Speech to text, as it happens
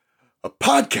a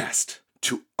podcast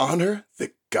to honor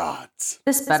the gods.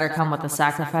 This better come with a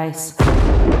sacrifice.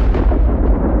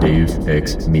 Dave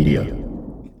X Media.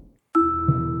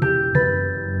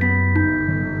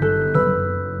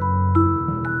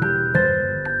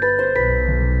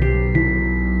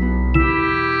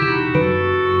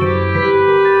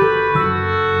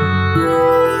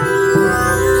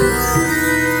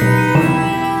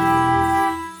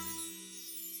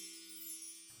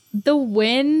 The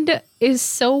wind is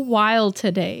so wild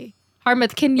today.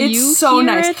 Harmith, can you so hear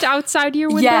nice. it outside your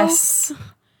window? Yes.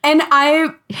 And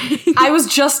I was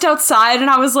just outside and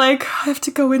I was like, I have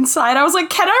to go inside. I was like,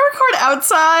 can I record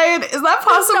outside? Is that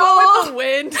possible? With the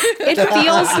wind. It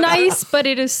feels nice, but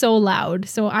it is so loud.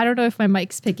 So I don't know if my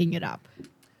mic's picking it up.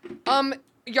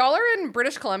 Y'all are in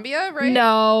British Columbia, right?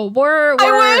 No, we're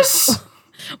I wish.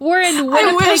 we're in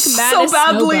Winnipeg, I wish so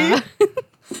badly.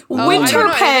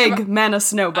 Winterpeg,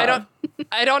 Manitoba.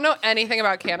 I don't know anything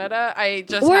about Canada. I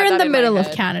just We're had in that the my middle of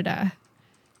head. Canada.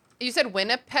 You said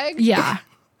Winnipeg? Yeah.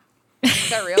 Is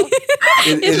that real?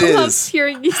 It loves is.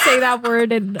 hearing you say that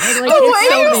word and like The it's way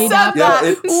so you made said up. that,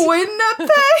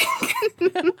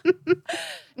 Winnipeg.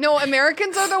 No,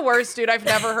 Americans are the worst, dude. I've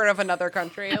never heard of another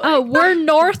country. Like, Oh, we're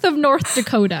north of North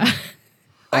Dakota.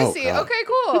 I Oh, see. God. Okay,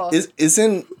 cool.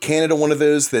 Isn't Canada one of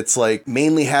those that's like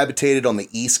mainly habitated on the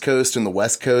East Coast and the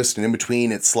West Coast, and in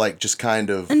between it's like just kind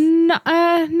of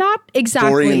Not exactly.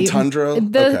 Dorian tundra?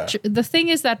 Okay. The thing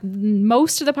is that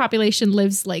most of the population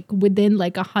lives like within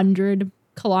like 100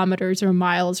 kilometers or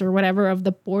miles or whatever of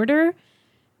the border.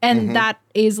 And that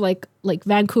is like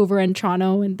Vancouver and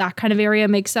Toronto and that kind of area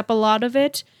makes up a lot of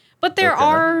it. But there Okay.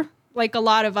 are like a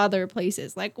lot of other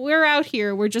places. Like we're out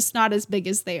here, we're just not as big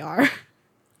as they are.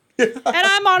 And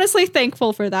I'm honestly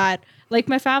thankful for that. Like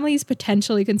my family is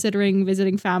potentially considering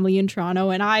visiting family in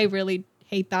Toronto and I really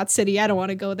hate that city. I don't want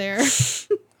to go there.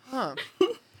 Huh.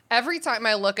 Every time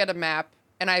I look at a map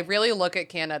and I really look at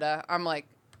Canada, I'm like,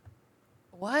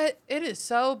 what? It is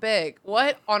so big.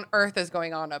 What on earth is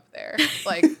going on up there?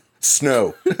 Like,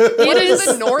 snow. what is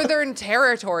the Northern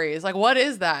Territories? Like, what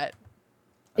is that?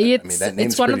 It's that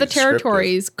name's it's one of the pretty descriptive.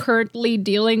 territories currently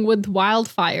dealing with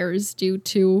wildfires due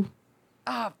to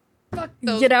Ah, fuck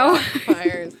those You know?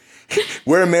 fires.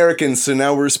 We're Americans, so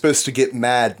now we're supposed to get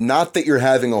mad. Not that you're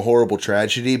having a horrible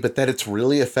tragedy, but that it's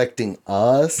really affecting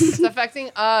us. It's affecting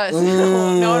us.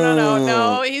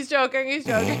 No. He's joking.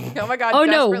 Oh my God. oh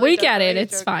Gus no, really we took get me. it. He's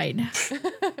It's joking. fine.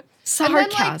 And then,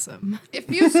 like, Sarcasm. if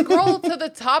you scroll to the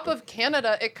top of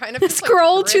Canada, it kind of just,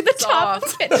 Scroll like, to the drifts top off.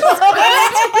 of it.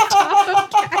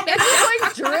 It just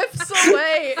like drifts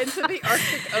away into the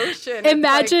Arctic Ocean. It's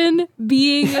Imagine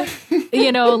being,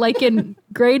 like in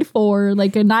grade 4,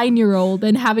 like a 9-year-old,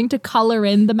 and having to color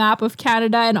in the map of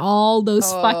Canada and all those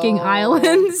fucking Oh.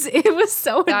 islands. It was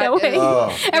so That annoying. is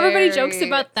Oh. Everybody jokes very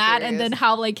about that, and then serious.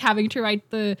 how like having to write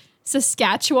the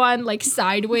Saskatchewan like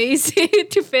sideways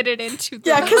to fit it into the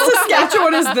Yeah, because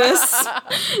Saskatchewan is this.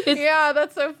 yeah,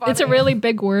 that's so funny. It's a really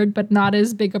big word, but not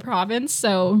as big a province.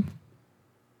 So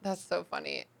That's so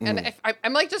funny. And if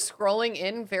I'm like just scrolling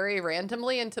in very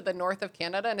randomly into the north of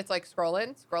Canada, and it's like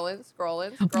scrolling.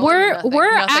 we're nothing.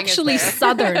 we're Nothing is actually there.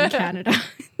 southern Canada.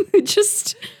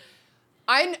 Just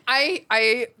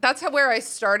I that's where I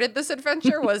started this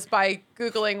adventure was by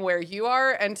Googling where you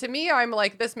are. And to me, I'm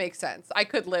like, this makes sense. I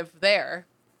could live there.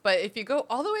 But if you go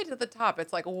all the way to the top,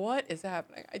 it's like, what is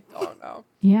happening? I don't know.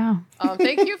 yeah.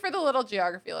 Thank you for the little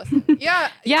geography lesson. Yeah.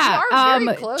 Yeah, you are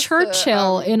very close to,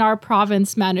 Churchill in our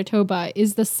province, Manitoba,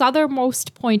 is the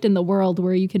southernmost point in the world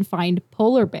where you can find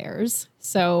polar bears.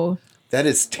 So That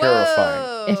is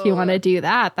terrifying. if you want to do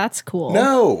that, that's cool.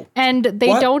 No. And they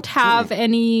What? don't have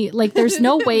any, like, there's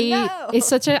no way, No. it's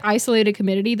such an isolated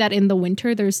community that in the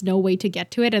winter, there's no way to get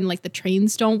to it. And, like, the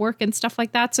trains don't work and stuff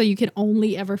like that. So you can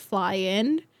only ever fly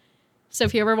in. So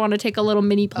if you ever want to take a little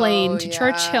mini plane Oh, to yeah.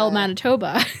 Churchill,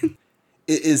 Manitoba.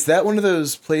 Is that one of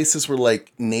those places where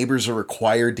like neighbors are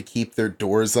required to keep their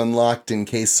doors unlocked in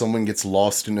case someone gets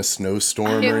lost in a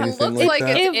snowstorm It or anything looks like like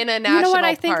that? it's in a You know what? national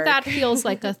I think park. that feels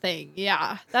like a thing.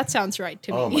 Yeah, that sounds right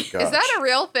to me. Oh my gosh. Is that a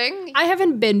real thing? I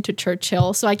haven't been to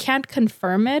Churchill, so I can't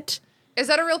confirm it. Is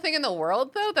that a real thing in the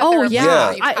world, though? That Oh, there are yeah.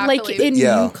 places you I, have like to leave- in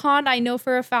Yeah. Yukon, I know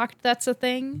for a fact that's a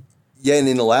thing. Yeah, and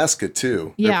in Alaska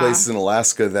too. There Yeah. are places in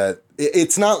Alaska that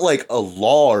it's not like a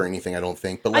law or anything, I don't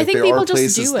think, but like think there people are just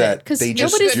places do it, that 'cause they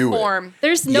just nobody's- do Good it. form.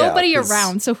 There's Yeah, nobody 'cause-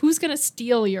 around, so who's gonna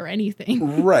steal your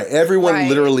anything? Right. Everyone Right.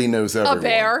 literally knows everyone.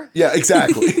 bear. Yeah,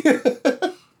 exactly.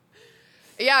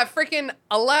 Yeah, freaking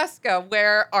Alaska,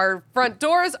 where our front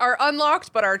doors are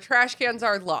unlocked, but our trash cans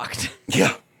are locked.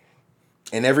 yeah.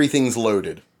 And everything's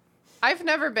loaded. I've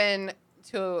never been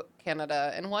to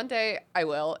Canada, and one day I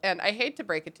will. And I hate to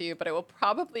break it to you, but it will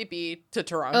probably be to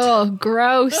Toronto. Oh,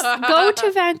 gross. Go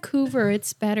to Vancouver.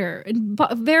 It's better.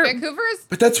 Vancouver is...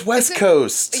 But that's West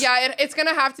Coast. Yeah, it's going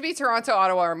to have to be Toronto,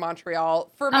 Ottawa, or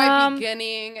Montreal for my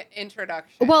beginning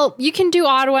introduction. Well, you can do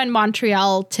Ottawa and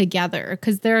Montreal together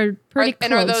because they're pretty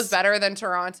close. And are those better than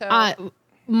Toronto?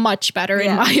 Much better,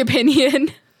 in my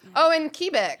opinion. Oh, and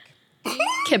Quebec.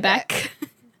 Quebec.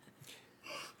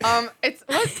 It's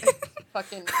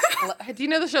fucking. Do you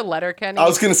know the show Letterkenny? I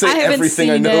was gonna say everything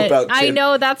I know about. I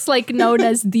know that's like known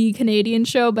as the Canadian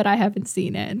show, but I haven't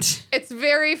seen it. It's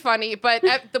very funny, but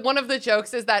one of the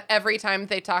jokes is that every time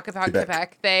they talk about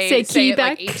Quebec, they say it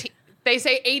like Quebec? 18. They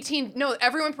say 18. No,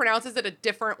 everyone pronounces it a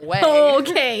different way. Oh,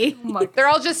 okay. They're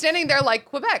all just standing there like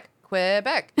Quebec,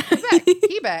 Quebec,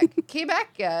 Quebec,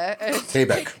 Quebec, Quebec.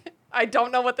 Quebec. I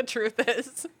don't know what the truth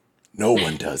is. No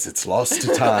one does. It's lost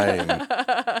to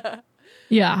time.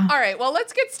 Yeah. All right. Well,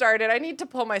 let's get started. I need to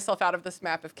pull myself out of this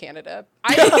map of Canada.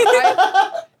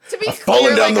 To be clear,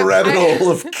 Falling down the rabbit hole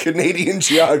of Canadian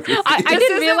geography. I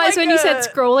didn't realize like when you said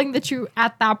scrolling that you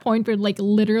at that point were like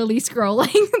literally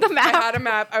scrolling the map. I had a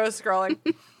map. I was scrolling.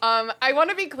 I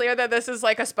want to be clear that this is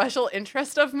like a special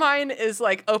interest of mine is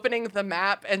like opening the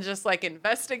map and just like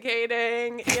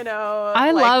investigating, you know. I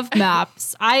like, love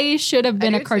maps. I should have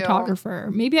been a do too.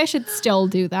 cartographer. Maybe I should still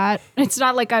do that. It's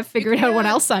not like I've figured out what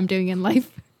else I'm doing in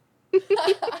life.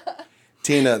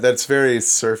 Tina, that's very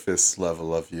surface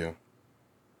level of you.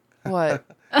 What?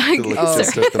 To look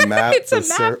just at the map. It's a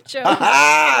map joke.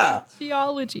 Ah!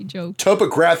 Geology joke.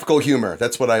 Topographical humor.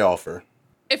 That's what I offer.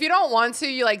 If you don't want to,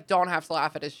 you like don't have to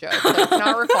laugh at his jokes. Like, it's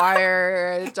not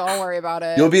required. Don't worry about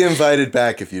it. You'll be invited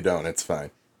back if you don't. It's fine.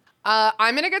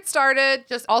 I'm gonna get started.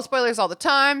 Just all spoilers all the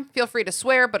time. Feel free to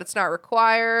swear, but it's not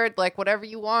required. Like whatever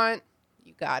you want,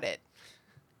 you got it.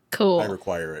 Cool. I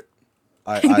require it.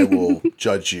 I will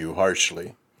judge you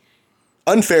harshly.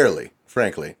 Unfairly,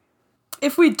 frankly.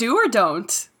 If we do or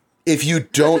don't. If you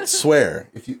don't swear.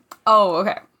 Oh,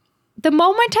 okay. The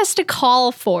moment has to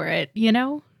call for it, you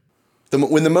know?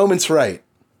 When the moment's right.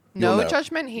 No you'll know.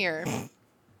 judgment here.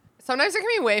 Sometimes it can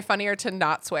be way funnier to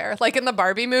not swear. Like in the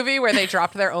Barbie movie where they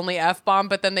dropped their only F-bomb,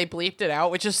 but then they bleeped it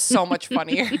out, which is so much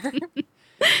funnier.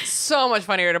 So much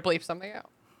funnier to bleep something out.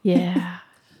 Yeah.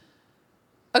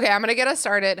 Okay, I'm going to get us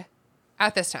started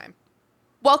at this time.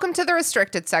 Welcome to the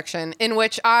restricted section, in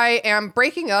which I am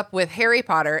breaking up with Harry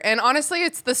Potter. And honestly,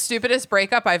 it's the stupidest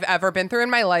breakup I've ever been through in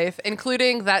my life,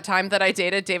 including that time that I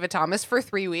dated David Thomas for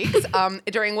 3 weeks,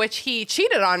 during which he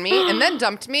cheated on me and then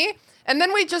dumped me. And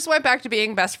then we just went back to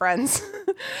being best friends.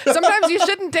 Sometimes you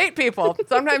shouldn't date people.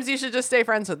 Sometimes you should just stay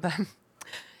friends with them.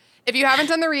 If you haven't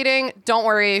done the reading, don't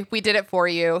worry. We did it for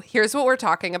you. Here's what we're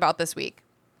talking about this week.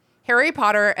 Harry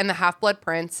Potter and the Half-Blood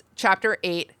Prince, Chapter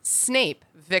 8, Snape,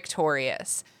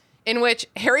 Victorious, in which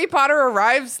Harry Potter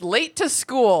arrives late to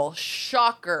school.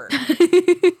 Shocker.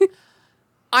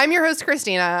 I'm your host,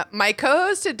 Christina. My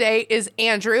co-host today is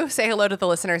Andrew. Say hello to the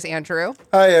listeners, Andrew.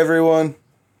 Hi, everyone.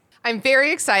 I'm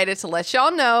very excited to let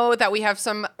y'all know that we have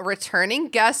some returning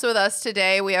guests with us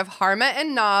today. We have Harmit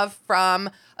and Nav from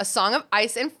A Song of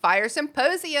Ice and Fire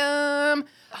Symposium.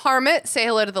 Harmit, say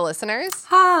hello to the listeners.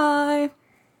 Hi.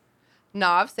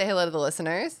 Nav, say hello to the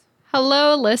listeners.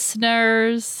 Hello,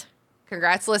 listeners.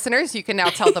 Congrats, listeners. You can now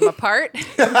tell them apart.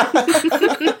 How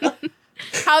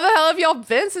the hell have y'all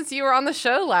been since you were on the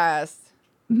show last?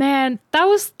 Man, that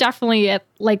was definitely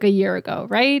like a year ago,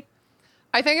 right?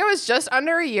 I think it was just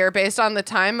under a year based on the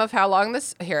time of how long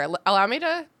this... Here, allow me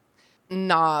to...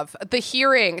 Nav. The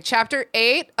hearing, Chapter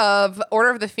 8 of Order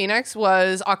of the Phoenix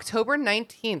was October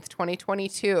 19th,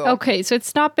 2022. Okay, so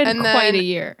it's not been And quite then- a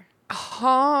year.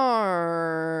 Harmit.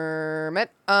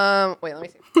 Wait, let me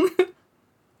see.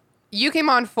 You came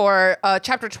on for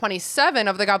Chapter 27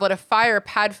 of The Goblet of Fire,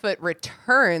 Padfoot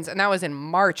Returns, and that was in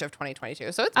March of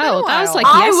 2022. So it's been a while. that was like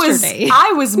yesterday.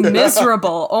 I was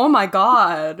miserable. Oh my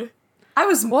god. That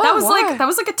was Why?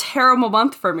 like a terrible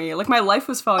month for me. Like my life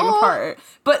was falling apart.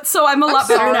 But so I'm a lot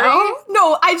better sorry. now.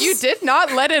 No, I just You did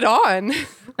not let it on.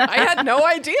 I had no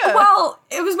idea. Well,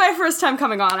 it was my first time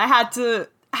coming on. I had to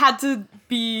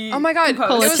be Oh my God. composed.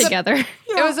 Pull It it was a- together.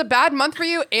 It was a bad month for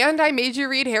you, and I made you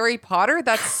read Harry Potter?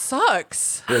 That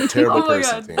sucks. You're a terrible Oh my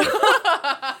person, God.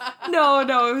 Tina.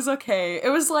 No, it was okay. It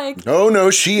was like No,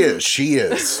 she is. She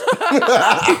is.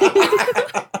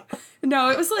 no,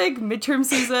 it was like midterm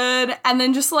season, and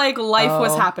then just like life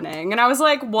was happening, and I was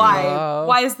like, why? Oh.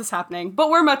 Why is this happening? But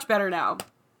we're much better now.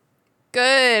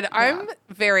 Good. I'm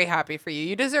very happy for you.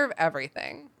 You deserve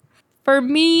everything. For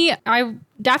me, I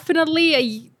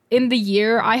definitely in the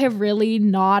year, I have really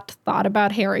not thought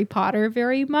about Harry Potter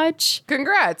very much.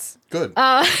 Congrats. Good.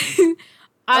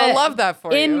 I love that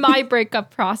for you. In my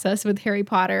breakup process with Harry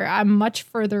Potter, I'm much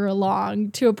further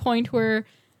along, to a point where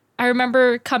I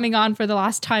remember coming on for the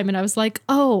last time and I was like,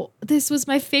 oh, this was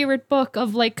my favorite book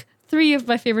of like 3 of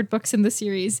my favorite books in the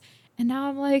series. And now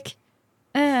I'm like,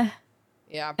 Yeah.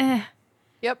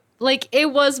 Yep. Like,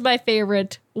 it was my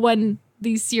favorite when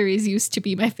these series used to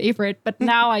be my favorite, but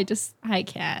now I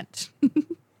can't.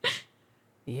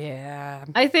 Yeah.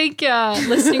 I think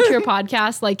listening to your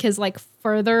podcast like has like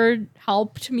further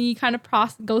helped me kind of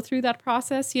go through that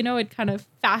process. You know, it kind of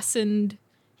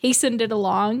hastened it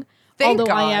along. Thank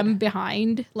Although I God. am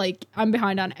behind, like I'm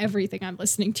behind on everything I'm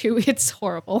listening to. It's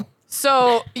horrible.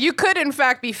 So you could, in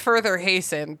fact, be further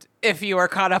hastened if you were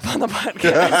caught up on the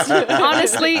podcast.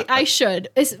 Honestly, I should.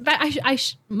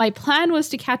 My plan was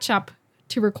to catch up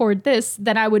to record this.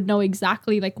 Then I would know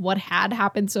exactly like what had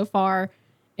happened so far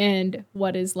and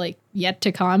what is like yet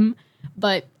to come.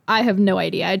 But I have no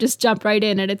idea. I just jumped right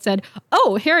in and it said,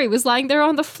 oh, Harry was lying there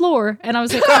on the floor. And I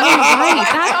was like, oh, right,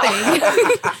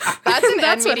 that thing. That's an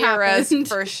That's what media res happened.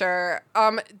 for sure.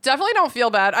 Definitely don't feel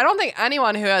bad. I don't think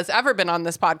anyone who has ever been on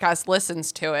this podcast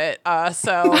listens to it.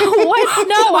 So What?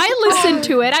 No, I listen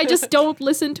to it. I just don't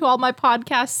listen to all my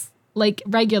podcasts like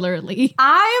regularly.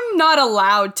 I'm not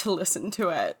allowed to listen to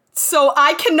it, so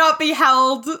I cannot be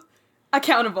held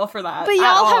accountable for that. But at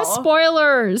y'all have all.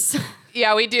 spoilers.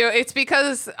 yeah, we do. It's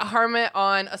because Harmit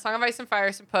on A Song of Ice and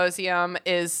Fire Symposium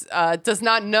does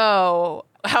not know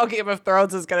how Game of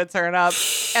Thrones is going to turn up.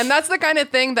 And that's the kind of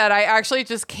thing that I actually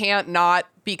just can't not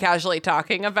be casually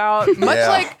talking about. Much Yeah.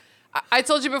 like I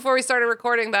told you before we started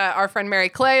recording that our friend Mary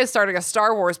Clay is starting a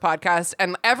Star Wars podcast.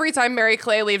 And every time Mary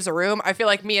Clay leaves a room, I feel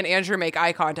like me and Andrew make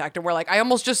eye contact. And we're like, I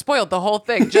almost just spoiled the whole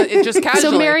thing. Just casually.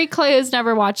 So Mary Clay has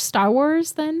never watched Star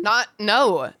Wars then?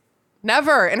 No,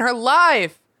 never in her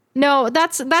life. No,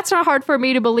 that's not hard for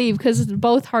me to believe because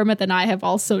both Harmit and I have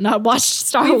also not watched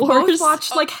Star We Wars. both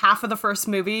watched like half of the first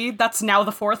movie. That's now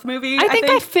the 4th movie. I think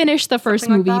I finished the first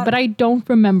Something like movie, that. but I don't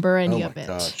remember Oh any my of it.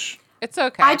 gosh. It's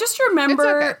okay. I just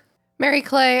remember. It's okay. Mary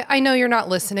Clay, I know you're not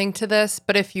listening to this,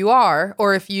 but if you are,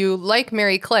 or if you, like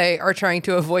Mary Clay, are trying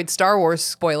to avoid Star Wars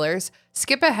spoilers,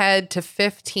 skip ahead to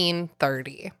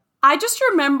 1530. I just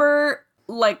remember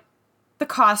like the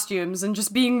costumes and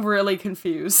just being really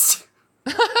confused.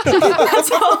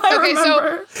 That's all I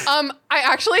remember. I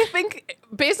actually think,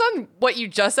 based on what you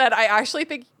just said,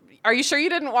 are you sure you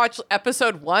didn't watch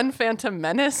episode 1, Phantom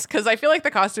Menace? Because I feel like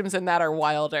the costumes in that are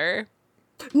wilder.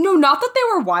 No, not that they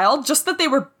were wild, just that they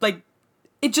were like,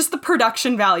 the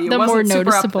production value The wasn't more super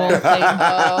up noticeable there. thing.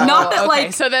 Not that Okay,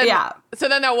 like, so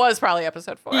then that was probably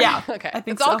episode 4. Yeah, Okay. I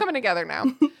think it's all so. coming together now.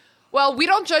 Well, we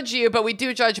don't judge you, but we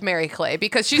do judge Mary Clay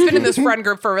because she's been in this friend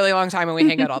group for a really long time and we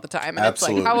hang out all the time. And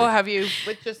Absolutely. it's like, how have you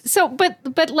just So,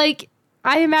 but like,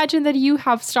 I imagine that you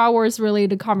have Star Wars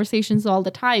related conversations all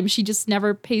the time. She just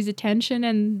never pays attention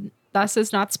and thus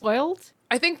is not spoiled.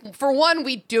 I think for one,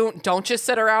 we don't just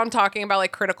sit around talking about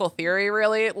like critical theory,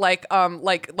 really,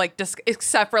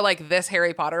 except for like this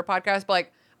Harry Potter podcast. But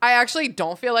like, I actually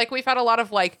don't feel like we've had a lot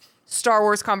of like Star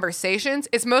Wars conversations.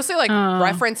 It's mostly like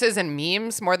references and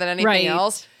memes more than anything Right.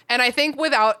 else. And I think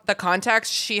without the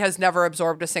context, she has never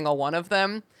absorbed a single one of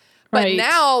them. But Right.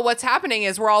 now what's happening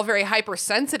is we're all very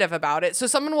hypersensitive about it. So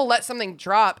someone will let something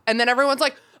drop and then everyone's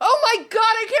like, oh my God,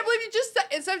 I can't believe you just said,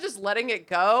 instead of just letting it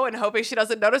go and hoping she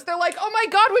doesn't notice, they're like, oh my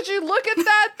God, would you look at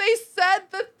that? They said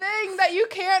the thing that you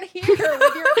can't hear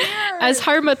with your ears. As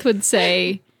Harmuth would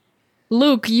say,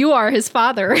 Luke, you are his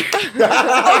father.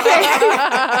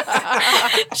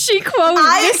 She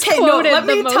misquoted let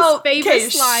the me most tell-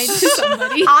 famous line to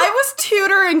somebody. I was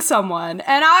tutoring someone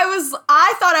and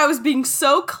I thought I was being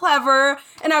so clever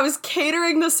and I was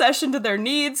catering the session to their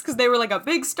needs because they were like a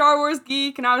big Star Wars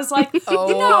geek and I was like,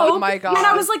 Oh my God. And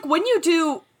I was like, when you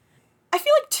do, I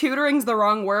feel like tutoring's the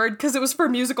wrong word because it was for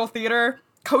musical theater.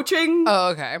 Coaching? Oh,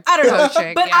 okay. I don't know.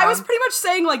 Coaching, But yeah. I was pretty much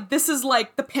saying, like, this is,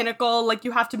 like, the pinnacle. Like,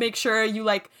 you have to make sure you,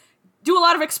 like, do a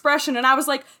lot of expression. And I was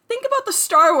like, think about the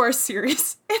Star Wars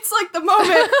series. It's, like, the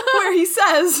moment where he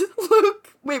says,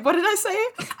 Luke, wait, what did I say?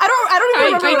 I don't even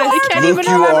remember what I said. can't Luke, even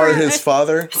you remember. are his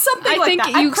father? Something I like think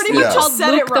that. I you pretty much called just said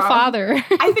Luke it wrong. the father.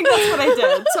 I think that's what I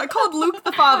did. So I called Luke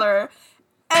the father.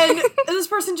 And this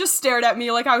person just stared at me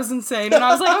like I was insane. And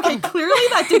I was like, okay, clearly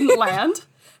that didn't land.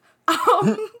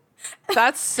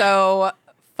 That's so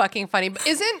fucking funny. But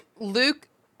isn't Luke,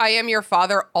 I am your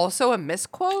father, also a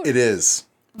misquote? It is.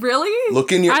 Really?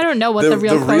 Look in your. I don't know what the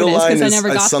real quote is, 'cause line I never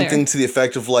got something there. to the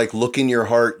effect of like, "Look in your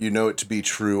heart, you know it to be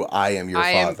true. I am your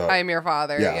father." I am your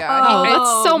father. Yeah. Yeah. Oh,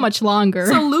 that's so much longer.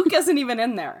 So Luke isn't even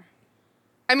in there.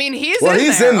 I mean, he's Well, in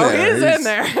he's there. in Oh, there. he's in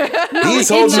there. He's It's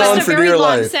holding just on a for very dear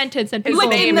long life. sentence, and His people's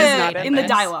Like name in is not the in in the this.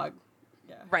 dialogue.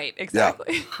 Right,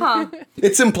 exactly.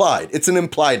 It's implied. It's an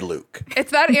implied Luke.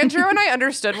 It's that Andrew and I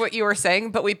understood what you were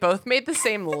saying, but we both made the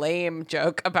same lame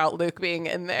joke about Luke being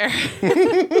in there.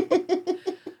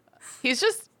 He's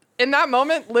just, in that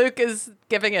moment, Luke is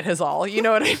giving it his all. You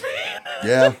know what I mean?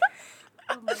 Yeah.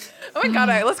 Oh my God,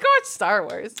 let's go watch Star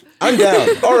Wars. I'm down.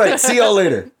 All right. See y'all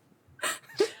later.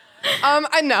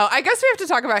 I know. I guess we have to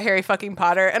talk about Harry fucking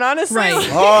Potter. And honestly, Right.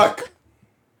 Fuck.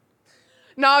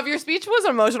 Nav, your speech was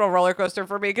an emotional roller coaster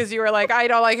for me because you were like, I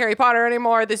don't like Harry Potter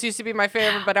anymore. This used to be my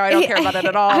favorite, but now I don't care about it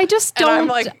at all. I just And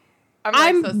don't.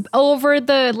 I'm I'm over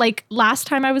the, like, last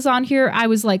time I was on here, I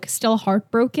was, like, still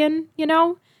heartbroken, you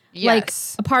know?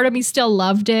 Yes. Like, a part of me still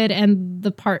loved it, and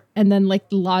then, like,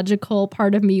 the logical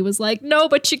part of me was like, no,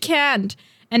 but you can't.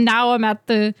 And now I'm at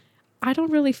the, I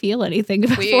don't really feel anything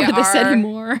for this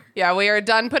anymore. Yeah, we are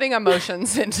done putting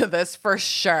emotions into this for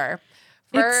sure.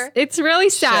 It's really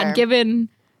sad, sure. given,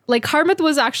 like, Harmouth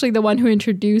was actually the one who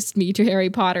introduced me to Harry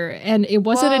Potter, and it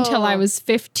wasn't until I was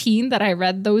 15 that I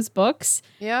read those books.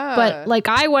 Yeah. But, like,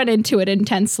 I went into it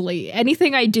intensely.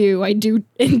 Anything I do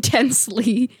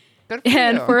intensely. Good for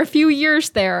And you. for a few years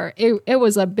there, it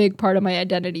was a big part of my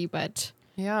identity, but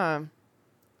Yeah.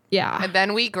 yeah. And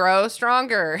then we grow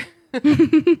stronger.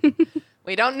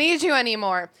 We don't need you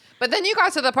anymore. But then you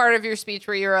got to the part of your speech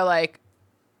where you were like,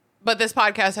 but this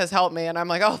podcast has helped me. And I'm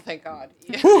like, oh, thank God.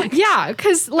 Yeah,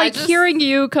 because, like, just- hearing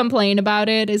you complain about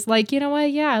it is like, you know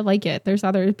what? Yeah, I like it. There's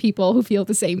other people who feel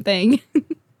the same thing.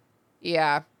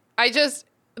 Yeah.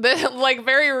 Like,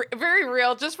 very, very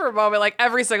real, just for a moment, like,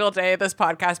 every single day, this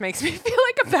podcast makes me feel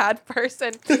like a bad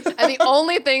person. And the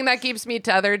only thing that keeps me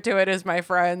tethered to it is my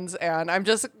friends. And I'm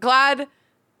just glad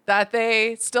that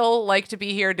they still like to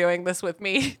be here doing this with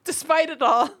me, despite it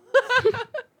all.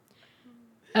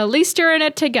 At least you're in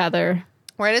it together.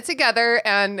 We're in it together,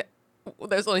 and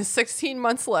there's only 16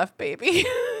 months left, baby.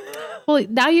 Well,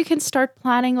 now you can start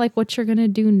planning, like, what you're going to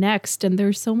do next. And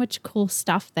there's so much cool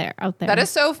stuff out there. That is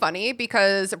so funny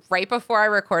because right before I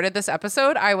recorded this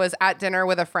episode, I was at dinner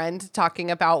with a friend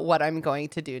talking about what I'm going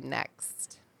to do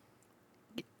next.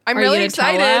 I'm Are you really gonna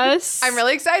tell excited. us? I'm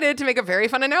really excited to make a very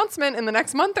fun announcement in the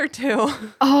next month or two.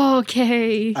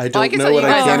 Okay. I I don't can know tell what you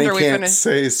I guys can and after we can't finish.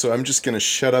 say, so I'm just going to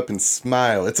shut up and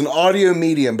smile. It's an audio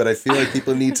medium, but I feel like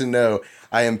people need to know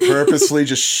I am purposefully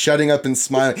just shutting up and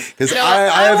smiling because I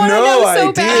have wanna no know so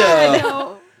idea. bad.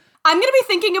 I'm gonna be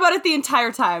thinking about it the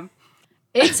entire time.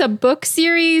 It's a book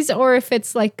series, or if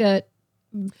it's like a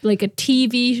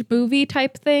TV movie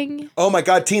type thing. Oh my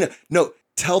God, Tina. No,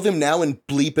 tell them now and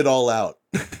bleep it all out.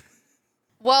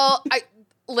 Well,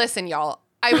 listen, y'all.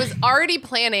 I was already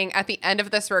planning at the end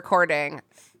of this recording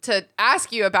to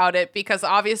ask you about it because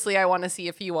obviously I want to see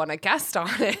if you want to guest on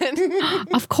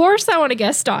it. Of course I want to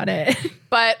guest on it.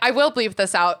 But I will bleep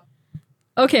this out.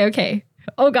 Okay.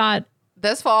 Oh God.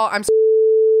 This fall, I'm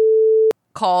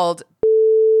called,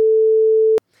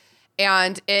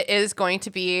 and it is going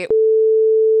to be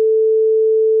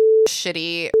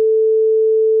shitty.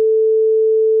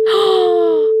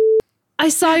 I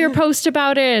saw your post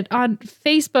about it on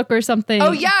Facebook or something.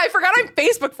 Oh yeah, I forgot I'm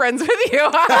Facebook friends with you.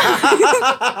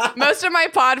 Most of my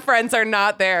pod friends are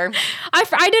not there.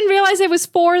 I didn't realize it was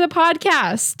for the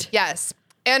podcast. Yes.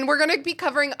 And we're going to be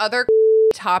covering other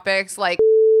topics like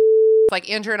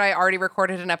Andrew and I already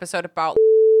recorded an episode about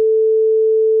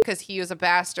because he was a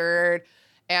bastard.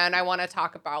 And I want to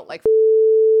talk about like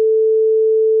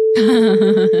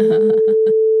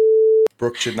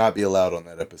Brooke should not be allowed on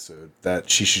that episode. That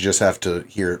she should just have to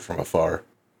hear it from afar.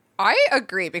 I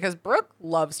agree because Brooke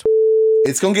loves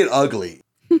It's going to get ugly.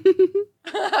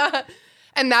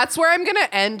 and that's where I'm going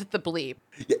to end the bleep.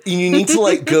 Yeah, you need to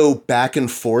like go back and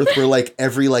forth where like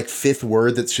every like fifth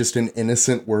word that's just an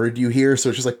innocent word you hear. So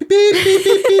it's just like beep, beep, beep,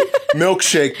 beep, beep.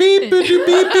 Milkshake, beep, beep, beep,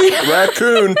 beep, beep.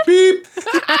 Raccoon, beep.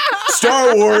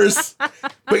 Star Wars.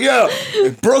 But yeah,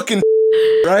 Brooke and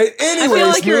right? Anyways, I feel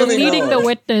like you're moving leading on. the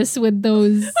witness with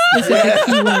those specific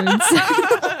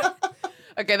keywords.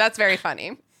 Okay, that's very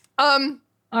funny. All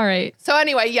right. So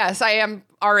anyway, yes, I am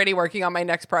already working on my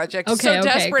next project. So Okay,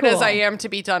 desperate as cool. I am to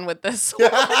be done with this.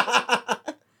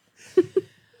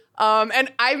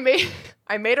 And I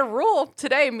made a rule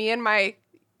today. Me and my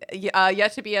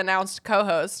yet to be announced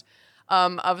co-host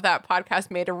of that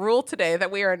podcast made a rule today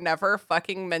that we are never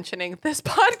fucking mentioning this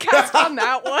podcast on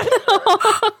that one.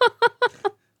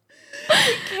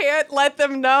 I can't let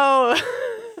them know.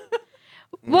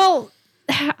 Well,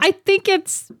 I think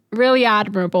it's really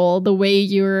admirable the way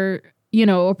you're,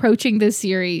 approaching this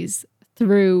series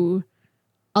through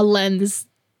a lens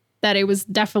that it was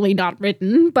definitely not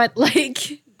written, but like,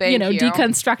 Thank you.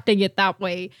 deconstructing it that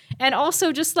way. And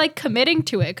also just like committing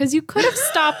to it, because you could have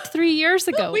stopped 3 years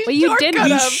ago, We but you sure didn't. could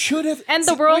We have. should have. And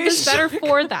the world is better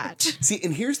for that. See,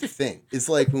 and here's the thing: is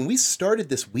like when we started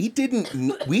this, we did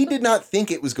not think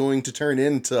it was going to turn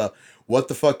into what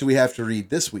the fuck do we have to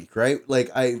read this week, right? Like,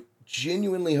 I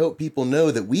genuinely hope people know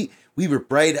that we were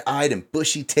bright-eyed and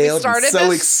bushy-tailed and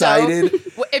so excited.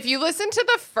 If you listen to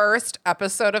the first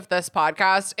episode of this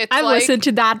podcast, it's I've listened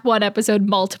to that one episode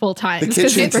multiple times. The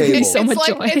kitchen it brings me table. so much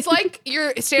joy. It's like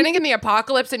you're standing in the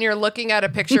apocalypse and you're looking at a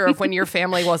picture of when your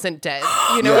family wasn't dead.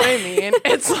 You know what I mean?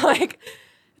 It's like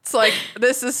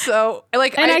this is so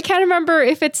like. And I can't remember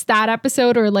if it's that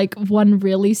episode or like one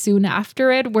really soon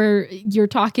after it where you're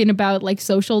talking about like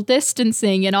social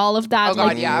distancing and all of that, Oh, God,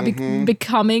 like yeah.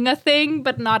 becoming a thing,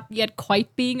 but not yet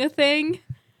quite being a thing.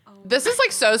 This is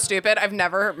like so stupid. I've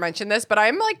never mentioned this, but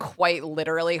I'm like quite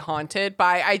literally haunted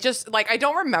by. I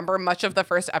don't remember much of the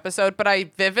first episode, but I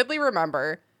vividly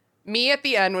remember me at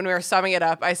the end when we were summing it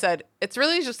up. I said, "It's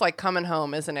really just like coming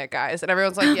home, isn't it, guys?" And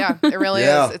everyone's like, "Yeah, it really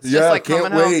is. It's just like can't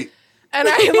coming home." wait. And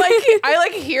I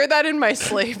hear that in my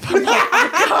sleep. I'm like,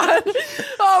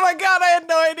 oh my god, I had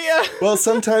no idea. Well,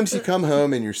 sometimes you come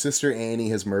home and your sister Annie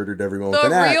has murdered everyone with The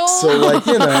an axe. real- So, like,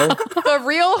 The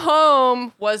real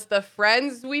home was the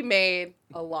friends we made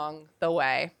along the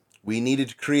way. we needed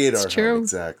to create our It's true. home.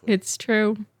 Exactly. It's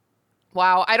true.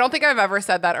 Wow, I don't think I've ever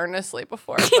said that earnestly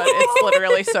before, but it's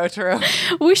literally so true.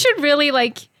 We should really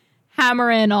like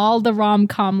hammer in all the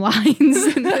rom-com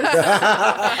lines.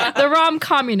 The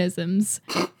rom-communisms.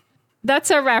 That's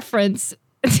a reference.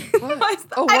 Oh, I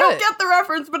don't what? get the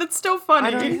reference, but it's still funny.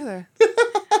 I don't either.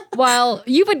 Well,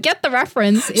 you would get the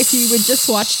reference if you would just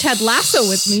watch Ted Lasso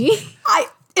with me. Is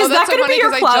Oh, that that's so going to funny be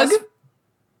your 'cause I plug? just-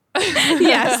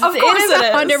 Yes, Of course it is it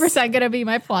is. 100% going to be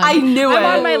my plug. I knew I'm it.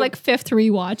 on my like 5th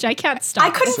rewatch. I can't stop. I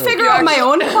couldn't So figure good. out my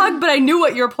own plug, but I knew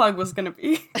what your plug was going to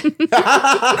be.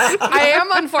 I am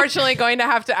unfortunately going to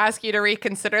have to ask you to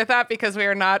reconsider that because we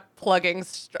are not plugging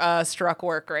struck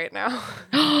work right now.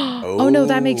 Oh no,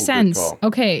 that makes good sense. call.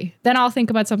 Okay, then I'll think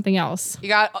about something else. You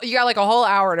got like a whole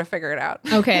hour to figure it out.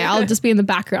 Okay, I'll just be in the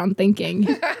background thinking.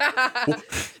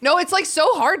 No, it's like so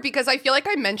hard because I feel like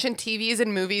I mention TVs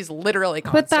and movies literally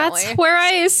But constantly. that's where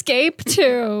I escape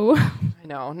to. I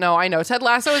know. Ted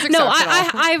Lasso is No,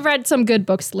 exceptional. I've read some good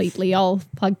books lately. I'll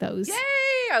plug those. Yay!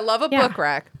 I love a Yeah. book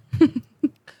rack. All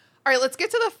right, let's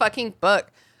get to the fucking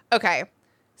book. Okay.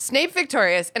 Snape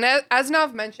victorious. And as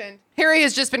Nav mentioned, Harry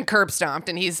has just been curb stomped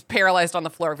and he's paralyzed on the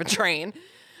floor of a train.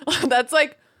 That's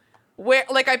like where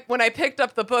when I picked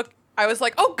up the book, I was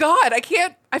like, oh God,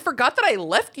 I forgot that I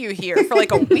left you here for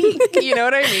like a week. You know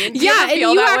what I mean? Do you Yeah, ever and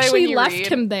feel you that way when actually you left read?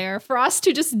 him there for us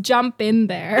to just jump in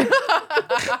there.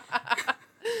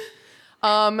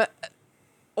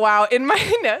 Wow, in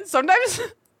my notes, sometimes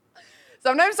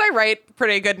I write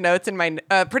pretty good notes in my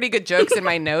pretty good jokes in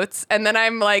my notes, and then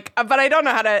I'm like, but I don't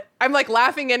know how to. I'm like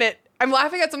laughing in it. I'm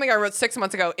laughing at something I wrote 6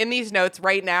 months ago in these notes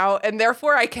right now, and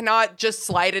therefore I cannot just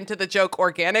slide into the joke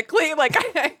organically. Like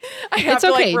I have It's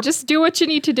to okay. like. Just do what you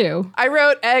need to do. I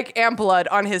wrote egg and blood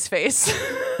on his face.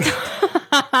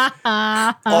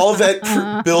 All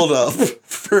that build up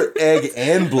for egg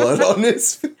and blood on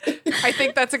his face. I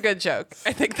think that's a good joke.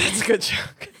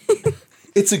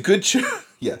 It's a good joke.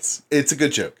 Yes, it's a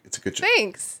good joke. It's a good joke.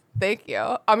 Thanks. Thank you.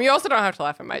 You also don't have to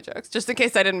laugh at my jokes, just in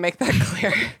case I didn't make that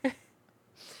clear.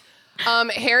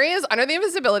 Harry is under the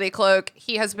invisibility cloak.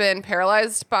 He has been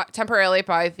paralyzed temporarily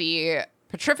by the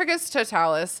Petrificus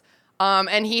Totalis,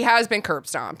 and he has been curb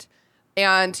stomped.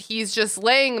 And he's just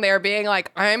laying there being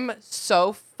like, I'm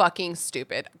so fucking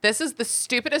stupid. This is the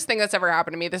stupidest thing that's ever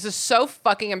happened to me. This is so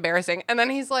fucking embarrassing. And then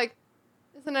he's like,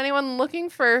 isn't anyone looking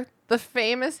for the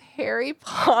famous Harry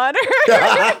Potter?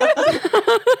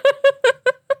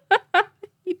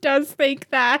 He does think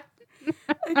that.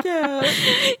 Yeah.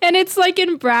 And it's like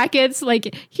in brackets,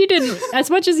 like he didn't, as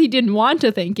much as he didn't want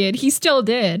to think it, he still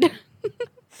did.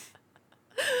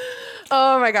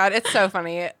 Oh my God, it's so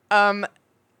funny.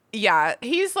 Yeah,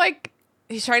 he's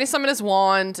trying to summon his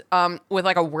wand with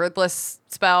like a wordless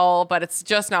spell, but it's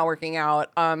just not working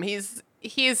out.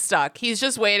 He's stuck. He's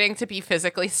just waiting to be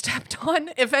physically stepped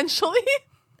on eventually.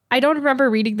 I don't remember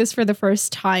reading this for the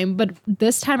first time, but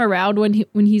this time around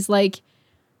when he's like,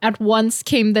 at once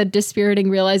came the dispiriting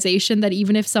realization that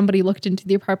even if somebody looked into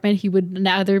the apartment, he would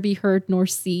neither be heard nor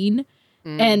seen.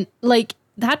 And like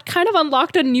that kind of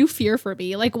unlocked a new fear for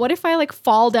me. Like, what if I like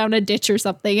fall down a ditch or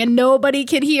something and nobody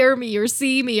can hear me or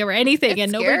see me or anything, It's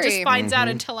and nobody just scary. finds out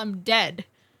until I'm dead?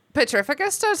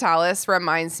 Petrificus Totalis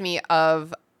reminds me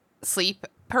of sleep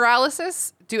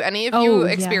paralysis. Do any of Oh, you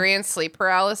yeah. experience sleep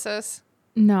paralysis?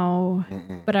 No,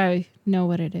 but I know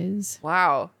what it is.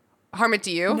 Wow. Harmit,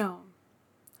 do you? No.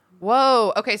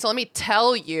 Whoa. Okay, so let me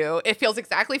tell you. It feels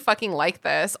exactly fucking like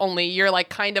this, only you're like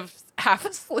kind of half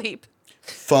asleep.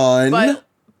 Fun.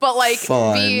 But like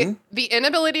Fun. the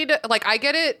inability to like I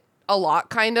get it a lot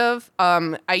kind of.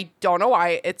 I don't know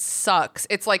why. It sucks.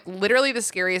 It's like literally the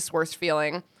scariest, worst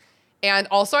feeling. And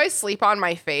also I sleep on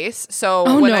my face. So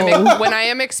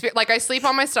I sleep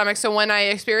on my stomach. So when I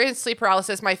experience sleep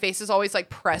paralysis, my face is always like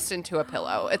pressed into a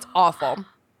pillow. It's awful.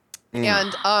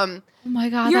 And Oh my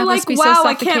God, You're that like, must be wow, so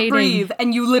I can't suffocating. breathe.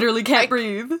 And you literally can't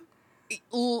breathe.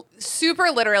 super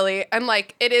literally. And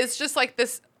like, it is just like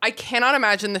this. I cannot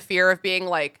imagine the fear of being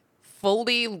like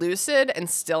fully lucid and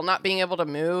still not being able to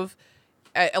move.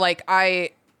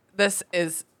 This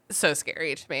is so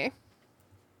scary to me.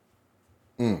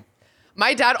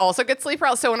 My dad also gets sleep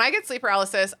paralysis. So when I get sleep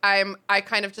paralysis, I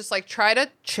kind of just like try to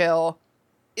chill.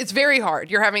 It's very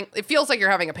hard. It feels like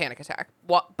you're having a panic attack.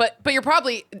 But you're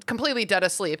probably completely dead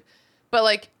asleep. But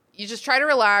like you just try to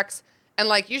relax. And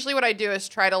like usually what I do is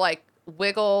try to like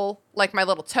wiggle like my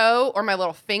little toe or my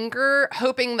little finger,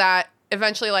 hoping that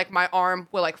eventually like my arm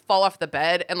will like fall off the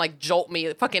bed and like jolt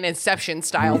me fucking Inception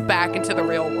style back into the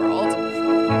real world.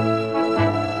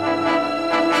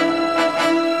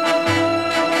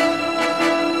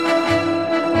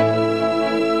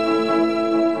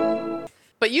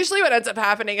 But usually what ends up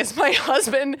happening is my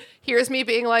husband hears me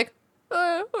being like,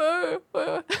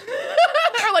 or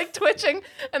like twitching,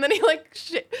 and then he like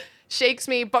shakes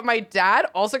me. But my dad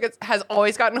also has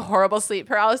always gotten horrible sleep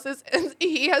paralysis, and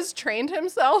he has trained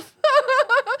himself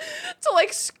to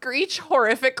like screech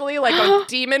horrifically like a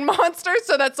demon monster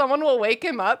so that someone will wake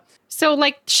him up. So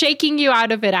like shaking you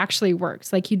out of it actually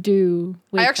works. Like you do.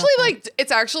 I actually like,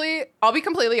 it's actually, I'll be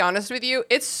completely honest with you.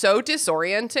 It's so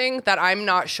disorienting that I'm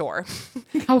not sure.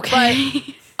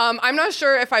 Okay. But I'm not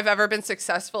sure if I've ever been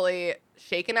successfully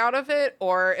shaken out of it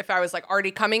or if I was like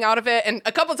already coming out of it. And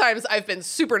a couple times I've been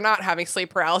super not having sleep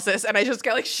paralysis and I just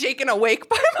get like shaken awake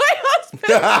by my husband.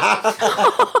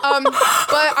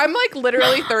 But I'm like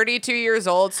literally 32 years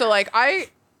old. So like I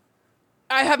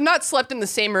have not slept in the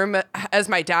same room as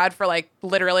my dad for like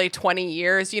literally 20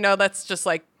 years. You know, that's just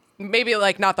like maybe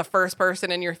like not the first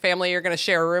person in your family you're going to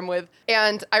share a room with.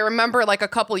 And I remember like a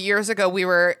couple years ago, we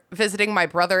were visiting my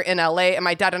brother in LA and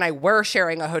my dad and I were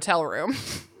sharing a hotel room.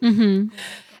 Mm-hmm.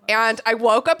 And I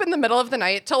woke up in the middle of the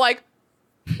night to like,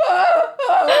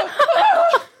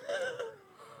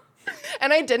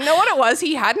 and I didn't know what it was.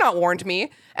 He had not warned me.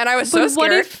 And I was so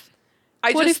scared.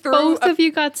 What if both of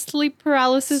you got sleep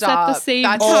paralysis at the same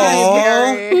time?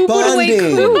 Scary. Who would wake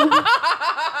who?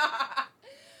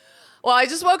 Well, I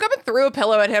just woke up and threw a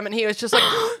pillow at him, and he was just like,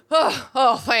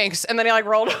 oh, thanks. And then he like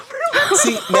rolled over.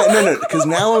 See, no, because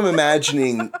now I'm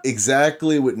imagining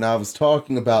exactly what Nav was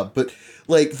talking about, but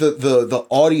like the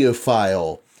audio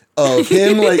file of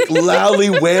him like loudly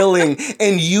wailing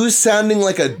and you sounding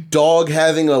like a dog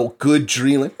having a good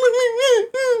dream, like,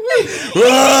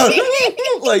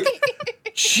 like,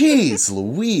 jeez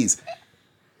Louise.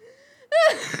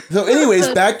 So anyways,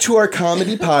 back to our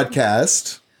comedy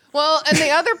podcast. Well, and the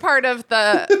other part of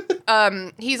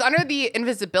the, he's under the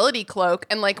invisibility cloak,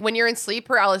 and like when you're in sleep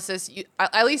paralysis,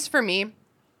 at least for me,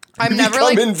 I'm never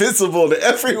like invisible to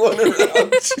everyone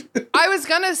around you. I was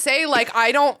gonna say like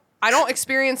I don't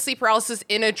experience sleep paralysis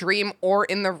in a dream or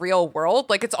in the real world.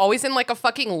 Like it's always in like a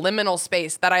fucking liminal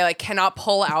space that I like cannot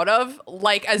pull out of,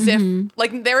 like as if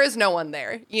like there is no one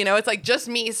there. You know, it's like just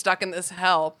me stuck in this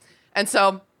hell. And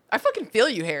so I fucking feel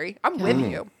you, Harry. I'm with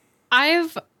you.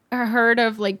 I've heard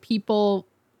of like people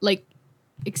like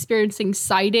experiencing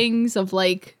sightings of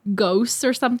like ghosts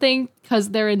or something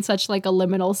because they're in such like a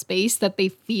liminal space that they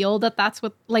feel that that's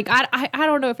what like I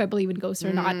don't know if I believe in ghosts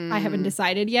or not. I haven't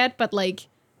decided yet, but like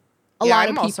a lot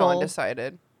of people also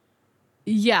undecided.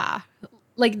 Yeah,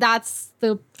 like that's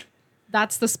the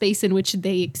space in which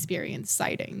they experience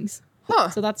sightings. Huh.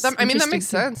 So that's that makes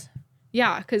sense.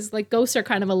 Yeah, because like ghosts are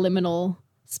kind of a liminal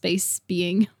space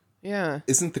being. Yeah.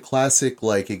 Isn't the classic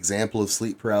like example of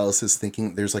sleep paralysis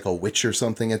thinking there's like a witch or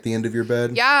something at the end of your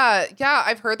bed? Yeah,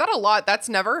 I've heard that a lot. That's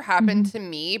never happened to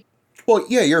me. Well,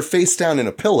 yeah, you're face down in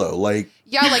a pillow, like.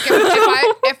 Yeah, like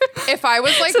if I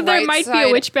was like so there right might side, be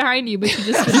a witch behind you, but you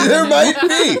just There might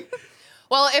be.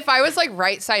 Well, if I was like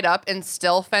right side up and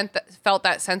still felt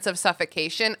that sense of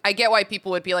suffocation, I get why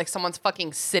people would be like someone's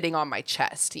fucking sitting on my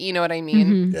chest. You know what I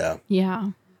mean? Yeah.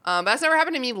 Yeah. That's never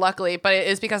happened to me, luckily, but it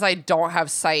is because I don't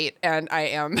have sight and I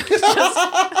am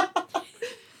just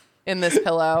in this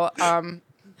pillow.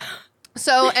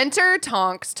 So enter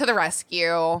Tonks to the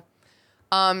rescue.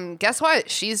 Guess what?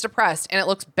 She's depressed and it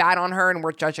looks bad on her and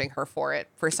we're judging her for it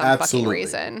for some fucking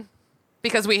reason.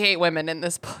 because we hate women in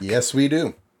this book. Yes, we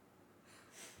do.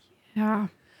 Yeah.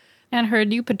 And her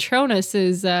new Patronus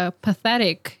is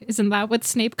pathetic. Isn't that what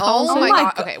Snape calls Oh it? my my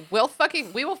god. God. Okay,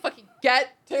 we will fucking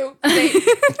get to Snape.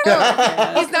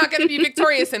 He's not going to be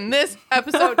victorious in this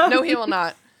episode. No, he will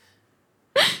not.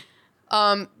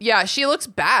 Yeah, she looks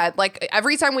bad. Like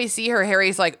every time we see her,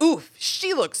 Harry's like, "Oof,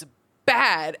 she looks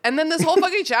bad." And then this whole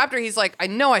fucking chapter, he's like, "I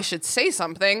know I should say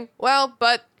something. Well,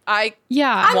 but I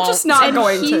Yeah. I'm just not And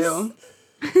going he's- to.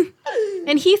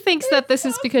 And he thinks that this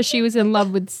is because she was in love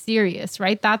with Sirius,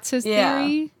 right? That's his Yeah.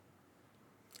 theory.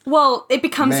 Well, it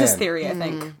becomes his Man. theory, I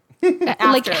think.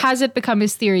 Like, After. has it become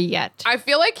his theory yet? I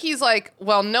feel like he's like,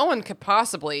 well, no one could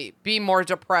possibly be more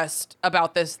depressed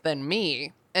about this than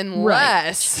me,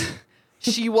 unless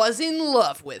she was in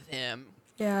love with him."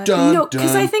 Yeah. Dun, No,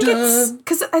 because I dun, think dun.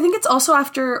 it's also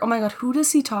after. Oh my god, who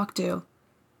does he talk to?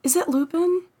 Is it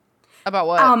Lupin? About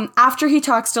what? After he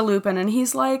talks to Lupin and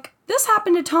he's like, "This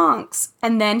happened to Tonks,"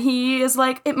 and then he is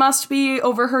like, "It must be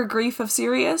over her grief of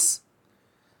Sirius."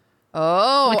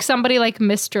 oh, Like somebody like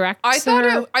misdirects I thought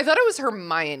her. it was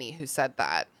Hermione who said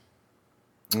that.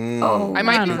 Oh, I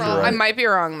might I be don't wrong. know. I might be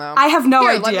wrong though. I have no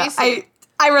Here, let idea. me see.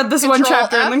 I read this one Control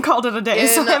chapter F and then called it a day,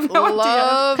 so I have no idea.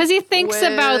 love Because he thinks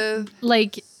about with-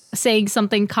 like saying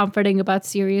something comforting about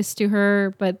Sirius to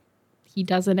her, but he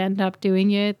doesn't end up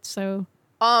doing it. So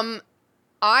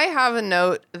I have a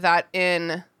note that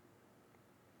in.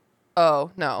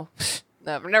 Oh no,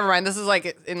 never mind. This is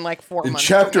like in like 4 In months.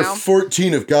 chapter from now.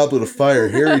 14 of Goblet of Fire,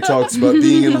 Harry talks about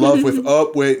being in love with.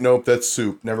 Oh, wait, nope, that's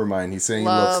soup. Never mind. He's saying he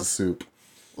loves the soup.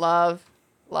 Love,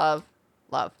 love,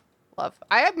 love, love.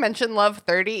 I have mentioned love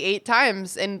 38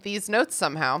 times in these notes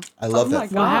somehow. I love Oh my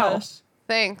that. gosh.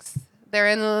 Thanks. They're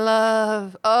in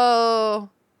love. Oh,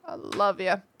 I love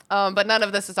you. But none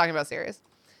of this is talking about Sirius.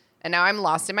 And now I'm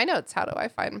lost in my notes. How do I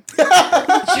find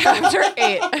chapter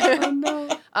 8? Oh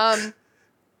no.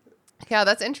 Yeah,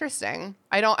 that's interesting.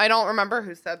 I don't remember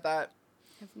who said that.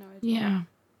 I have no idea.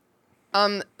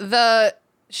 yeah.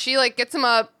 She like gets him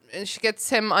up and she gets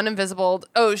him uninvisibled.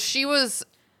 Oh, she was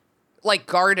like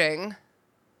guarding.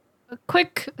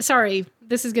 Sorry,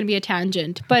 this is going to be a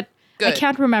tangent, but I Good.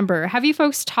 can't remember. Have you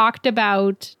folks talked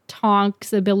about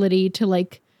Tonk's ability to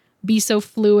like be so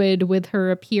fluid with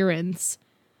her appearance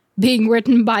being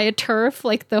written by a turf?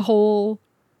 Like the whole,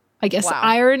 I guess, Wow.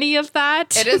 irony of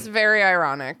that. It is very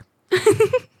ironic.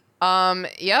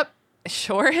 Yep,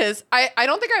 sure is. I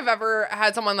don't think I've ever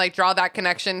had someone like draw that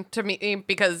connection to me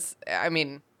because I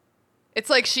mean, it's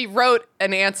like she wrote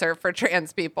an answer for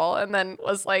trans people and then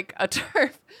was like a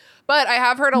turf. But I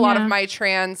have heard a lot Yeah. of my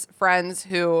trans friends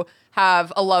who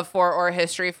have a love for or a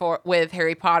history with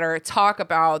Harry Potter talk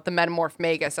about the metamorph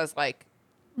magus as like,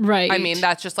 Right. I mean,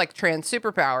 that's just like trans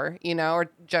superpower, you know,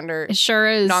 or gender it sure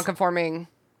is. non-conforming,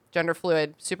 gender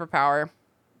fluid superpower.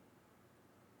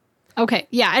 Okay.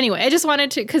 Yeah. Anyway, I just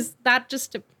wanted to, because that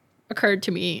just occurred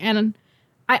to me. And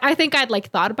I think I'd like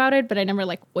thought about it, but I never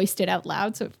like voiced it out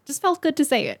loud. So it just felt good to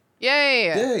say it. Yay.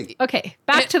 Yay. Okay.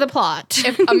 Back to the plot.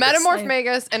 If a metamorph Same.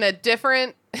 magus in a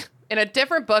different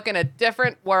book in a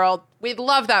different world, we'd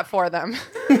love that for them.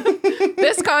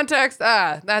 This context,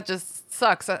 that just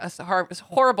sucks. It's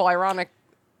horrible, ironic.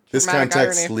 This dramatic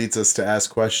context irony. leads us to ask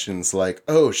questions like,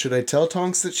 oh, should I tell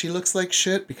Tonks that she looks like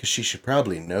shit? Because she should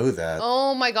probably know that.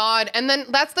 Oh my god! And then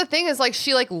that's the thing is like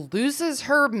she like loses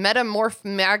her metamorph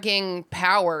magging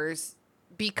powers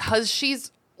because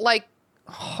she's like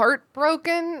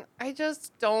heartbroken. I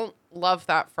just don't love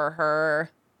that for her.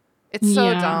 It's so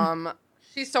Yeah. dumb.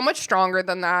 She's so much stronger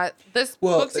than that. This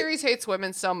Well, book series hates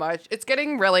women so much. It's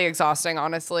getting really exhausting,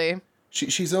 honestly.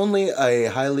 She's only a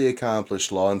highly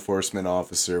accomplished law enforcement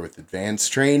officer with advanced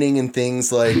training and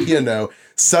things like,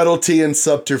 subtlety and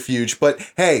subterfuge. But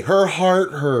hey, her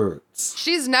heart hurts.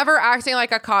 She's never acting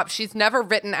like a cop. She's never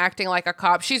written acting like a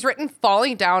cop. She's written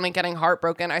falling down and getting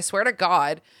heartbroken. I swear to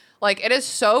God. Like, it is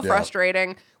so Yeah.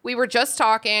 frustrating. We were just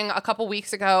talking a couple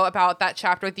weeks ago about that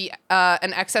chapter,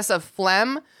 an excess of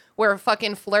phlegm, where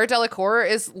fucking Fleur Delacour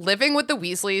is living with the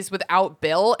Weasleys without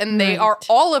Bill, and they are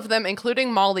all of them,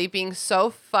 including Molly, being so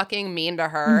fucking mean to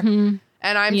her. And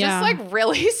I'm Yeah. just like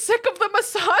really sick of the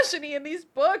misogyny in these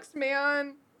books,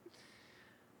 man.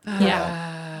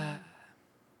 Yeah.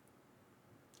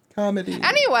 Comedy.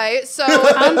 Anyway, so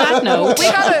On that note.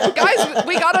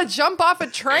 we gotta jump off a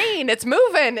train. It's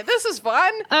moving. This is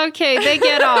fun. Okay, they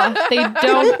get off. They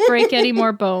don't break any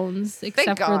more bones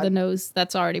except for God. the nose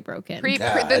that's already broken.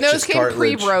 Yeah, The it's nose just came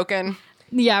cartilage. pre-broken,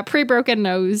 Yeah, pre-broken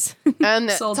nose. and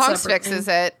Sold Tonks separately. fixes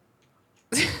it.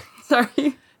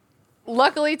 Sorry.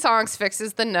 luckily Tonks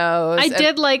fixes the nose. I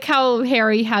did like how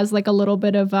Harry has like a little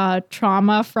bit of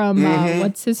trauma from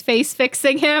what's his face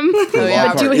fixing him,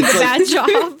 yeah. doing a It's like- bad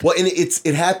job. Well, and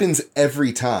it happens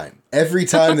every time. Every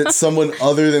time that someone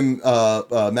other than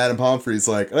Madame Pomfrey's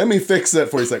like, let me fix that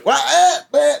for you. He's like, well,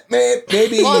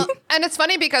 maybe. Well, and it's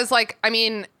funny because, like, I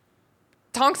mean,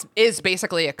 Tonks is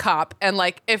basically a cop. And,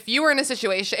 like, if you were in a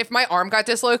situation, if my arm got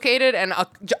dislocated and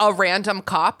a random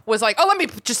cop was like, oh, let me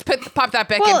just pop that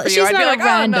back in Well, for she's you, I'd not be like, a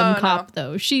random oh, no, cop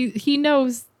though. He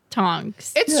knows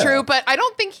Tonks. It's Yeah. true, but I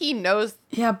don't think he knows.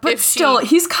 Yeah, but if still, she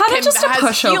he's kind of just a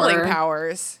has healing pushover.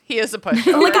 powers. He is a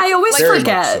pushover. Like, I always Very much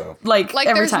forget. so. Like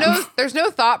every time. there's no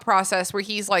thought process where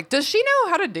he's like, does she know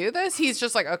how to do this? He's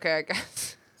just like, okay, I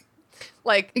guess.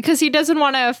 Like, Because he doesn't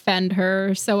want to offend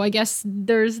her, so I guess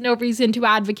there's no reason to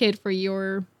advocate for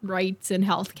your rights in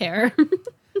healthcare.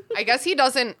 I guess he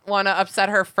doesn't want to upset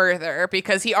her further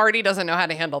because he already doesn't know how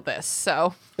to handle this.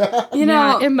 So You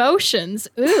know, Emotions.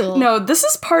 Ooh. no, this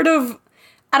is part of,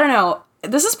 I don't know,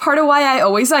 this is part of why I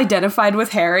always identified with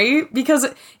Harry, because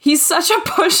he's such a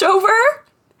pushover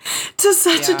to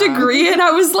such a degree, and I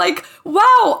was like,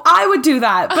 wow, I would do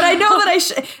that, but I know that I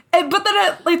should, but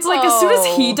then it's like, as soon as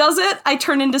he does it, I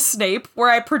turn into Snape, where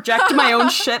I project my own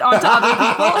shit onto other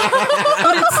people,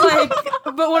 but it's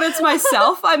like, but when it's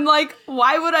myself, I'm like,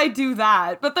 why would I do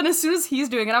that? But then as soon as he's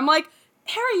doing it, I'm like,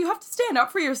 Harry, you have to stand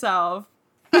up for yourself.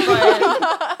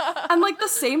 But, and like the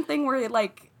same thing where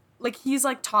like he's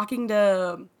like talking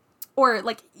to, or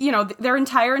like, you know, their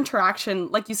entire interaction,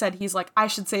 like you said, he's like, I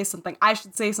should say something,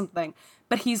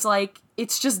 but he's like,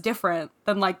 it's just different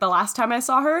than like the last time I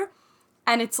saw her.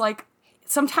 And it's like,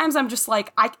 sometimes I'm just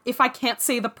like, if I can't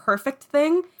say the perfect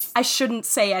thing, I shouldn't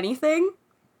say anything.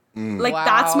 Like, Wow.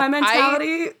 that's my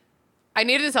mentality. I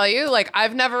need to tell you, like,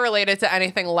 I've never related to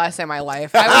anything less in my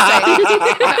life. I would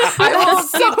say I will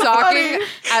keep talking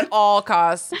at all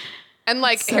costs. And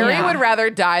like, Harry yeah. would rather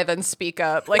die than speak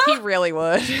up. Like, he really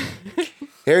would.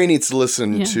 Harry needs to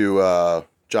listen Yeah. to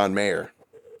John Mayer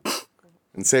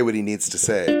and say what he needs to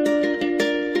say.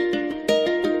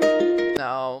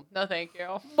 No, thank you.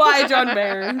 Why, John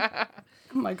Mayer?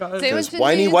 Oh my god. Say Because what you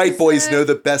whiny need white to boys say. know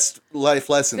the best life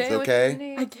lessons, Say what you okay?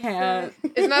 need I to can't.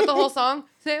 say. Isn't that the whole song?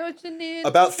 Say what you need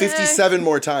About to say. 57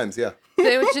 more times, yeah.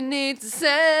 Say what you need to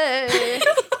say.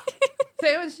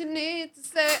 Say what you need to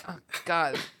say. Oh,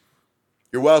 God.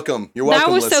 You're welcome. You're welcome,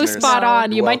 That was listeners. so spot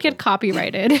on. You're You might welcome. get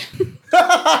copyrighted.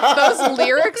 Those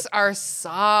lyrics are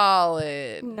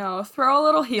solid. No, throw a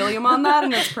little helium on that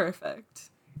and it's perfect.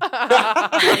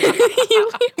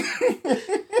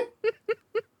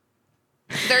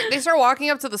 They start walking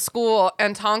up to the school,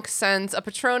 and Tonks sends a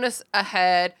Patronus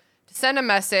ahead to send a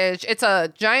message. It's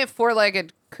a giant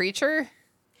four-legged creature.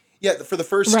 Yeah, for the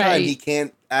first time, Right. he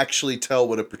can't actually tell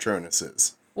what a Patronus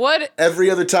is. What? Every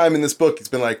other time in this book, he's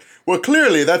been like, well,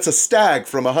 clearly that's a stag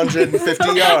from 150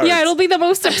 yards. Yeah, it'll be the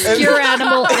most obscure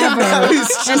animal now ever. he's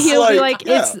just And he'll be like, like,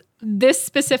 it's this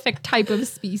specific type of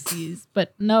species.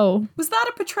 But no. Was that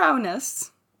a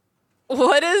Patronus?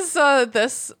 What is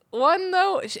this one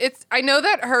though? I know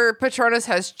that her Patronus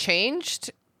has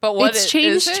changed, but what It's is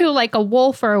changed it? to like a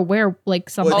wolf or a like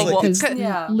something. Well, like, because it's-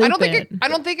 Yeah. I don't think Lupin. I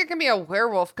don't think it can be a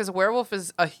werewolf because a werewolf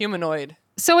is a humanoid.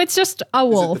 So it's just a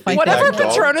wolf. big I black think. Whatever dog?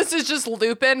 Patronus is just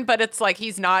Lupin, but it's like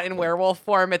he's not in werewolf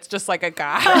form. It's just like a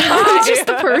guy. It's just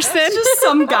a person. Just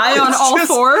some guy on all just-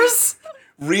 fours?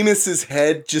 Remus's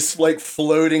head just like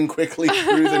floating quickly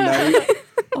through the night.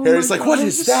 Harry's like, what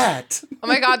is that? Oh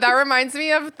my God, that reminds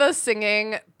me of the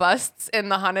singing busts in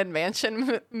the Haunted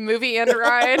Mansion movie and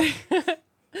ride.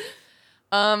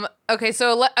 Okay,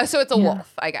 so it's a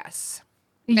wolf, I guess.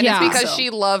 And yeah. it's because she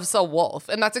loves a wolf.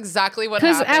 And that's exactly what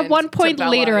Because happened at one to point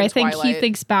Bella later, in I think he Twilight.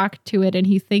 thinks back to it and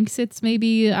he thinks it's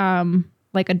maybe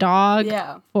like a dog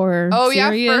Yeah. for Oh,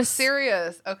 Sirius. yeah, for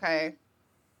Sirius. Okay.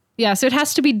 Yeah, so it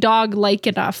has to be dog-like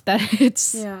enough that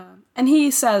it's... Yeah. And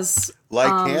he says, Like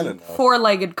canon.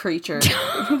 four-legged creature.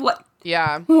 What?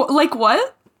 Yeah. Like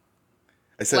what?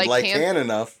 I said, like can- can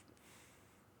enough.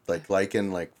 Like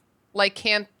in like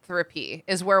Lycanthropy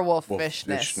is werewolfishness.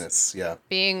 wolfishness. Yeah.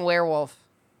 Being werewolf.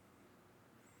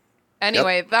 Yep.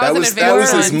 Anyway, that was an that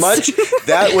was as advance. much.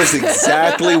 That was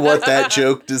exactly what that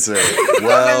joke deserved.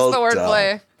 Well There's the done.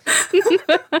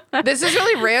 wordplay. This is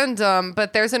really random,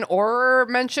 but there's an Auror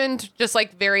mentioned, just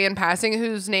like very in passing,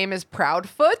 whose name is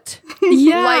Proudfoot.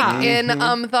 Yeah. Like in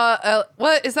the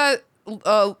what is that?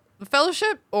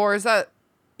 Fellowship, or is that?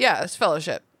 Yeah, it's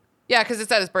Fellowship. Yeah, because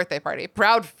it's at his birthday party.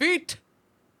 Proud feet.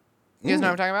 You guys know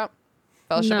what I'm talking about?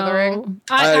 Fellowship of the Ring.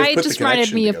 No. I I put the just reminded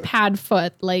connection me together. of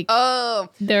Padfoot. Like, Oh,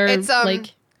 they're it's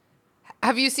like...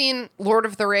 Have you seen Lord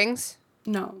of the Rings?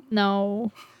 No.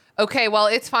 No. Okay, well,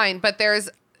 it's fine, but but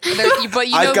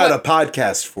you know I've got a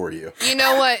podcast for you. You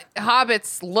know what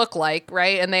hobbits look like,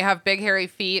 right? And they have big hairy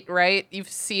feet, right? You've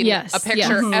seen Yes, a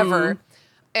picture yes. ever.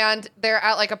 And they're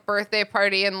at like a birthday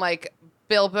party and like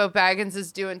Bilbo Baggins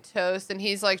is doing toast and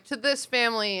he's like, to this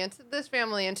family and to this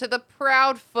family and to the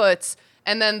Proudfoots.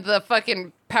 And then the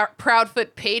fucking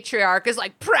Proudfoot patriarch is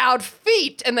like, proud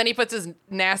feet. And then he puts his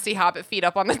nasty hobbit feet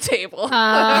up on the table.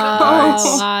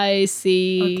 Oh, I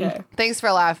see. Okay. Thanks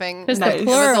for laughing. Because Nice. the It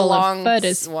was a plural long of foot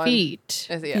is one. feet.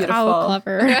 Yeah. Beautiful. How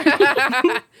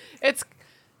clever. It's,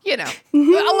 you know, a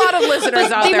lot of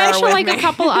listeners out They there are mention with like me. a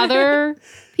couple other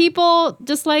people,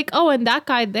 just like, oh, and that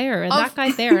guy there, and that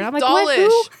guy there, and I'm like, what? Who?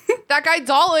 Dawlish. That guy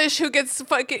Dawlish who gets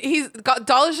fucking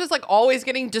Dawlish is like always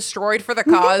getting destroyed for the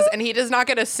cause and he does not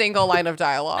get a single line of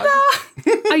dialogue.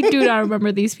 I do not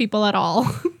remember these people at all.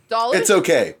 Dawlish It's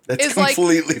okay. That's It's like-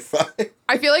 completely fine.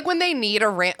 I feel like when they need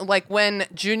like when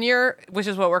Junior, which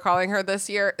is what we're calling her this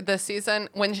season,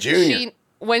 Junior.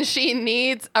 when she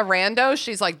needs a rando,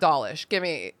 she's like, Dawlish, give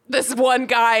me this one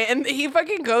guy. And he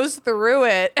fucking goes through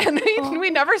it and we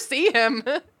never see him.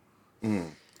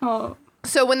 Oh.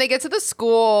 So when they get to the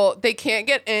school, they can't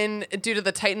get in due to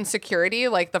the tightened security.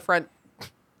 Like the front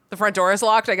door is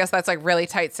locked. I guess that's like really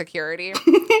tight security.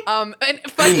 And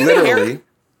fucking Literally.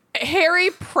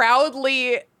 Harry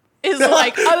proudly is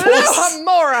like, aloha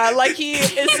mora, like he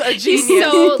is a genius. He's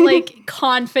so like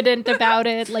confident about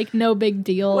it, like no big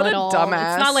deal What at a all.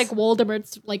 dumbass. It's not like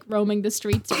Voldemort's like roaming the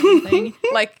streets or anything.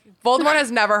 Like Voldemort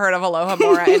has never heard of aloha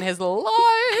mora in his life.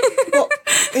 Well,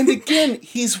 and again,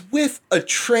 he's with a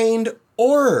trained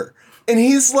Auror. And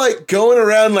he's like going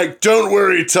around like, don't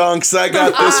worry, Tonks, I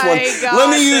got this one. Let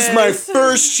me use my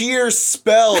first year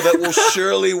spell that will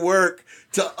surely work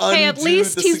to undo Hey, at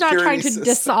least the he's not security trying to system.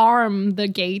 disarm the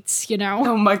gates, you know?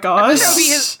 Oh my gosh.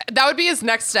 That would be his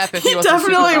next step if he He was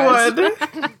definitely supervised.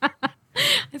 would.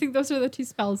 I think those are the two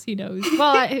spells he knows.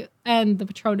 Well, and the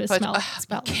Patronus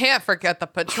spell. Can't forget the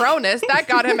Patronus. That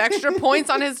got him extra points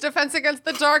on his defense against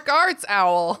the dark arts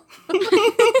owl.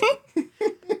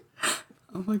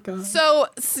 Oh my god. So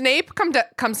Snape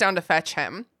comes down to fetch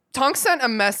him. Tonks sent a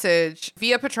message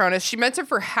via Patronus. She meant it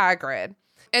for Hagrid.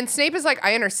 And Snape is like,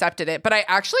 I intercepted it. But I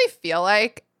actually feel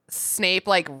like Snape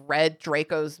like read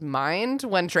Draco's mind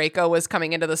when Draco was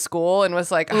coming into the school and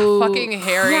was like, oh, fucking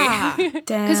Harry. Yeah. Damn.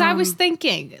 Because I was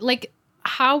thinking, like,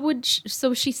 how would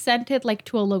so she sent it like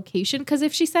to a location? Because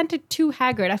if she sent it to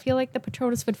Hagrid, I feel like the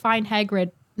Patronus would find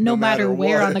Hagrid no matter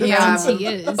where what. on the Yeah. grounds he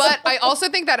is. But I also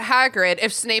think that Hagrid,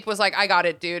 if Snape was like, I got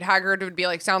it, dude, Hagrid would be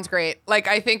like, sounds great. Like,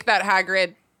 I think that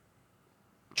Hagrid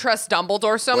trusts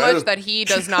Dumbledore so Well- much that he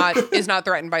is not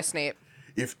threatened by Snape.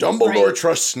 If Dumbledore Right.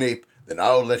 trusts Snape, then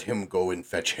I'll let him go and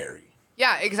fetch Harry.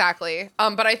 Yeah, exactly.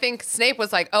 But I think Snape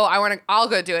was like, "Oh, I'll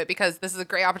go do it because this is a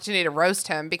great opportunity to roast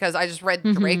him because I just read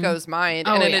Draco's mind."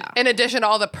 Oh, And yeah. in addition to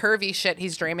all the pervy shit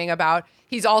he's dreaming about,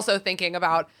 he's also thinking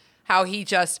about how he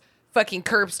just fucking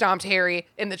curb stomped Harry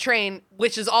in the train,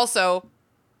 which is also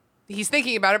he's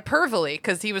thinking about it pervily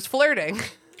because he was flirting.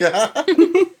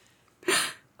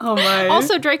 Oh my.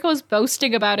 also, Draco's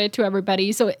boasting about it to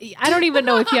everybody, so I don't even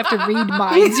know if you have to read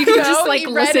minds. You can just like he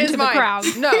read listen his to the mind. crowd.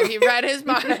 No, he read his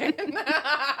mind.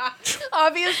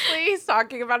 Obviously, he's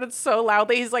talking about it so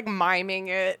loudly. He's like miming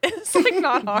it. It's like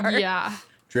not hard. Yeah.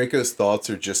 Draco's thoughts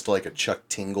are just like a Chuck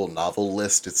Tingle novel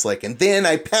list. It's like, and then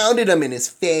I pounded him in his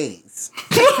face.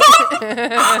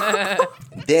 And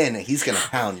then he's going to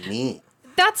pound me.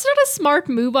 That's not a smart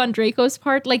move on Draco's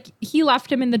part. Like, he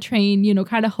left him in the train, you know,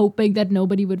 kind of hoping that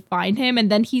nobody would find him.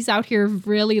 And then he's out here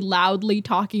really loudly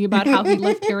talking about how he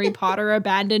left Harry Potter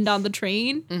abandoned on the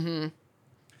train. Mm-hmm.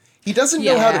 He doesn't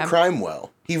know how to Yeah. crime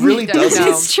well. He really doesn't. doesn't.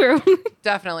 No. It's true.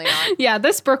 Definitely not. Yeah,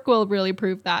 this book will really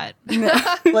prove that.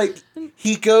 Like,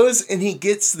 he goes and he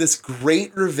gets this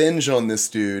great revenge on this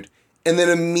dude, and then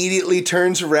immediately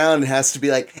turns around and has to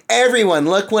be like, everyone,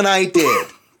 look what I did.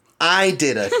 I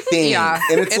did a thing. Yeah,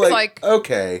 And it's it's like, like-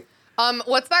 okay.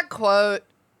 What's that quote?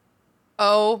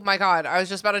 Oh my god, I was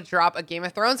just about to drop a Game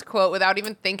of Thrones quote without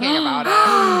even thinking about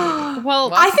it.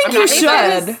 Well, I think I'm you not should.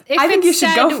 gonna I think you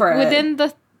should go for it. Within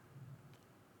the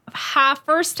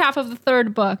first half of the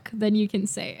third book, then you can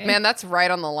say it. Man, that's right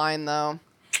on the line though.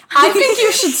 I think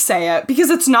you should say it because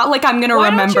it's not like I'm gonna Why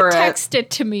remember don't you it. text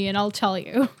it to me and I'll tell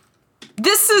you.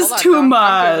 This is Hold on, too no, I'm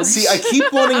much. See, I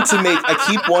keep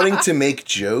wanting to make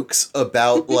jokes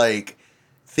about like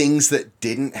things that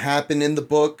didn't happen in the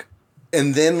book.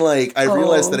 And then like I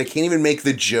realized that I can't even make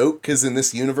the joke because in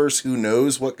this universe, who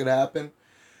knows what could happen?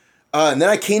 And then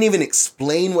I can't even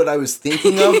explain what I was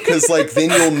thinking of because, like, then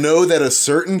you'll know that a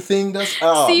certain thing does.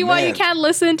 Oh, See why you man. can't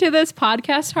listen to this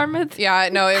podcast, Harmouth? Yeah,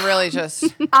 no, it really just.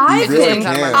 I really think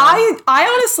can.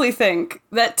 I honestly think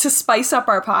that to spice up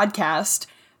our podcast,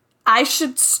 I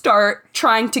should start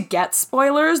trying to get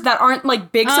spoilers that aren't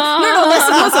like big. No,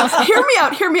 listen.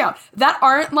 Hear me out. That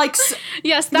aren't like.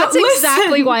 Yes, that's No,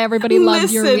 exactly why everybody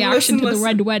loved your listen, reaction to listen. the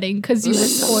Red Wedding, because you were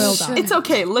spoiled on it. It's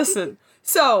okay. Listen.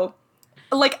 So,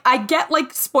 like, I get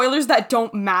like spoilers that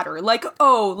don't matter. Like,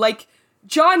 oh, like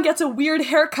John gets a weird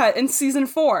haircut in season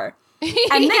 4,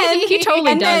 and then He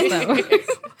totally does, then, though.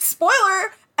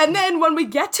 Spoiler. And then when we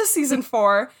get to season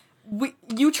 4. We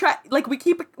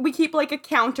keep like a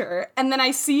counter, and then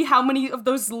I see how many of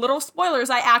those little spoilers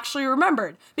I actually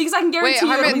remembered, because I can guarantee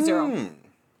you it'll be 0.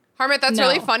 Harmit, that's No.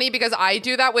 really funny because I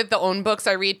do that with the own books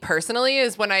I read personally.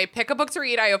 Is when I pick a book to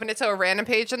read, I open it to a random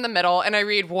page in the middle and I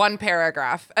read one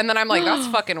paragraph, and then I'm like, that's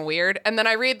fucking weird. And then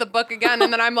I read the book again,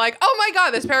 and then I'm like, oh my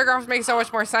god, this paragraph makes so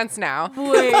much more sense now.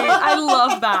 Wait, I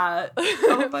love that.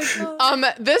 Oh my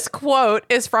god. This quote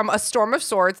is from A Storm of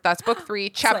Swords. That's book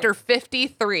 3, chapter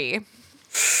 53.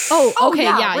 Oh, okay,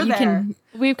 yeah, yeah, we're you there. can.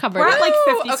 We've covered We're it. at like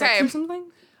 56 okay. or something.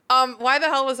 Why the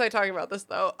hell was I talking about this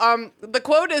though? The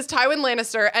quote is Tywin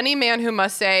Lannister, any man who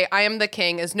must say, I am the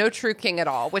king is no true king at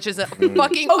all, which is a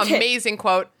fucking Okay. amazing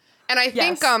quote. And I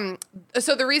think, Yes.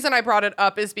 so the reason I brought it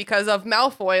up is because of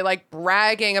Malfoy, like,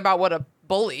 bragging about what a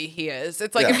bully he is.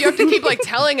 It's like, Yeah. if you have to keep, like,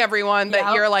 telling everyone that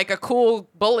Yep. you're, like, a cool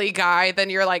bully guy, then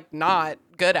you're, like, not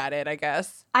good at it, I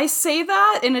guess. I say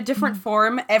that in a different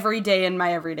form every day in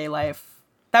my everyday life.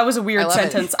 That was a I weird love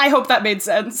it. sentence. I hope that made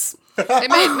sense.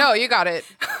 No, you got it.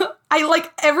 I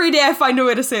like every day I find a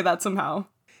way to say that somehow.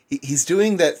 He's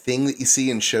doing that thing that you see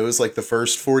in shows like The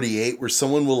First 48 where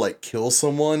someone will like kill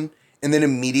someone and then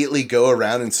immediately go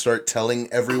around and start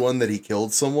telling everyone that he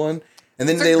killed someone. And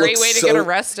then It's a they great look way to so, get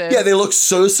arrested. Yeah, they look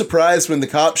so surprised when the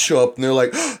cops show up and they're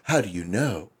like, oh, how do you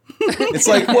know? It's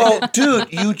like, well,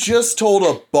 dude, you just told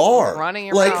a bar. Running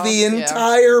your like mouth, the yeah.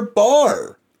 entire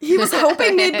bar. He was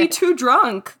hoping they'd be too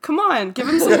drunk. Come on, give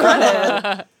him some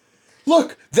credit.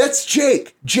 Look, that's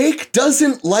Jake. Jake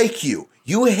doesn't like you.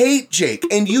 You hate Jake,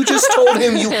 and you just told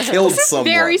him you killed someone.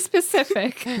 Very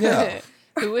specific. Yeah.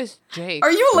 Who is Jake?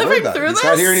 Are you Don't worry living about it. through He's this?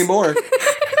 not here anymore.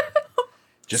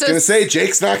 Just So- gonna say,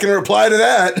 Jake's not gonna reply to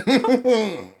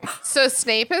that. So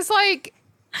Snape is like,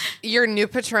 your new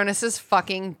Patronus is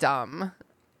fucking dumb.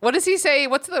 What does he say?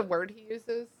 What's the word he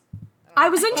uses? I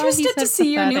was interested said to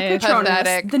see your new pathetic. Patronus.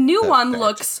 Pathetic. The new one Pathetic.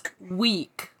 looks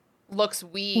weak. Looks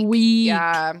weak. Weak.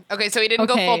 Yeah. Okay, so he didn't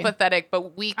go Okay. full pathetic,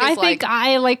 but weak is I like. think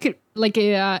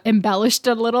I embellished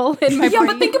a little in my Yeah, brain.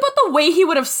 but think about the way he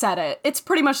would have said it. It's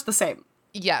pretty much the same.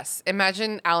 Yes.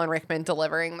 Imagine Alan Rickman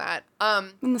delivering that.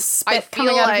 And the I spit feel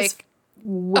coming out of his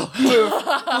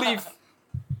like leaf.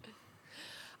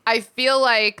 I feel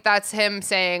like that's him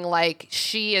saying like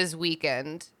she is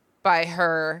weakened by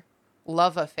her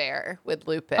love affair with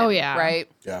Lupin. Oh, yeah. Right?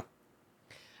 Yeah.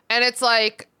 And it's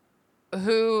like,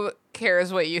 who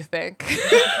cares what you think?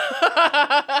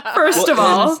 First of Well,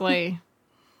 all, Honestly.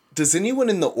 Does anyone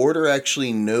in the order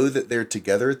actually know that they're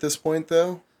together at this point,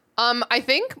 though? I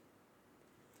think.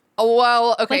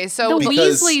 Well, okay, Like, so the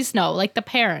Because- Weasleys know, like the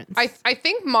parents. I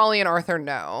think Molly and Arthur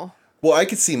know. Well, I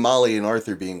could see Molly and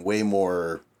Arthur being way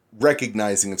more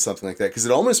recognizing of something like that because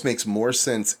it almost makes more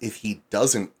sense if he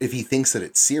thinks that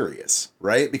it's serious,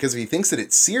 right? Because if he thinks that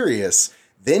it's serious,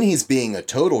 then he's being a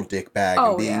total dickbag Oh,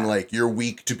 and being yeah. like, you're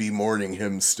weak to be mourning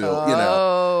him still, you know?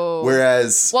 Oh.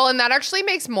 Whereas, Well, and that actually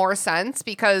makes more sense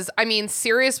because, I mean,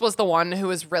 Sirius was the one who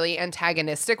was really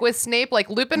antagonistic with Snape. Like,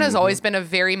 Lupin has always been a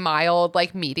very mild,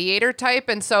 like, mediator type.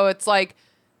 And so it's like,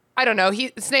 I don't know,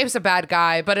 Snape's a bad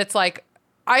guy, but it's like,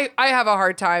 I have a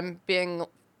hard time being,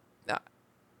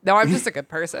 no, I'm just a good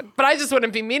person. But I just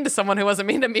wouldn't be mean to someone who wasn't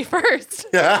mean to me first.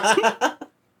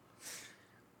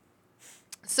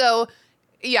 So,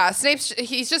 yeah,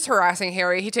 he's just harassing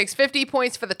Harry. He takes 50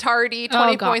 points for the tardy,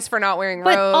 20 God. points for not wearing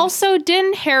But robes. also,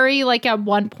 didn't Harry, like at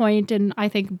one point in, I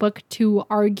think, book 2,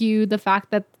 argue the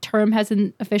fact that the term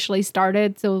hasn't officially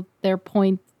started, so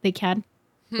they can't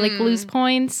like lose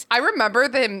points? I remember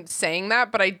them saying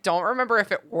that, but I don't remember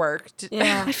if it worked.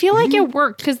 yeah. I feel like it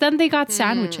worked because then they got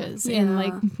sandwiches in Yeah.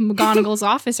 like McGonagall's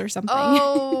office or something.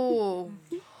 Oh,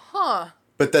 huh.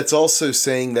 but that's also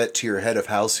saying that to your head of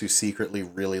house who secretly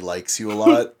really likes you a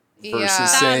lot Yeah,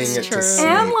 versus saying that's it true. to Snape.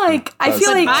 And like, I who feel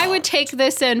doesn't. like I would take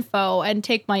this info and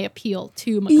take my appeal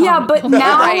to McGonagall. Yeah, but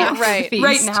now, Right.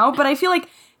 right now, but I feel like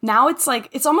now it's like,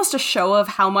 it's almost a show of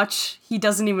how much he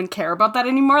doesn't even care about that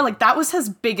anymore. Like, that was his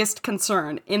biggest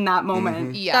concern in that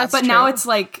moment. Yeah. That's But now true. it's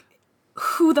like,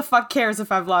 who the fuck cares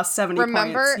if I've lost 70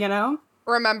 points, you know?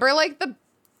 Remember, like,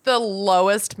 the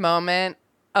lowest moment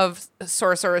of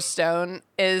Sorcerer's Stone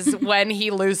is when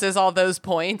he loses all those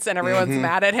points and everyone's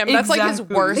mad at him. That's like his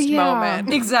worst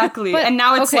moment. Exactly. And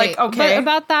now it's okay. But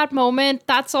about that moment,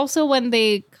 that's also when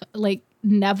they, like,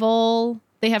 Neville,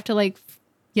 they have to, like,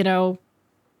 you know,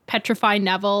 petrify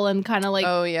Neville and kind of, like,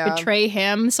 betray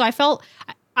him. So I felt,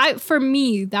 for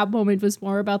me, that moment was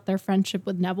more about their friendship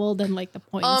with Neville than, like, the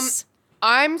points.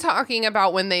 I'm talking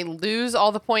about when they lose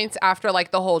all the points after,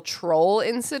 like, the whole troll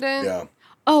incident. Yeah.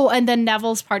 Oh, and then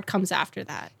Neville's part comes after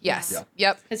that. Yes. Yeah.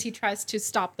 Yep. Because he tries to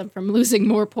stop them from losing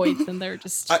more points than they're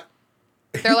just...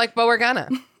 They're like, but we're gonna.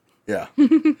 Yeah.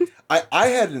 I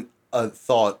had a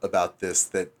thought about this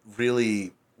that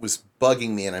really was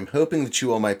bugging me, and I'm hoping that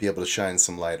you all might be able to shine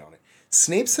some light on it.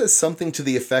 Snape says something to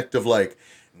the effect of, like,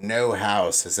 no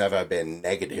house has ever been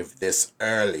negative this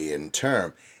early in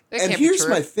term. And here's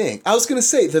my thing. I was going to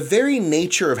say, the very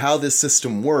nature of how this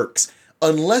system works,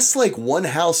 unless, like, one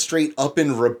house straight up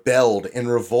and rebelled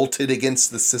and revolted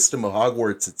against the system of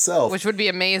Hogwarts itself. Which would be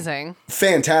amazing.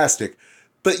 Fantastic.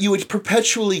 But you would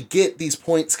perpetually get these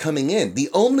points coming in. The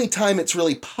only time it's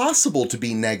really possible to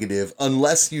be negative,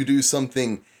 unless you do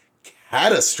something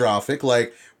catastrophic,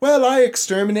 like, well, I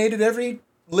exterminated every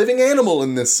living animal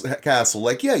in this castle.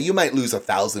 Like, yeah, you might lose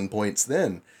 1,000 points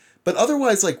then. But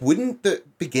otherwise, like, wouldn't the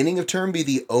beginning of term be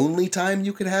the only time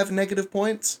you could have negative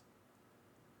points?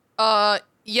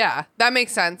 Yeah, that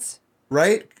makes sense.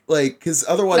 Right? Like, because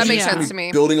otherwise that you're makes sense to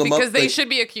me. Building them because up. They like, should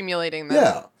be accumulating them.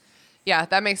 Yeah. Yeah,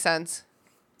 that makes sense.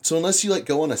 So unless you, like,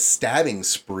 go on a stabbing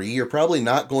spree, you're probably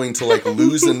not going to, like,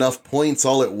 lose enough points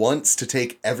all at once to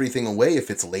take everything away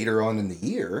if it's later on in the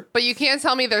year. But you can't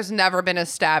tell me there's never been a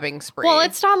stabbing spree. Well,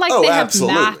 it's not like they have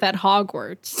math at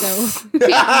Hogwarts, so... No,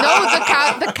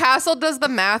 the castle does the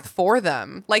math for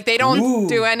them. Like, they don't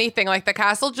do anything. Like, the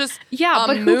castle just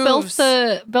but who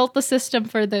built the system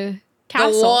for the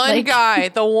castle?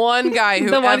 The one guy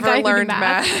who ever learned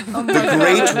math. The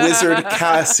great wizard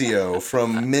Cassio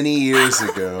from many years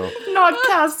ago. Not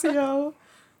Cassio.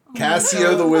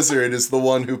 Cassio the wizard is the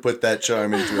one who put that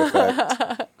charm into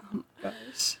effect.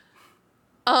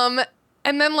 And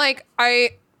then, like,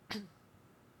 I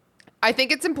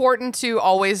think it's important to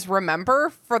always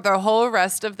remember for the whole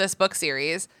rest of this book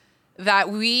series that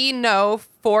we know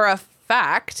for a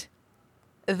fact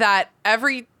that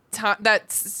every time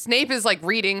that Snape is, like,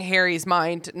 reading Harry's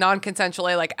mind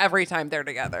non-consensually, like, every time they're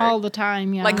together. All the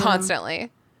time, yeah. Like, constantly.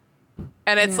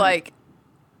 And it's like,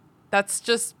 that's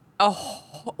just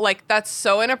that's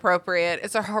so inappropriate.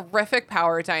 It's a horrific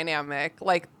power dynamic.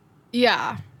 Like,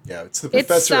 yeah. Yeah, it's the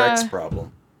Professor X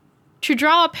problem. To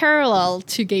draw a parallel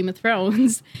to Game of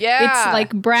Thrones, it's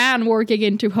like Bran working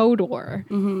into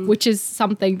Hodor, which is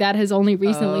something that has only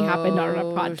recently happened on a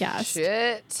podcast.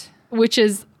 Shit. Which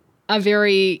is a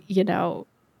very,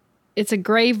 it's a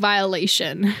grave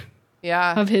violation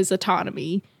of his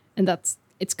autonomy. And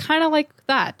it's kind of like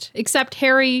that, except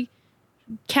Harry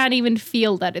can't even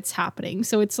feel that it's happening.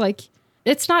 So it's like,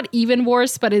 it's not even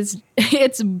worse, but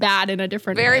it's bad in a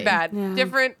different way. Very bad. Yeah.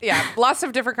 Different, lots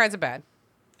of different kinds of bad.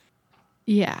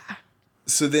 Yeah.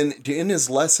 So then in his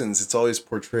lessons, it's always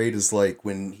portrayed as, like,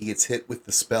 when he gets hit with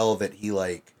the spell that he,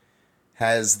 like,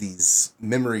 has these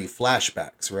memory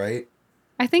flashbacks, right?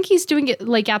 I think he's doing it,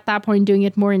 like, at that point, doing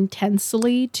it more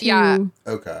intensely to... Yeah.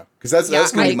 Okay. Because that's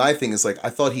going to be my thing, is, like, I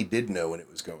thought he did know when it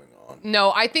was going on.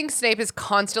 No, I think Snape is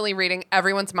constantly reading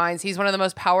everyone's minds. He's one of the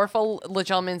most powerful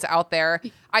Legilimens out there.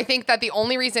 I think that the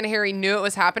only reason Harry knew it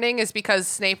was happening is because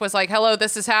Snape was like, hello,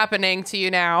 this is happening to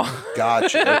you now.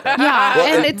 Gotcha. Okay. Yeah,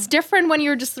 well, and it's different when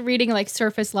you're just reading, like,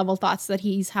 surface level thoughts that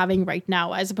he's having right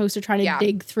now, as opposed to trying to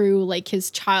dig through, like,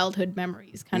 his childhood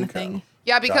memories kind of thing.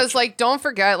 Yeah, because, like, don't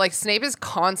forget, like, Snape is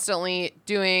constantly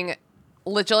doing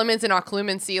Legilimens and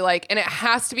Occlumency, like, and it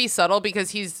has to be subtle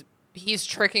because he's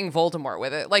tricking Voldemort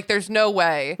with it. Like, there's no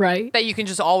way that you can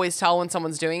just always tell when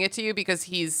someone's doing it to you because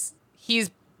he's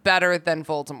better than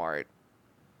Voldemort.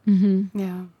 Mm-hmm.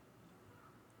 Yeah.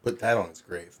 Put that on his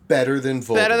grave. Better than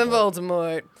Voldemort. Better than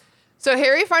Voldemort. So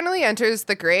Harry finally enters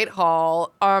the Great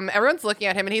Hall. Everyone's looking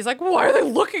at him and he's like, why are they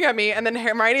looking at me? And then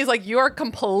Hermione's like, you are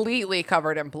completely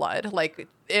covered in blood.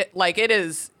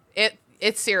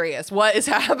 It's serious. What is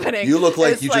happening? You look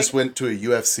like you just went to a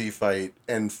UFC fight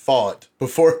and fought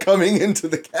before coming into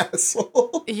the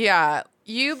castle. Yeah.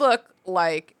 You look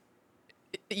like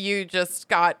you just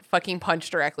got fucking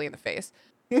punched directly in the face.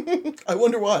 I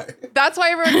wonder why. That's why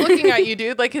everyone's looking at you,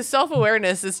 dude. Like, his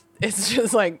self-awareness is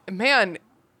just like, man,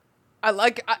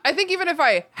 I think even if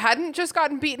I hadn't just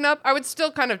gotten beaten up, I would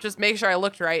still kind of just make sure I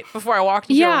looked right before I walked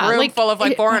into a room full of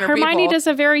like 400 Hermione people. does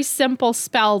a very simple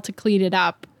spell to clean it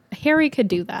up. Harry could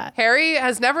do that. Harry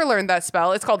has never learned that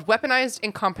spell. It's called weaponized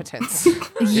incompetence.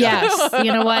 Yes.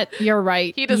 You know what? You're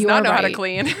right. He does not know how to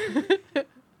clean.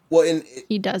 Well, and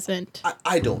He doesn't.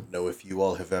 I don't know if you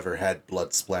all have ever had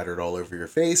blood splattered all over your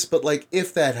face, but like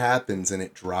if that happens and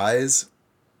it dries,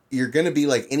 you're going to be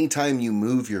like, anytime you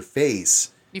move your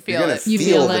face, You you're feel going it. to You feel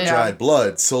feel the it. dried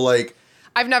blood. So like,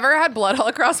 I've never had blood all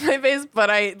across my face, but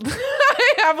I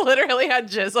have literally had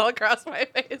jizz all across my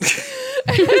face.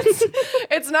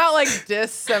 It's not like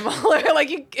dissimilar.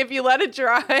 Like if you let it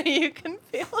dry, you can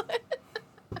feel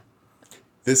it.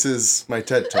 this is my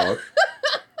TED Talk.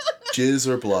 Jizz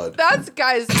or blood? That's,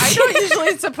 guys, I don't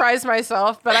usually surprise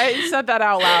myself, but I said that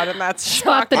out loud, and that's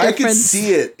Spot the shocking. I could difference.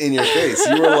 see it in your face.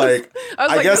 You were like, I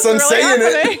was I like, guess this I'm is saying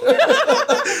really it.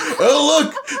 happening. Oh,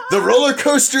 look, the roller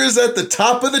coaster is at the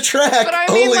top of the track. But I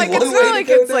mean, Only like, one it's way not to like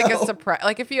go it's like a now. surprise.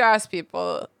 Like, if you ask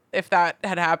people if that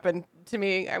had happened to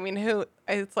me, I mean,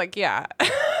 it's like, yeah.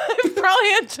 I probably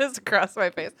had just across my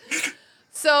face.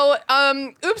 So,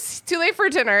 oops, too late for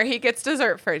dinner. He gets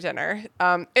dessert for dinner.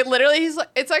 It literally,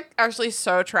 it's like actually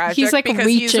so tragic. He's, like, because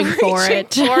reaching for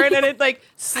it. and it like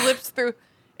slips through.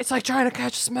 It's like trying to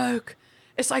catch smoke.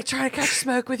 It's like trying to catch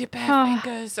smoke with your bare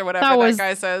fingers or whatever that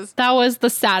guy says. That was the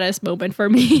saddest moment for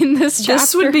me in this chapter.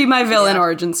 This would be my villain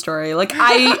origin story. Like, if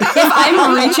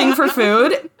I'm reaching for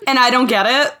food and I don't get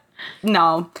it,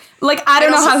 no. Like, I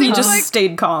don't know how he just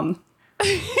stayed calm.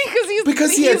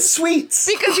 because he had sweets.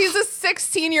 Because he's a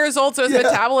 16 years old, so his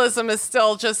metabolism is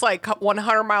still just like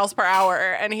 100 miles per hour,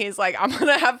 and he's like, I'm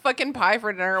gonna have fucking pie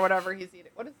for dinner or whatever he's eating.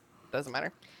 Doesn't matter.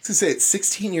 I was gonna say, at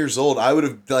 16 years old, I would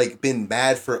have like been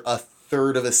mad for a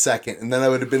third of a second, and then I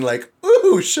would have been like,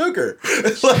 "Ooh, sugar!"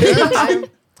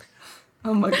 Like,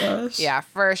 Oh my gosh. Yeah,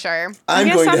 for sure. I'm I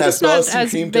guess going I'm to have just not Boston as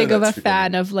cream big of a donuts for dinner.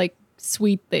 fan of like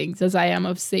sweet things as I am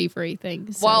of savory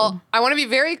things. So. Well, I want to be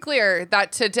very clear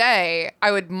that today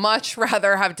I would much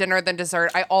rather have dinner than dessert.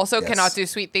 I also Yes. cannot do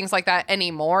sweet things like that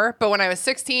anymore. But when I was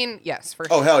 16, yes, for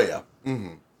sure. Oh hell yeah!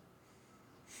 Mm-hmm.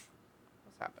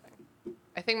 What's happening?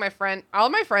 I think all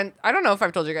my friends, I don't know if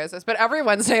I've told you guys this, but every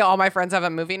Wednesday, all my friends have a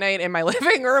movie night in my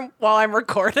living room while I'm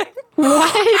recording.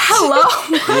 what?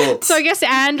 Hello. Cool. So I guess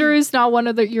Andrew's not one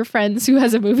of your friends who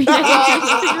has a movie night.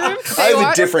 I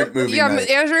have a different movie Yeah, night.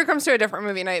 Andrew comes to a different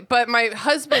movie night, but my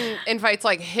husband invites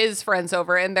like his friends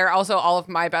over, and they're also all of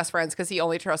my best friends because he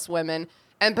only trusts women.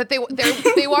 But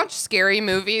they watch scary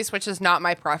movies, which is not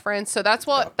my preference. So that's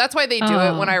why they do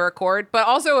it when I record. But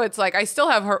also, it's like I still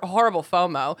have horrible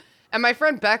FOMO. And my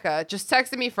friend Becca just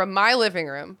texted me from my living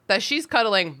room that she's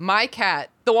cuddling my cat,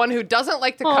 the one who doesn't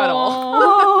like to cuddle.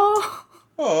 Oh.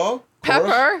 Oh,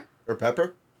 Pepper. or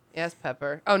Pepper. Yes,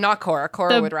 Pepper. Oh, not Cora.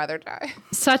 Cora would rather die.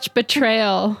 Such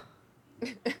betrayal.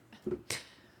 Becca.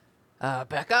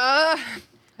 I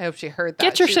hope she heard that.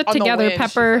 Get your She's shit on the together, wind.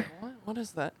 She's Pepper. like, what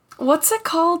is that? What's it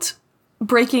called?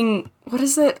 What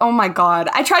is it? Oh my god.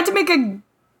 I tried to make a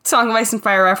Song of Ice and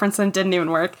Fire reference and it didn't even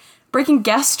work. Breaking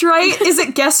Guest Right? Is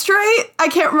it Guest Right? I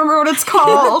can't remember what it's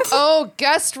called. Oh,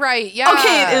 guest right. Yeah.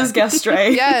 Okay, it is Guest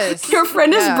Right. Yes. Your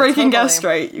friend is Yeah, breaking totally. Guest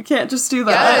Right. You can't just do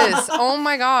that. Yes. Oh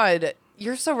my God.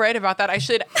 You're so right about that. I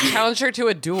should challenge her to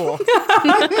a duel.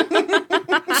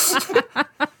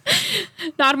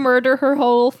 Not murder her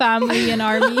whole family and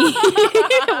army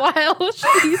while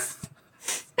she's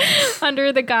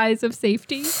under the guise of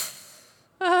safety.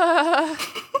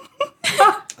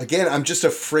 Again, I'm just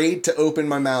afraid to open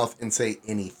my mouth and say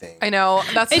anything. I know.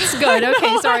 That's It's good.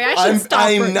 Okay, sorry. I should stop.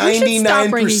 I'm we should stop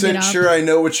bringing it 99% up. sure I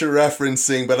know what you're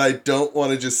referencing, but I don't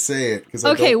want to just say it because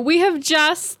Okay, we have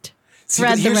just See, read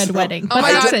but The here's Red the Wedding. Oh But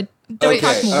my that's God. it. Don't Okay,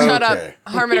 talk more. Shut okay.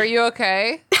 up. Harmon, are you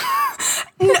okay?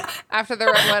 After the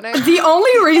red wedding? The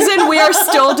only reason we are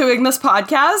still doing this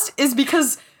podcast is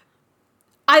because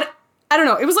I don't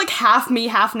know. It was like half me,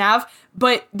 half Nav.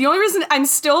 But the only reason I'm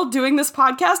still doing this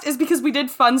podcast is because we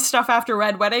did fun stuff after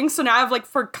Red Wedding. So now I've like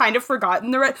kind of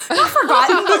forgotten not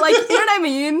forgotten, but like, you know what I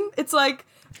mean? It's like,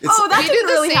 that We do didn't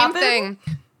the really same happen. thing.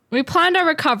 We planned a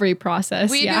recovery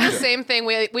process. We yeah. do the same thing.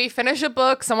 We finish a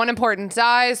book, someone important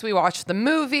dies, we watch the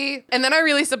movie, and then I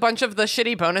release a bunch of the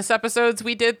shitty bonus episodes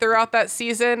we did throughout that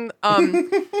season.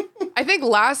 I think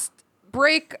last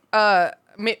break, I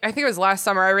think it was last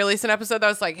summer, I released an episode that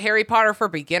was like Harry Potter for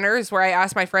beginners, where I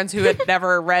asked my friends who had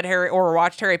never read Harry or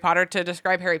watched Harry Potter to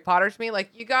describe Harry Potter to me. Like,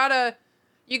 you gotta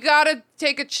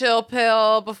take a chill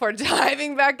pill before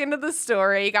diving back into the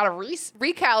story. You gotta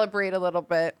recalibrate a little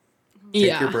bit.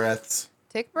 Take your breaths.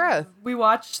 Take a breath. We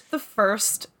watched the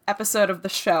 1st episode of the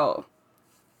show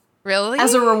Really?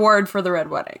 as a reward for the Red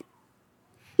Wedding.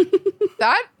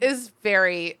 That is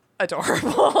very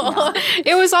adorable.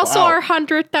 It was also Wow. our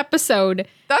 100th episode.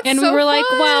 That's and so we were like,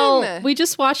 fun. well, we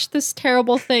just watched this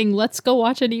terrible thing. Let's go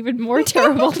watch an even more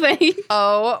terrible thing.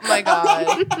 Oh my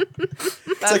god.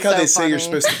 It's like how they say you're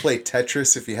supposed to play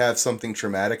Tetris if you have something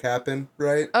traumatic happen,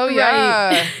 right? Oh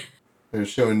yeah. They're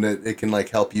showing that it can like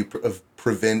help you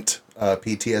prevent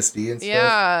PTSD and stuff.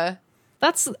 Yeah.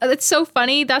 It's so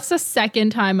funny. That's the second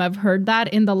time I've heard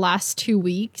that in the last 2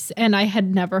 weeks, and I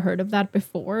had never heard of that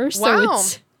before. So Wow.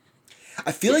 it's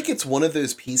I feel like it's one of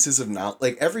those pieces of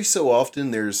like every so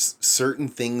often there's certain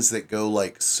things that go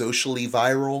like socially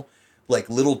viral, like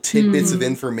little tidbits of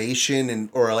information and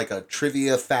or like a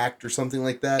trivia fact or something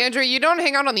like that. Andrew, you don't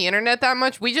hang out on the internet that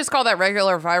much. We just call that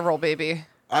regular viral, baby.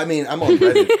 I mean, I'm on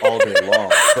Reddit all day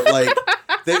long, but like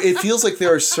it feels like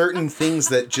there are certain things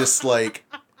that just like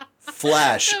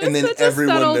flash and then such a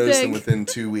everyone subtle knows dig. them within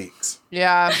 2 weeks.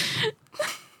 Yeah.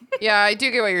 Yeah, I do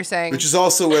get what you're saying. Which is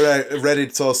also where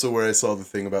Reddit's also where I saw the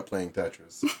thing about playing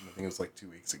Tetris. I think it was like 2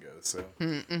 weeks ago. So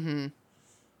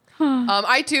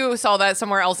I too saw that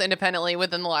somewhere else independently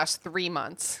within the last 3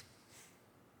 months.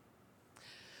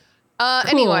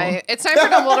 Anyway, it's time for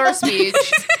Dumbledore's speech.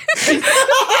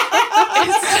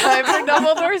 It's time for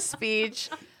Dumbledore's speech.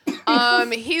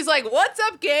 He's like, "What's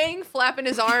up, gang?" flapping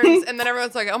his arms, and then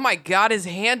everyone's like, "Oh my god, his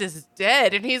hand is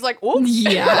dead." And he's like, "Oops."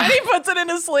 Yeah. And he puts it in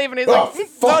his sleeve, and he's Oh, like,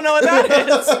 fuck. "Don't know what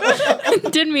that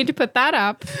is." didn't mean to put that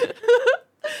up.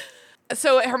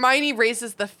 So Hermione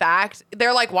raises the fact.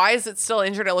 They're like, "Why is it still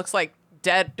injured? It looks like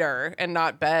deader and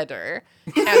not better."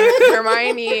 And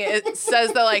Hermione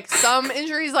says that like some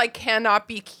injuries like cannot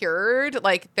be cured.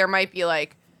 Like there might be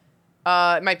like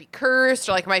it might be cursed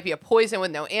or like it might be a poison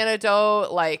with no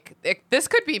antidote. Like this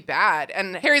could be bad.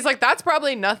 And Harry's like, "That's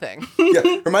probably nothing." yeah,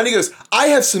 Hermione goes, "I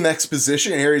have some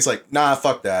exposition," and Harry's like, "Nah,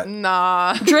 fuck that."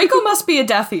 Nah, Draco must be a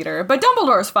Death Eater, but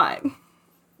Dumbledore's fine.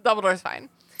 Dumbledore's fine.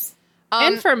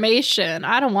 Information.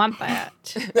 I don't want that.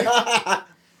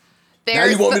 Now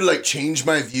you want me to like change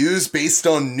my views based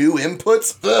on new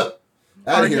inputs? Ugh.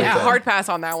 Out of here with Yeah, that. hard pass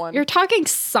on that one. You're talking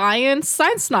science.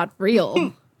 Science not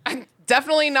real.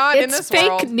 Definitely not in It's this fake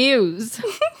world. news.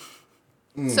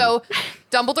 So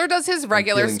Dumbledore does his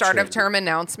regular feeling start of triggered. term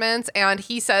announcements, and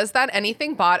he says that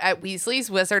anything bought at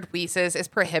Weasley's Wizard Wheezes is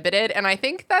prohibited, and I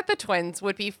think that the twins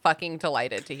would be fucking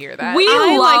delighted to hear that. We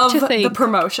I love like to think- the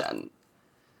promotion.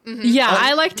 Yeah,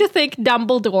 I like to think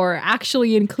Dumbledore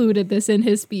actually included this in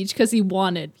his speech because he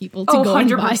wanted people to Oh, go and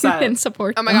buy 100%. and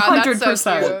support Oh my them. god, that's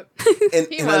so 100%. cute. And,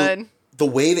 He and would. the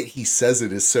way that he says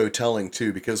it is so telling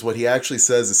too, because what he actually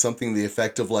says is something to the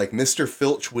effect of like, "Mr.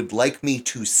 Filch would like me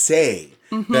to say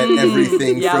that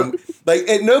everything Yep. from like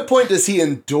at no point does he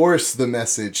endorse the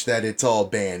message that it's all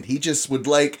banned. He just would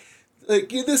like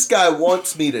this guy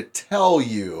wants me to tell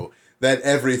you that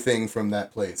everything from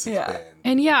that place is Yeah. banned."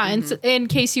 And yeah, and so, in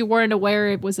case you weren't aware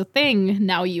it was a thing,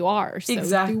 now you are. So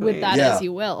Exactly. do with that Yeah. as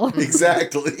you will.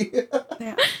 Exactly.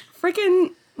 Yeah. Freaking,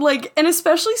 like, and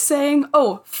especially saying,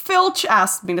 "Oh, Filch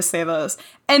asked me to say this."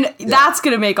 And that's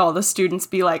going to make all the students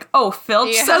be like, "Oh,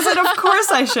 Filch Yeah. says it, of course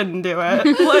I shouldn't do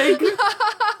it." Like,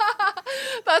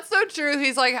 That's so true.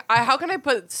 He's like, how can I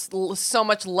put so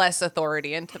much less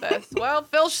authority into this? Well,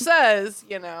 Filch says,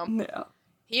 yeah.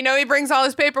 he brings all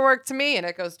his paperwork to me and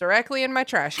it goes directly in my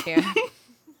trash can.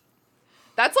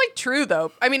 That's like true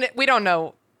though. I mean, we don't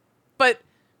know, but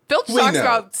Filch We talks know.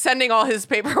 about sending all his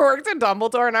paperwork to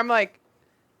Dumbledore, and I'm like,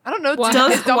 I don't know. What?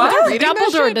 Does Is Dumbledore what? reading that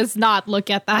Dumbledore shit? does not look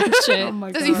at that shit. Oh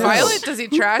my Does god. he file it? Does he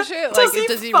trash it? Does he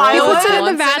does he file He roll it? puts his it in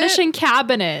the blunts vanishing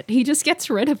cabinet. He just gets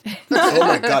rid of it. Oh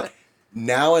my god.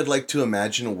 Now I'd like to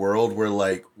imagine a world where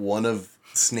like one of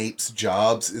Snape's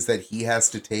jobs is that he has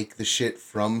to take the shit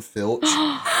from Filch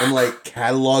and like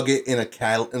catalog it in a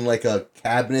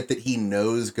cabinet that he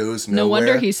knows goes nowhere. No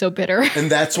wonder he's so bitter.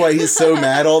 And that's why he's so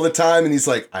mad all the time, and he's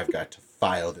like, "I've got to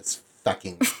file this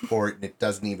fucking report and it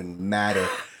doesn't even matter."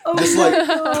 Just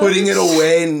like putting it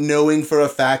away and knowing for a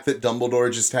fact that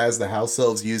Dumbledore just has the house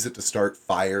elves use it to start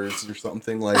fires or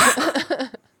something. Like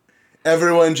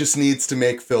everyone just needs to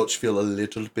make Filch feel a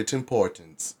little bit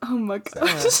important. Oh my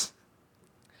gosh.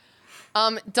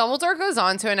 Dumbledore goes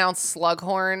on to announce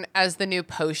Slughorn as the new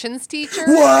potions teacher.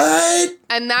 What?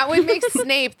 And that would make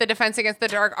Snape the Defense Against the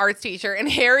Dark Arts teacher. And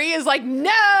Harry is like,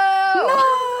 no!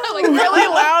 Like, really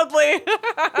loudly.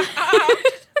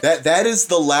 That is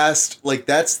the last, like,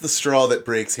 that's the straw that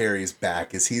breaks Harry's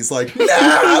back, is he's like,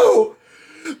 "No!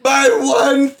 My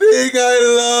one thing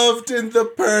I loved and the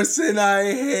person I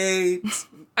hate."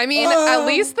 I mean, at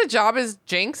least the job is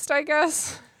jinxed, I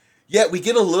guess. Yeah, we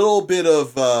get a little bit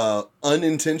of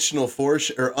unintentional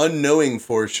unknowing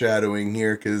foreshadowing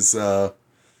here, because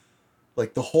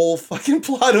Like the whole fucking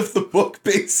plot of the book,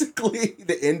 basically,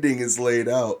 the ending is laid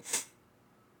out.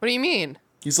 What do you mean?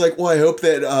 He's like, well, I hope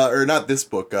that, or not this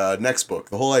book, next book.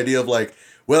 The whole idea of like,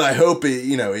 well, I hope it,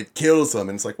 it kills him.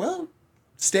 And it's like, well,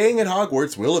 staying at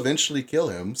Hogwarts will eventually kill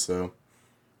him, so.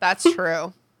 That's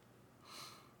true.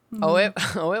 Oh, it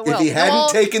will. If he hadn't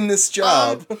taken this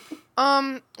job.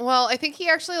 Well, I think he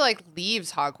actually like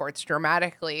leaves Hogwarts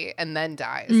dramatically and then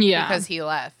dies. Yeah. Because he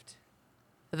left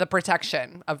the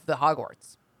protection of the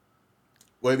Hogwarts.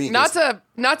 What do you mean? Not to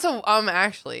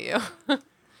actually.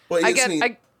 Well, isn't he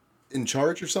in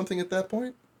charge or something at that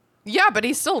point? Yeah, but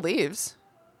he still leaves.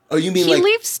 Oh, you mean he like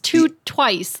leaves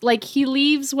twice. Like he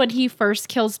leaves when he first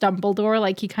kills Dumbledore,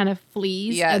 like he kind of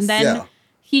flees, Yes. and then Yeah.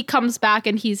 he comes back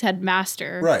and he's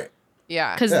headmaster, Right.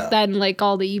 Yeah. Because then like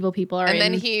all the evil people are, and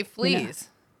then in, he flees.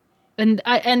 and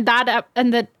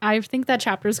that I think that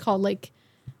chapter is called like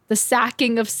the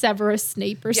sacking of Severus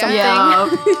Snape or something. Yeah.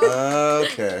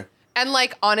 Okay. And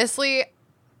like honestly,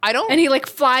 I don't. And he like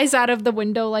flies out of the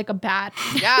window like a bat.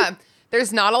 Yeah.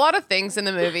 There's not a lot of things in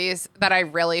the movies that I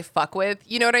really fuck with.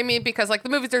 You know what I mean? Because like the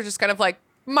movies are just kind of like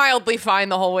mildly fine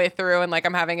the whole way through and like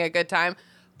I'm having a good time.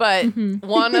 But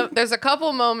there's a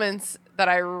couple moments that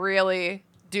I really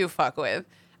do fuck with.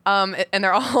 And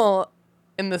they're all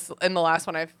in the last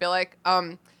one, I feel like.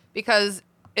 Because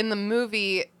in the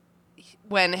movie,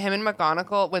 when Snape and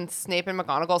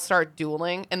McGonagall start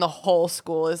dueling and the whole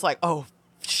school is like, oh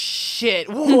shit,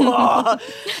 whoa.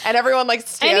 And everyone like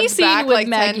stands Any scene back with like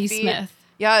Maggie 10 feet. Smith.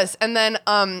 Yes, and then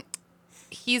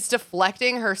he's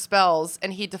deflecting her spells,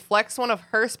 and he deflects one of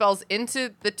her spells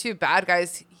into the two bad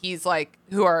guys he's like,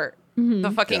 who are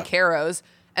the fucking Caros,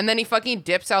 and then he fucking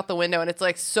dips out the window, and it's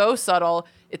like so subtle.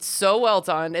 It's so well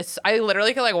done. I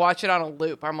literally can like watch it on a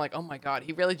loop. I'm like, oh my god,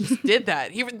 he really just did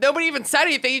that. Nobody even said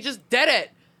anything. He just did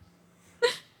it.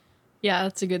 Yeah,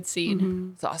 that's a good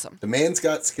scene. It's awesome. The man's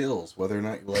got skills, whether or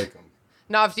not you like them.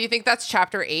 Nav, do you think that's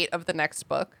chapter 8 of the next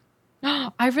book?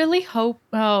 I really hope.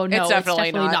 Oh no, It's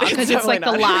definitely not. because it's like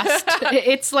the last.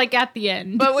 It's like at the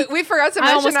end. But we forgot to I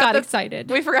mention. almost got excited.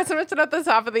 We forgot to mention at the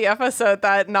top of the episode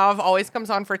that Nav always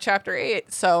comes on for chapter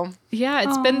 8. So Yeah,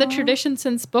 it's been the tradition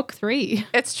since book 3.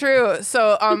 it's true.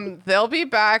 So they'll be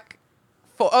back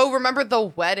for. Oh, remember the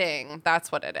wedding?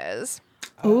 That's what it is.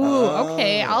 Ooh,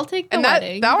 okay, I'll take the And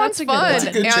wedding. that That's one's a good fun. one. That's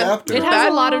a good And chapter. It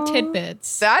has a lot of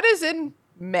tidbits, That is in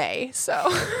May. So.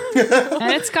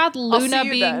 and it's got Luna see you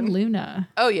being then. Luna.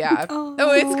 Oh yeah.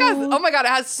 It's got. Oh my god! It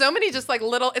has so many just like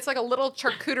little. It's like a little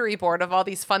charcuterie board of all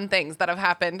these fun things that have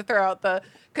happened throughout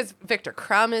because Victor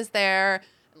Crumb is there,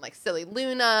 and like Silly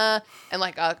Luna, and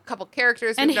like a couple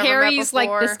characters. And we've never Harry's met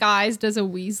before. like disguised as a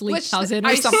Weasley Which cousin or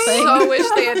I something. so wish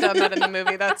they had done that in the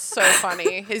movie. That's so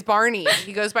funny. His Barney.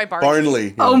 He goes by Barney.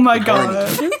 Barnley. Oh my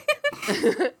Barney.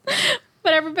 god.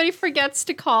 But everybody forgets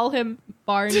to call him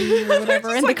Barney or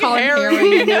whatever, and like they call him Harry.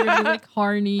 Harry, and everybody's like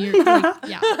Harney or like,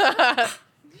 yeah.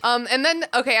 And then,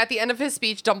 okay, at the end of his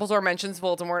speech, Dumbledore mentions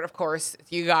Voldemort, of course.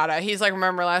 You gotta. He's like,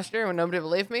 remember last year when nobody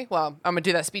believed me? Well, I'm gonna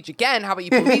do that speech again. How about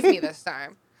you believe me this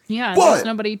time? Yeah, What? there's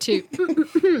nobody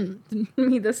to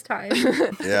me this time.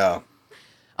 Yeah.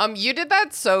 You did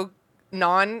that so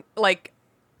you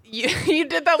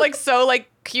did that like so like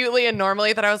cutely and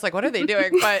normally that I was like, what are they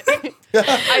doing? But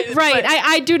Right,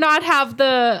 I do not have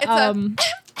the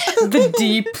The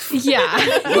deep.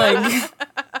 yeah, Like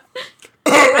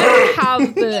I don't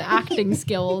have the acting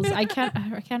skills. I can't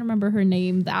remember her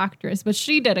name, the actress, but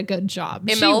she did a good job.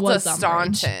 She Imelda was Umbridge.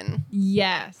 Staunton.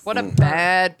 Yes, What a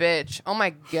bad bitch. Oh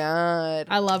my god.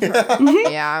 I love her.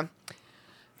 Yeah.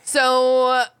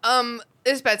 So,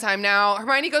 it's bedtime now.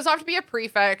 Hermione goes off to be a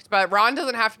prefect, but Ron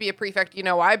doesn't have to be a prefect. You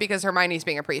know why? Because Hermione's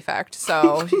being a prefect.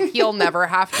 So he'll never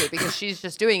have to because she's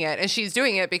just doing it. And she's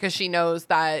doing it because she knows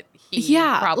that he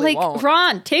probably like won't.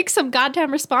 Ron, take some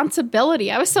goddamn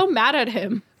responsibility. I was so mad at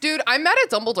him. Dude, I'm mad at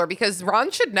Dumbledore because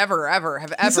Ron should never, ever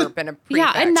have ever been a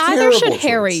prefect. Yeah, and neither Terrible should choice.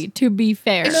 Harry, to be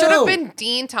fair. It should have No. been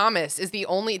Dean Thomas is the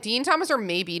only... Dean Thomas or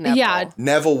maybe Neville. Yeah.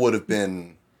 Neville would have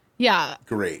been great.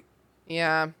 great.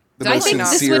 Yeah. The I most think this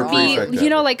sincere would be, prefect you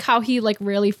know, ever. like how he like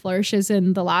really flourishes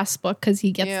in the last book because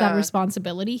he gets that Yeah.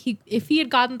 responsibility. If he had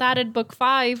gotten that in book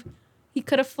 5, he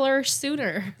could have flourished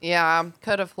sooner. Yeah,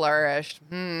 could have flourished.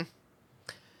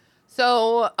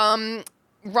 So,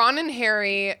 Ron and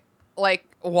Harry like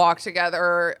walk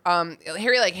together.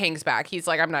 Harry like hangs back. He's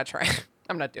like, I'm not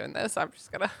doing this. I'm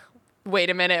just gonna wait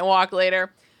a minute and walk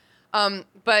later.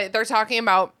 But they're talking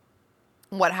about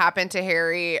what happened to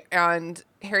Harry, and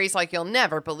Harry's like, you'll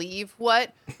never believe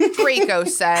what Draco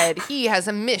said. He has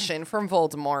a mission from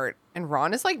Voldemort. And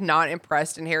Ron is like not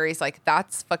impressed, and Harry's like,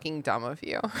 that's fucking dumb of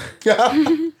you.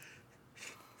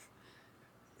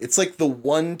 It's like the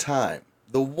one time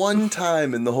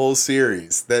in the whole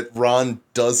series that Ron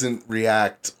doesn't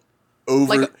react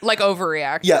like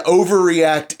overreact. Yeah,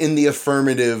 overreact in the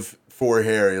affirmative for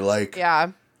Harry. Like,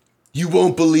 Yeah. You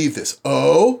won't believe this.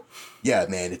 Oh? Yeah,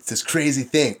 man, it's this crazy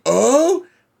thing. Oh?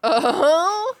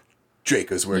 Oh?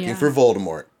 Draco's working Yeah. for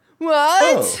Voldemort.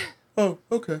 What? Oh,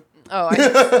 okay. Oh,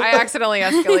 I accidentally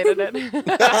escalated it.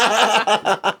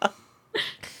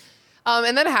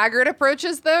 And then Hagrid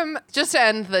approaches them, just to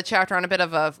end the chapter on a bit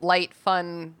of a light,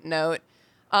 fun note.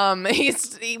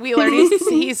 We learn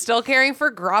he's still caring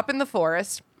for Grop in the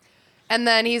forest. And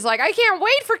then he's like, I can't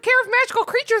wait for Care of Magical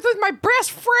Creatures with my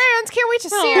best friends. Can't wait to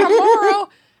see you tomorrow.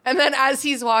 And then as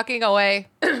he's walking away,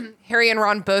 Harry and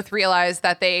Ron both realize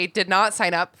that they did not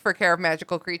sign up for Care of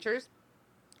Magical Creatures.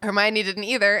 Hermione didn't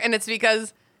either. And it's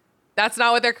because that's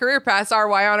not what their career paths are.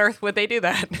 Why on earth would they do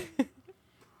that?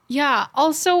 Yeah.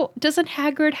 Also, doesn't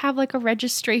Hagrid have like a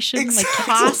registration Exactly.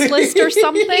 class list or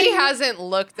something? He hasn't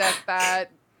looked at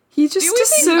that. He just Do we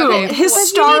think- assumed okay, his well,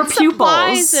 star Supplies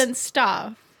pupils. and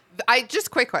stuff.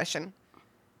 Quick question.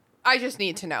 I just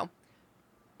need to know.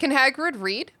 Can Hagrid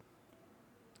read?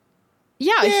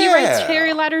 Yeah, he Yeah. writes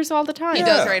Harry letters all the time. He Yeah.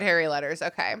 does write Harry letters.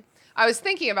 Okay. I was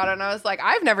thinking about it and I was like,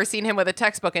 I've never seen him with a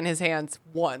textbook in his hands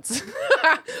once.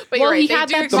 But you're Well, right. he They had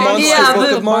do that The exist. Monster Yeah, Book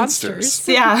the of Monsters.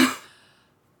 Yeah.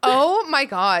 Oh my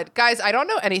God. Guys, I don't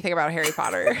know anything about Harry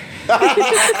Potter.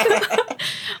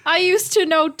 I used to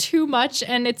know too much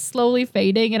and it's slowly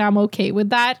fading and I'm okay with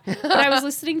that. But I was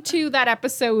listening to that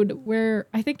episode where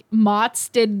I think Mott's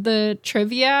did the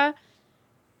trivia.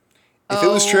 If it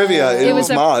was trivia, It it was was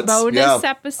a Mott's. bonus Yeah.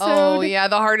 episode. Oh, yeah.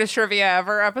 The hardest trivia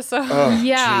ever episode. Oh,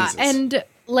 Yeah, Jesus. and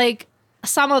like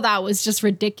some of that was just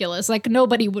ridiculous. Like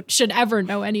nobody should ever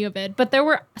know any of it. But there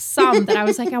were some that I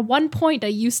was like, at one point I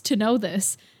used to know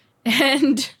this,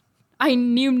 and I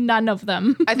knew none of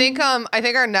them. I think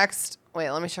our next, wait,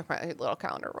 let me check my little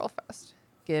calendar real fast.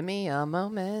 Give me a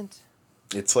moment.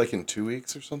 It's like in 2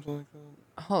 weeks or something like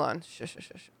that. Hold on. Shush.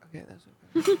 Okay, this one.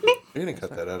 You're going to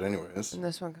cut that out anyways. And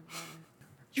this one comes out.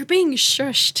 You're being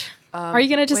shushed. Are you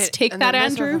gonna just Wait, take and that, then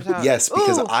this one Andrew? comes out. Yes,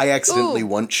 because Ooh, I accidentally ooh.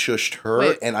 once shushed her,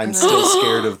 Wait, and I'm and then- still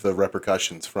scared of the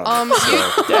repercussions from it.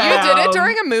 So. You did it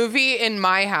during a movie in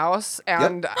my house,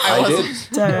 and Yep, I I wasn't,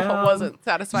 Damn. wasn't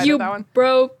satisfied You with that one.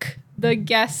 broke the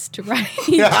guest rights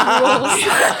rules.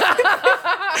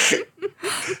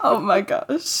 Oh my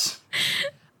gosh.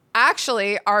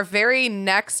 Actually, our very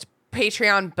next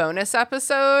Patreon bonus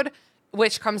episode,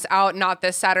 which comes out not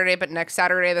this Saturday, but next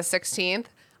Saturday, the 16th,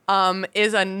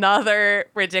 is another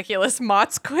ridiculous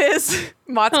Mott's quiz.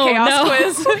 Mott's Oh, Chaos no.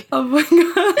 quiz. Oh my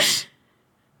gosh.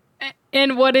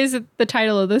 And what is the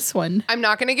title of this one? I'm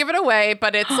not going to give it away,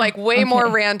 but it's like way more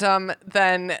random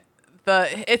than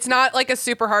it's not like a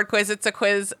super hard quiz. It's a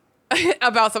quiz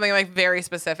about something like very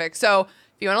specific. So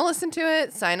if you want to listen to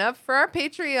it, sign up for our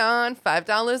Patreon.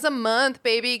 $5 a month,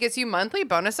 baby. Gets you monthly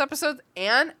bonus episodes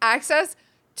and access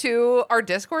to our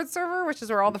Discord server, which is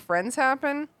where all the friends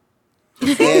happen.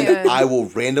 And I will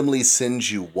randomly send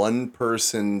you one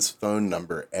person's phone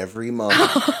number every month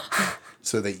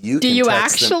so that you Do can you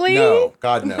text them. actually? No,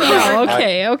 God, no.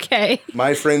 Oh, okay.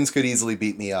 My friends could easily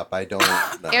beat me up. I don't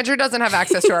know. Andrew doesn't have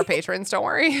access to our patrons, don't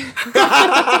worry.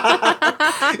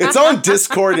 It's on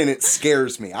Discord and it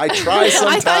scares me. I try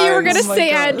sometimes. I thought you were gonna Oh my say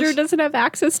gosh. Andrew doesn't have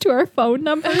access to our phone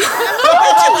numbers.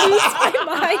 I lose my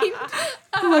mind.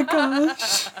 Oh my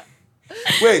gosh.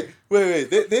 Wait.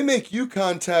 They make you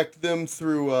contact them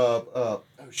through oh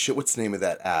shit, what's the name of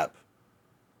that app?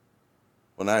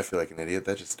 Well, now I feel like an idiot.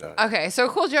 That just died. Okay, so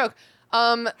cool joke.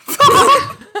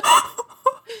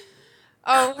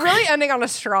 Really ending on a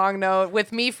strong note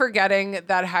with me forgetting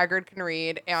that Hagrid can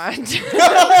read, and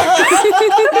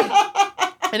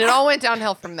and it all went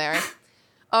downhill from there.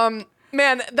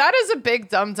 Man, that is a big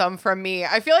dum-dum from me.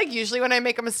 I feel like usually when I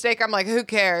make a mistake, I'm like, who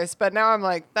cares? But now I'm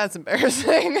like, that's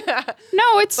embarrassing.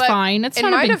 No, it's But fine. It's in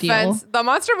not a my big defense, deal. the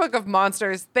Monster Book of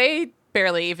Monsters, they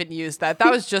barely even used that. That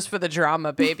was just for the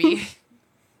drama, baby.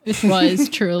 It was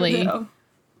truly. No.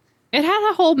 It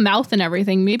had a whole mouth and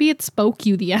everything. Maybe it spoke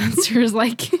you the answers.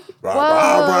 Like,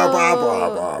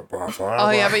 Oh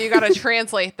yeah, but you gotta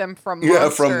translate them from Monster. Yeah,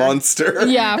 from Monster.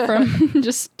 yeah, from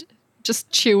just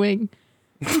chewing.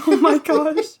 Oh my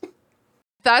gosh.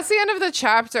 That's the end of the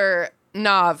chapter.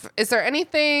 Nav, is there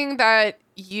anything that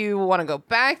you want to go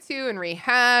back to and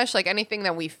rehash? Like anything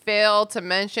that we failed to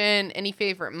mention? Any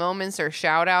favorite moments or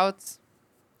shout outs?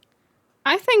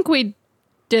 I think we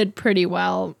did pretty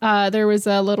well. There was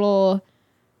a little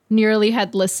nearly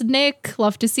headless Nick.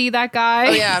 Love to see that guy.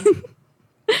 Oh yeah.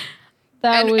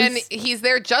 That and, was. and he's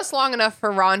there just long enough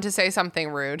for Ron to say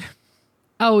something rude.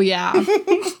 Oh, yeah.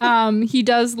 He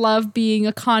does love being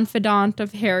a confidant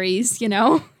of Harry's, you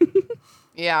know?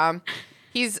 Yeah.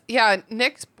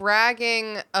 Nick's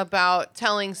bragging about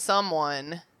telling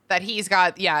someone that he's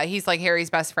like Harry's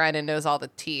best friend and knows all the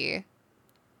tea.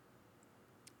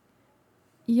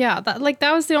 Yeah, that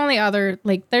was the only other,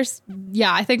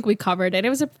 I think we covered it. It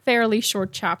was a fairly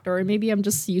short chapter, or maybe I'm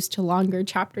just used to longer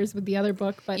chapters with the other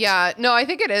book, but... Yeah, no, I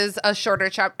think it is a shorter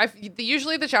chapter.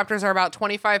 Usually the chapters are about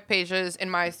 25 pages in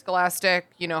my Scholastic,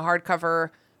 hardcover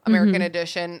American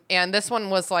edition, and this one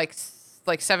was like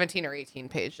 17 or 18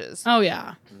 pages. Oh,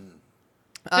 yeah.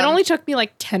 It only took me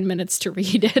 10 minutes to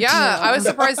read it. Yeah, I was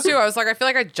surprised too. I was like, I feel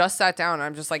like I just sat down and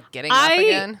I'm just getting up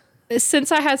again.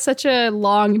 Since I had such a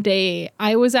long day,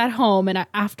 I was at home, and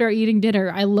after eating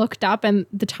dinner, I looked up and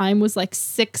the time was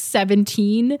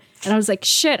 6:17, and I was like,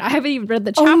 shit, I haven't even read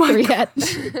the chapter yet.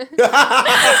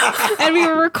 And we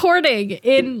were recording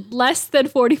in less than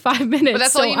 45 minutes. But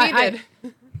that's all you needed.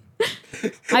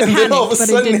 I And then all of a panicked, but it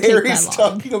sudden didn't take Harry's that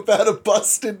long. talking about a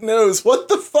busted nose. What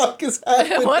the fuck is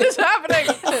happening? What is happening?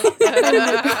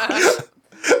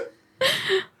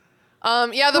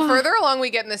 The further along we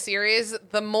get in the series,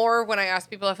 the more when I ask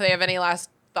people if they have any last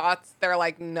thoughts, they're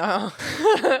like, no.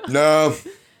 No.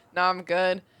 No, I'm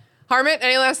good. Harmit,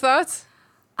 any last thoughts?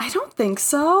 I don't think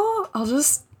so. I'll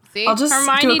just See? do a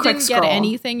Hermione quick didn't scroll. get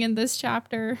anything in this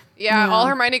chapter. Yeah, all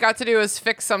Hermione got to do was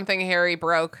fix something Harry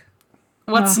broke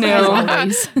What's As new?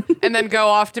 always. and then go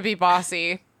off to be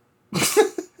bossy.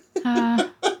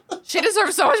 She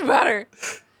deserves so much better.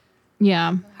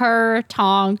 Yeah, her,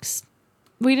 Tonks.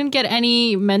 We didn't get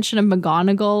any mention of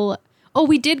McGonagall. Oh,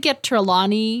 we did get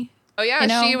Trelawney. Oh, yeah, You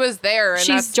know, she was there. And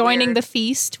She's that's joining weird. the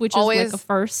feast, which Always- is a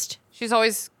first. She's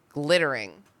always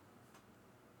glittering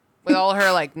with all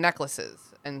her necklaces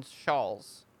and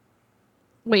shawls.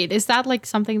 Wait, is that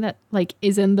something that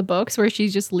is in the books where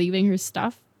she's just leaving her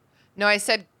stuff? No, I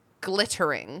said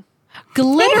glittering.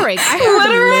 Glittering. I heard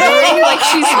glittering like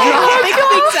she's dropping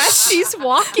things as she's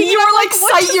walking. You were like,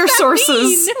 what cite does your that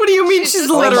sources. mean? What do you mean She's she's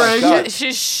just like, littering? God.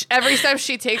 She's every step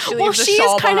she takes, she leaves Well, a she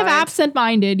shawl is kind of behind.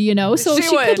 absent-minded, so She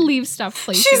she would. could leave stuff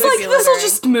places. She's like, be this will littering.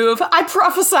 just move. I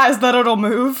prophesize that it'll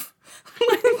move.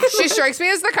 She strikes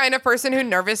me as the kind of person who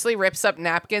nervously rips up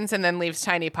napkins and then leaves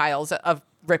tiny piles of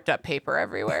ripped up paper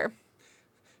everywhere.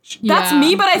 That's Yeah,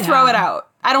 me, but I throw yeah. it out.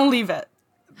 I don't leave it.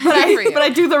 But Good for you. I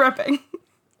do the ripping.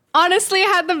 Honestly, I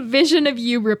had the vision of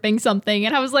you ripping something,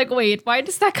 and I was like, wait, why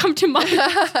does that come to mind?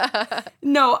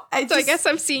 No, So I guess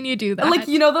I've seen you do that.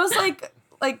 those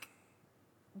like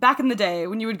back in the day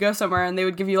when you would go somewhere and they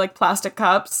would give you plastic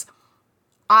cups.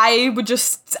 I'd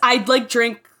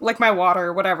drink my water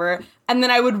or whatever, and then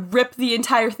I would rip the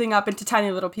entire thing up into tiny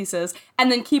little pieces,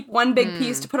 and then keep one big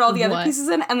piece to put all the other What? pieces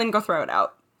in, and then go throw it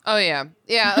out. Oh, yeah.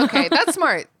 Yeah, okay. That's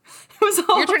smart. It was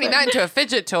all You're turning that into a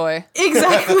fidget toy.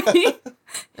 exactly.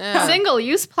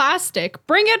 Single-use plastic.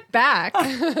 Bring it back.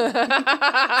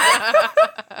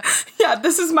 Yeah,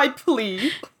 this is my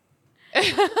plea.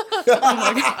 Oh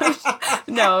my gosh.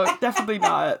 No, definitely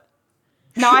not.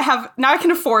 Now I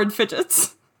can afford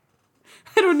fidgets.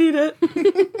 I don't need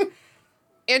it.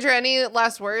 Andrew, any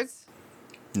last words?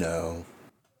 No.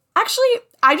 Actually,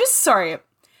 sorry.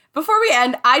 Before we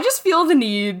end, I just feel the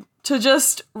need to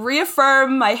just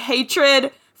reaffirm my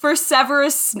hatred for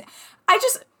Severus.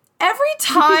 Every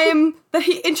time that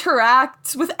he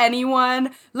interacts with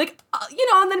anyone,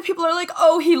 and then people are like,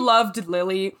 oh, he loved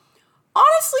Lily.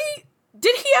 Honestly,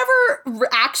 did he ever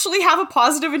actually have a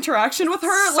positive interaction with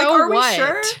her? So are what? we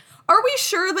sure? Are we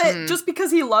sure that just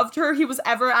because he loved her, he was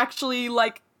ever actually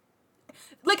I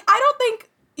don't think,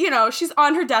 she's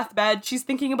on her deathbed. She's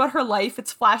thinking about her life.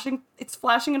 It's flashing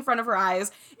in front of her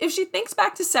eyes. If she thinks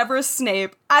back to Severus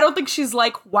Snape, I don't think she's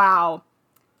like, wow,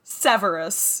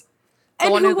 Severus. The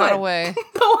And one who got would? away.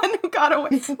 The one who got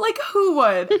away. Who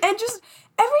would? And just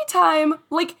every time,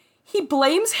 he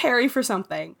blames Harry for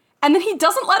something, and then he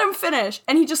doesn't let him finish,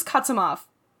 and he just cuts him off.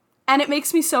 And it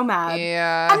makes me so mad.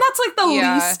 Yeah. And that's the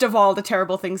Yeah. least of all the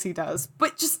terrible things he does.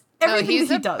 But just everything he's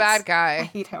that he a does. bad guy. I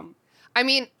hate him. I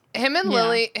mean, him and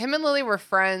Lily were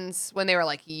friends when they were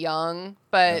young,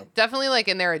 but definitely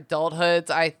in their adulthoods,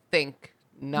 I think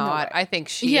not. way. I think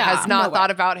she Yeah, has not no way.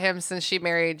 thought about him since she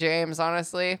married James,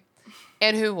 honestly.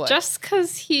 And who would? Just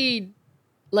because he,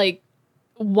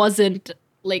 wasn't,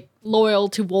 loyal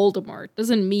to Voldemort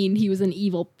doesn't mean he was an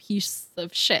evil piece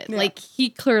of shit. Yeah. He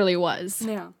clearly was.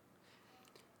 Yeah.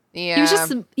 yeah. He was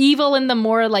just evil in the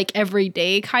more,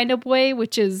 everyday kind of way,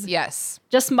 which is yes.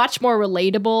 just much more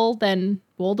relatable than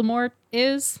Voldemort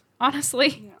is,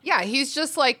 honestly. Yeah, he's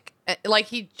just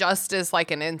he just is an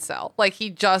incel. He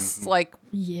just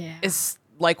Yeah. is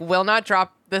like will not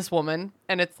drop this woman.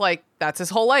 And it's like, that's his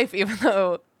whole life, even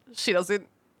though she doesn't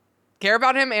care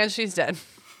about him and she's dead.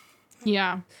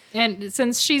 Yeah. And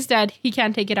since she's dead, he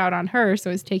can't take it out on her, so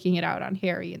he's taking it out on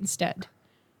Harry instead.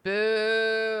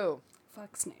 Boo.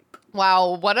 Fuck Snape.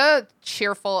 Wow, what a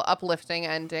cheerful, uplifting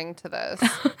ending to this.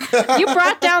 You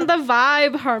brought down the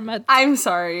vibe, Hermit. I'm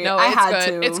sorry. No, I it's had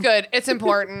good. to. It's good. It's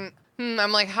important.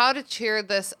 I'm like, how to cheer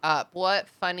this up? What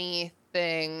funny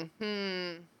thing?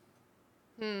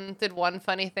 Did one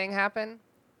funny thing happen?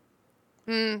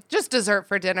 Just dessert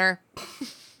for dinner.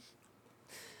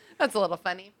 That's a little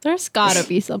funny. There's gotta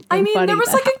be something. I mean, funny there was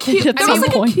that like a cute, happened at there was some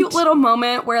like a point. cute little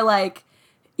moment where like,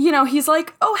 you know, he's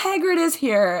like, "Oh, Hagrid is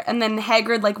here," and then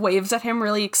Hagrid like waves at him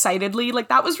really excitedly. Like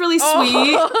that was really sweet,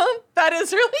 Oh, that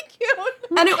is really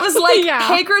cute. and it was like Yeah.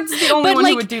 Hagrid's the only But, one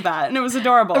like, who would do that, and it was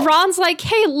adorable. Ron's like,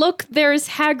 "Hey, look, there's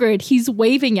Hagrid. He's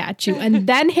waving at you." And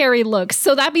then Harry looks.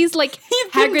 So that means like been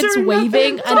Hagrid's doing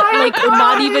waving, nothing. and like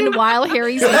not even while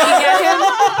Harry's looking at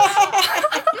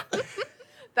him.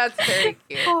 That's very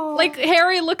cute. Like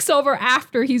Harry looks over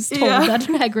after he's told Yeah. that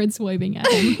Hagrid's waving at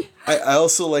him. I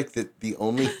also like that the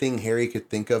only thing Harry could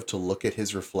think of to look at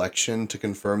his reflection to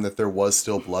confirm that there was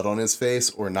still blood on his face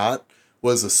or not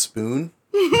was a spoon.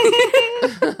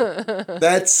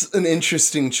 That's an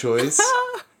interesting choice.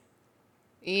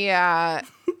 Yeah.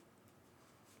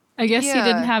 I guess he Yeah.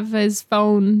 didn't have his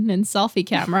phone and selfie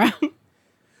camera.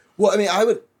 Well, I mean,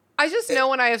 I just know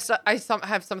when I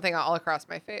have something all across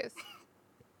my face.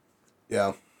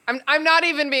 yeah. I'm not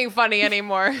even being funny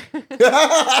anymore.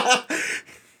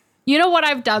 You know what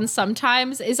I've done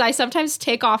sometimes is I sometimes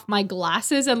take off my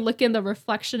glasses and look in the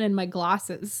reflection in my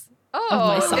glasses.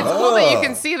 Oh, it's myself. cool that you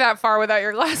can see that far without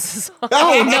your glasses on.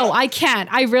 Oh no, I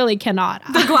can't. I really cannot.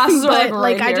 The glasses are but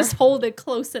like right I here. just hold it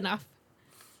close enough.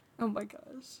 Oh my gosh.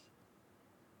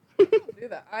 Do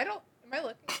that. I don't. Am I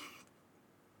looking?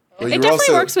 Well, It you were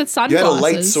definitely works with You had a light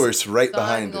sunglasses. source right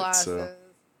behind it, Sunglasses. so.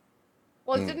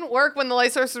 Well, it didn't work when the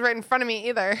light source was right in front of me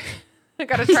either. I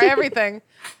gotta try everything.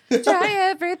 Try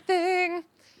everything.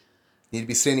 Need to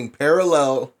be standing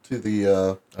parallel to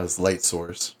the light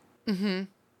source.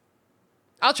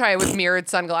 I'll try it with mirrored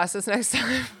sunglasses next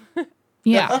time.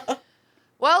 Yeah.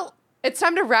 Well, it's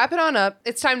time to wrap it on up.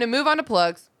 It's time to move on to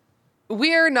plugs.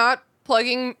 We're not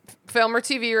plugging film or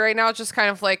TV right now, just kind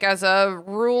of like as a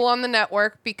rule on the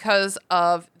network because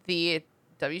of the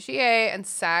WGA and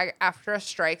SAG-AFTRA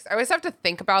strikes. I always have to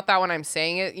think about that when I'm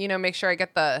saying it, make sure I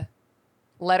get the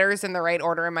letters in the right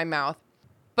order in my mouth.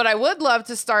 But I would love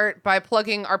to start by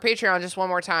plugging our Patreon just one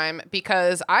more time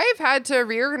because I've had to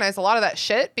reorganize a lot of that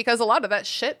shit because a lot of that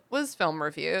shit was film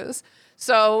reviews.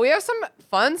 So we have some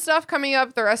fun stuff coming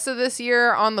up the rest of this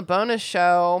year on the bonus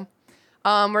show.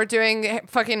 We're doing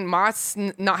fucking Mott's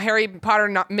not Harry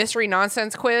Potter mystery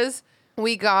nonsense quiz.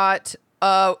 We got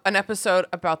an episode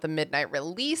about the midnight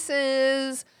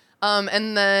releases.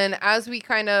 And then as we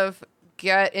kind of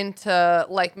get into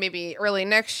like maybe early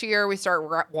next year, we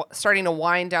starting to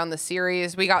wind down the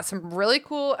series. We got some really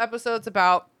cool episodes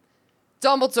about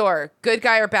Dumbledore, good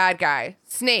guy or bad guy,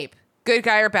 Snape, good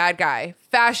guy or bad guy,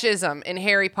 fascism in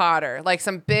Harry Potter, like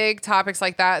some big topics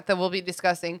like that we'll be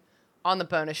discussing on the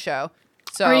bonus show.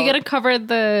 So Are you going to cover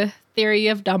the theory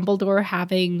of Dumbledore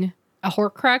having a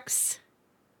Horcrux?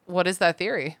 what is that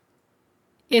theory?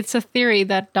 It's a theory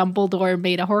that Dumbledore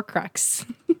made a Horcrux.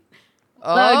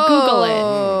 Google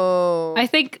it. I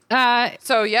think,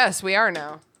 So yes, we are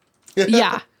now.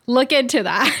 yeah, look into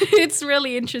that. It's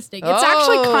really interesting. It's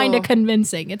actually kind of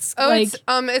convincing. It's like,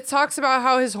 It talks about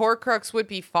how his Horcrux would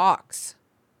be Fox.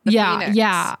 the yeah, Phoenix.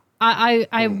 yeah.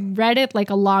 I read it like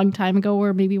a long time ago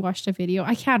or maybe watched a video.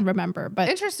 I can't remember, but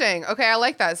Interesting. Okay, I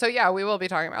like that. So yeah, we will be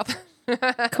talking about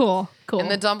that cool. in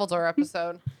the Dumbledore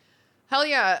episode. Hell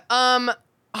yeah.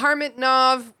 Harmit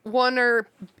Nov, one or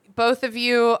both of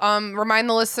you, remind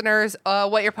the listeners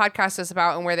what your podcast is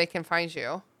about and where they can find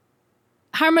you.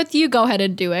 Harmouth, you go ahead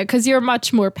and do it because you're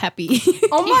much more peppy.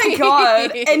 Oh my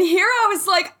god. And here I was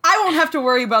like, I won't have to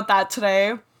worry about that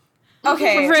today.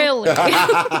 Okay. Really?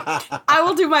 I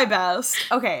will do my best.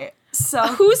 Okay. So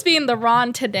Who's being the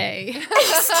Ron today?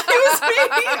 excuse me.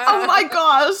 Oh my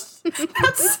gosh.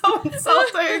 That's so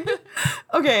insulting.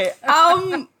 Okay.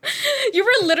 You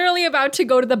were literally about to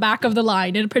go to the back of the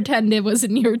line and pretend it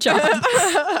wasn't your job.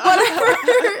 Whatever.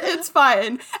 It's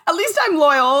fine. At least I'm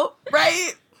loyal,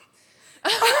 right?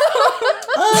 It's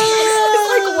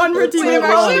like one redeeming I'm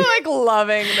wrong. actually like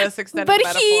loving this extended But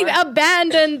metaphor. he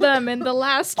abandoned them in the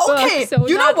last Okay, book, so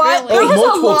you know not what? really. There was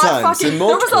multiple a lot times, fucking. in There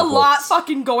was a multiple lot books.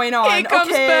 fucking going on. He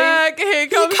comes okay? back. He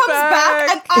comes back,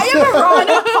 and I am a Ron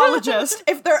apologist,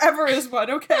 if there ever is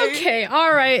one. Okay. Okay,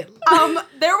 all right.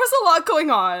 There was a lot going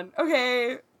on.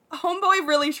 Okay, Homeboy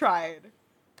really tried.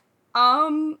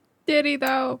 Did he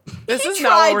though? This He is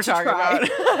not what we're tried to talking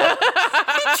try. about.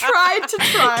 He tried to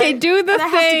try. Okay, do the and I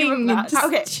have to give him thing. that. Just-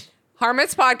 Okay.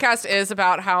 Harmut's podcast is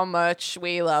about how much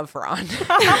we love Ron. No,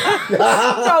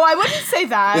 I wouldn't say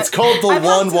that. It's called the I'd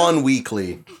have to- 1-1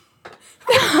 Weekly.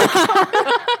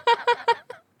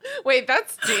 Wait,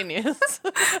 that's genius.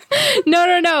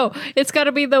 No. It's got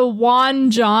to be the Juan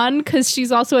John because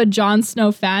she's also a Jon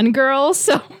Snow fangirl.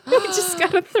 So we just got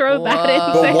to throw that in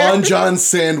Whoa. The there. Juan John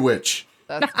Sandwich.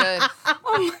 That's good.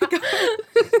 Oh my god.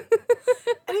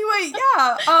 Anyway,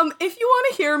 yeah. If you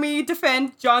want to hear me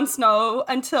defend Jon Snow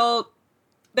until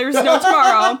there's no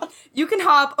tomorrow, you can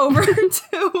hop over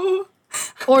to.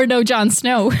 Or no Jon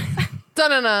Snow.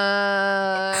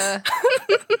 Da-na-na.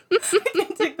 I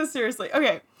can't take this seriously.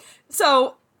 Okay,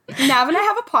 so Nav and I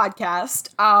have a podcast,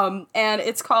 and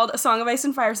it's called A Song of Ice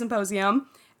and Fire Symposium,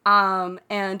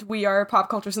 and we are a pop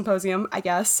culture symposium, I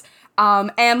guess.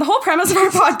 And the whole premise of our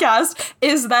podcast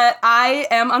is that I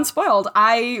am unspoiled.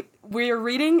 We're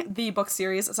reading the book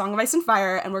series, A Song of Ice and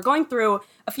Fire, and we're going through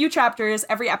a few chapters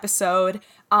every episode.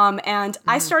 And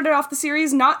I started off the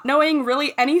series not knowing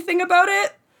really anything about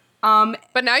it.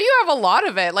 But now you have a lot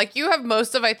of it. Like, you have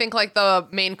most of, I think, like, the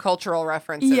main cultural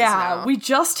references now. We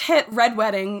just hit Red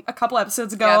Wedding a couple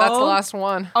episodes ago. Yeah, that's the last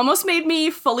one. Almost made me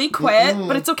fully quit,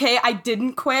 but it's okay. I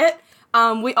didn't quit.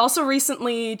 We also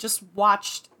recently just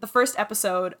watched the first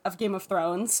episode of Game of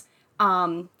Thrones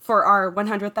for our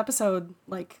 100th episode,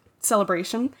 like,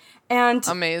 celebration. And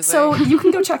Amazing. so you can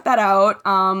go check that out.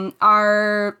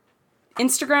 Our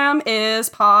Instagram is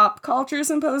Pop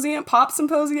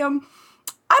Symposium.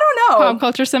 I don't know. Pop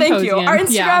Culture Thank you. Symposium, Our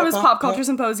Instagram yeah. is Pop Culture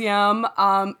Symposium.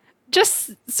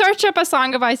 Just search up A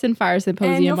Song of Ice and Fire And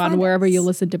Symposium you'll on find wherever us. you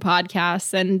listen to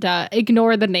podcasts and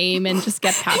ignore the name and just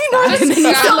get past know, that. just- And then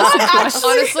you can listen to it.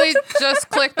 Actually- Honestly, just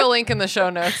click the link in the show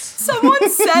notes. Someone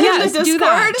said Yes, in the do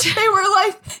Discord, that. they were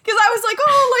like, because I was like,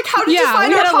 oh, like, how did you Yeah,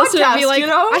 find we our had a listener podcast, be like, you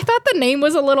know? I thought the name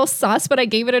was a little sus, but I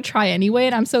gave it a try anyway,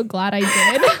 and I'm so glad I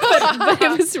did. but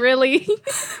it was really...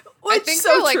 I Which think so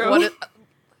they're like, true.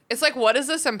 it's like, what is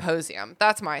a symposium?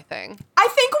 That's my thing. I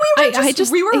think we were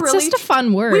it's really just a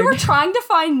fun word. we were trying to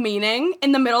find meaning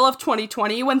in the middle of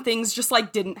 2020 when things just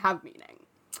like didn't have meaning.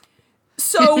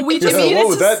 So we just Yeah, needed what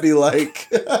would to that be like?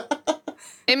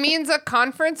 It means a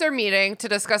conference or meeting to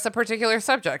discuss a particular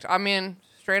subject. I mean,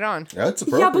 straight on. That's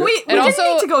appropriate. Yeah, but we didn't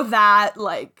also- need to go that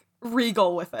like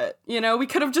regal with it. You know, we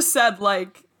could have just said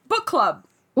like book club.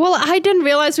 Well, I didn't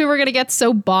realize we were going to get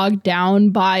so bogged down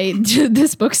by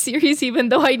this book series, even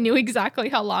though I knew exactly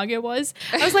how long it was.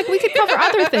 I was like, we could cover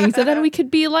other things, and then we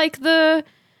could be like the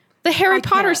Harry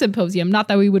Potter can't. Symposium. Not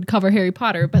that we would cover Harry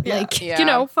Potter, but like, Yeah. you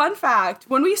know. Fun fact,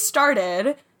 when we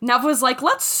started, Nev was like,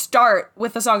 let's start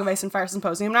with the Song of Ice and Fire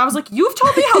Symposium. And I was like, you've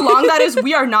told me how long that is.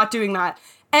 We are not doing that.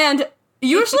 And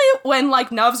usually when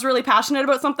like Nev's really passionate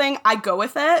about something, I go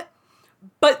with it.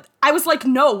 But I was like,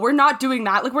 no, we're not doing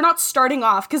that. Like, we're not starting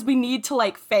off because we need to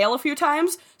like fail a few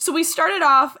times. So we started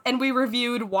off and we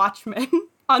reviewed Watchmen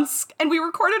and we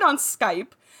recorded on Skype.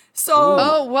 So,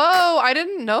 Oh, whoa. I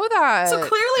didn't know that. so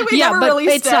clearly we Yeah, never but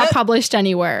released it's it. not published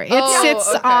anywhere. It Oh,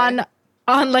 sits okay.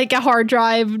 on like a hard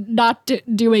drive, not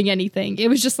doing anything. It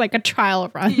was just like a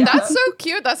trial run. Yeah. That's so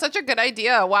cute. That's such a good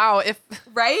idea. Wow.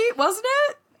 Right? Wasn't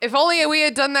it? If only we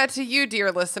had done that to you,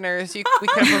 dear listeners, we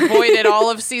could have avoided all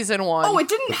of season 1. Oh, it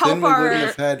didn't Then help we our... wouldn't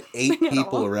have had 8 thing at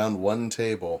people all. around one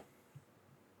table.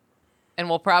 And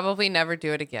we'll probably never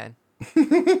do it again.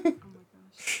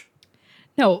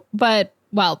 No, but,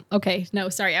 well, okay. No,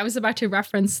 sorry. I was about to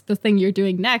reference the thing you're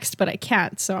doing next, but I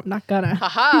can't, so I'm not gonna.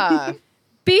 Haha.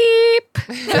 Beep!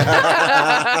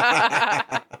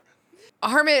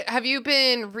 Harmut, have you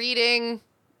been reading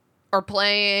or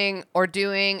playing or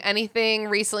doing anything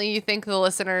recently you think the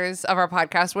listeners of our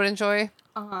podcast would enjoy?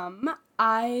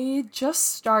 I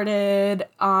just started,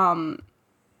 oh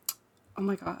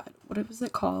my god, what was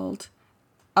it called?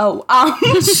 Oh,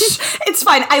 it's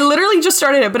fine. I literally just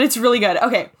started it, but it's really good.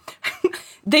 Okay.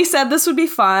 They said this would be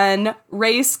fun.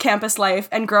 Race, Campus Life,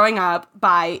 and Growing Up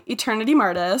by Eternity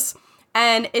Martis.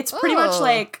 And it's pretty much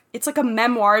like, it's like a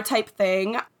memoir type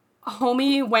thing.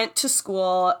 Homie went to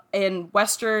school in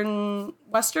Western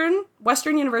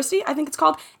University, I think it's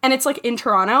called. And it's like in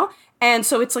Toronto. And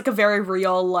so it's like a very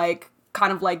real, like,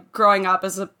 kind of like growing up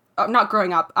as a not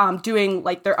growing up, doing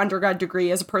like their undergrad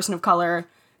degree as a person of color,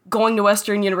 going to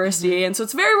Western University. And so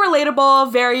it's very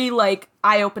relatable, very like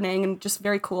eye-opening, and just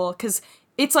very cool because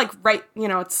it's like right,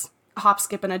 it's a hop,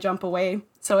 skip, and a jump away.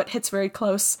 So it hits very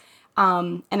close.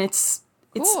 And it's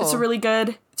a really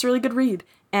good read.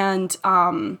 And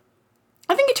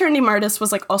I think Eternity Martis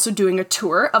was like also doing a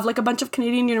tour of like a bunch of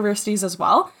Canadian universities as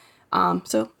well.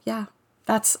 So yeah,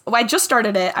 I just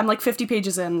started it. I'm like 50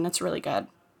 pages in, and it's really good.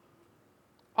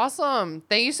 Awesome.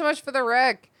 Thank you so much for the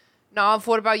rec. Nav,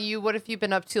 what about you? What have you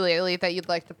been up to lately that you'd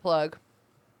like to plug?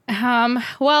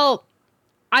 Well,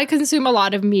 I consume a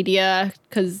lot of media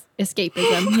because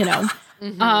escapism,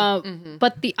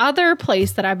 But the other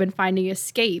place that I've been finding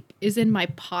escape is in my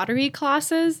pottery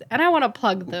classes, and I want to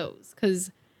plug those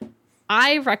because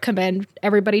I recommend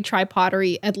everybody try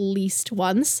pottery at least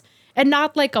once, and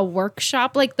not like a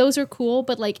workshop. Like those are cool,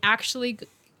 but like actually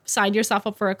sign yourself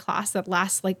up for a class that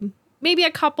lasts like maybe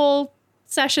a couple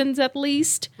sessions at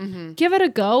least. Give it a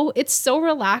go. It's so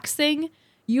relaxing.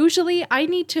 Usually I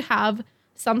need to have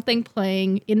something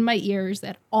playing in my ears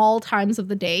at all times of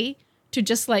the day to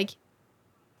just like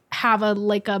have a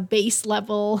baseline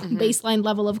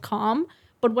level of calm.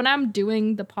 But when I'm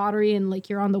doing the pottery and like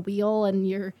you're on the wheel and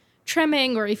you're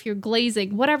trimming, or if you're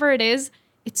glazing, whatever it is,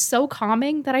 it's so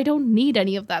calming that I don't need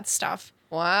any of that stuff.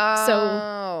 Wow.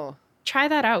 So try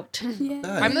that out. Nice.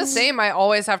 I'm the same. I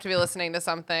always have to be listening to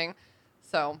something.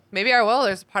 So maybe I will.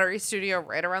 There's a pottery studio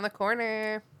right around the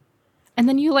corner. And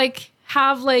then you like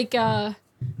have like the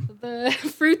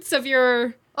fruits of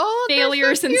your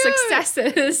failures and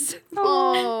successes.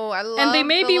 Oh, I love and they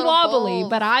may the be little wobbly, bowls.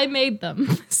 but I made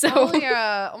them. So Oh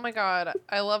yeah. Oh my god.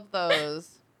 I love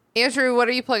those. Andrew, what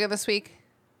are you plugging this week?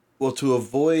 Well, to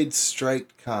avoid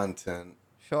strike content,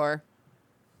 Sure.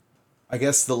 I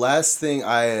guess the last thing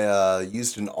I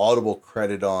used an Audible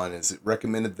credit on is it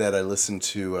recommended that I listen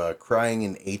to Crying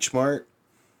in H Mart.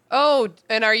 Oh,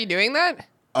 and are you doing that?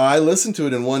 I listened to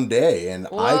it in one day, and I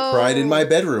Whoa. cried in my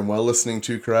bedroom while listening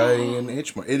to Crying in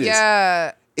H Mart. It is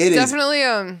Definitely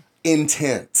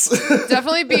intense.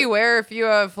 definitely beware if you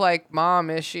have like mom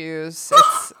issues.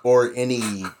 It's Or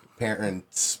any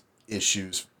parents'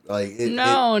 issues.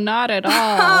 not at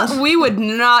all. We would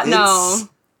not know.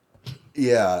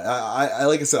 Yeah, I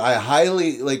like I said, I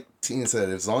highly, like Tina said,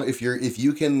 if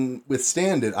you can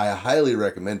withstand it, I highly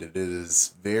recommend it. It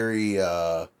is very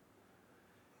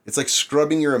it's like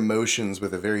scrubbing your emotions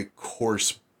with a very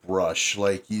coarse brush.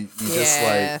 Like you just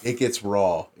like it gets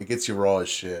raw. It gets you raw as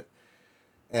shit.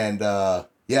 And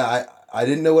yeah, I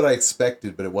didn't know what I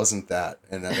expected, but it wasn't that,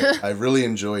 and I really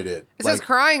enjoyed it. It says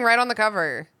crying right on the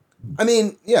cover. I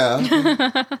mean, yeah.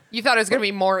 You thought it was gonna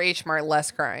be more H Mart, less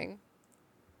crying.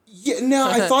 Yeah, no,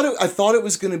 I thought it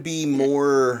was going to be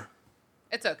more.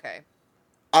 It's okay.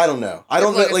 I don't know. I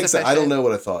don't know. Like Like I said, I don't know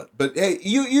what I thought. But hey,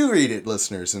 you read it,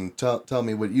 listeners, and tell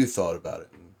me what you thought about it.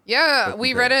 Yeah,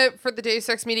 we read it for the Deus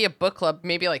Ex Media Book Club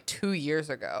maybe like 2 years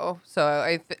ago.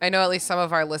 So I know at least some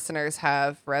of our listeners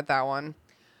have read that one.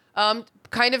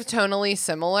 Kind of tonally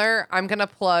similar. I'm going to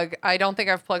plug, I don't think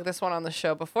I've plugged this one on the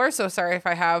show before, so sorry if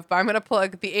I have, but I'm going to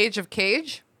plug The Age of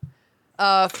Cage.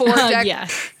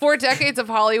 4 decades of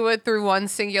Hollywood through one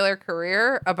singular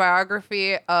career, a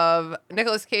biography of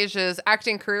Nicolas Cage's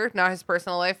acting career, not his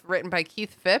personal life, written by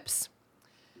Keith Phipps.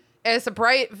 It's a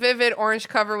bright, vivid orange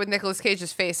cover with Nicolas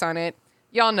Cage's face on it.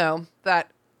 Y'all know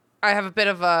that I have a bit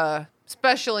of a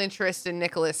special interest in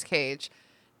Nicolas Cage.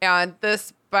 And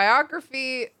this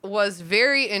biography was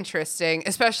very interesting,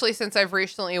 especially since I've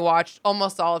recently watched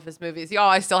almost all of his movies. Y'all,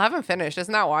 I still haven't finished.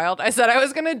 Isn't that wild? I said I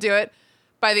was going to do it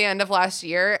by the end of last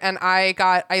year, and I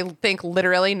think,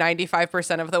 literally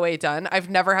 95% of the way done. I've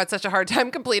never had such a hard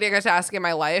time completing a task in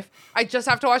my life. I just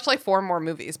have to watch like 4 more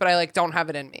movies, but I don't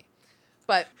have it in me.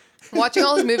 But watching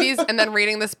all his movies and then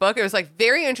reading this book, it was like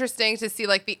very interesting to see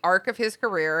like the arc of his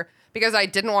career, because I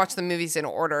didn't watch the movies in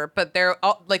order, but they're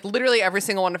like literally every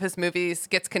single one of his movies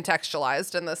gets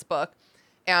contextualized in this book.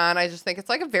 And I just think it's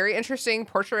like a very interesting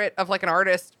portrait of like an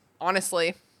artist,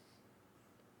 honestly.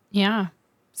 Yeah.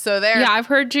 So there. Yeah, I've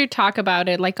heard you talk about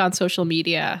it like on social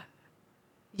media.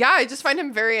 Yeah, I just find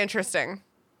him very interesting.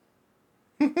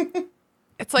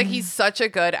 It's like he's such a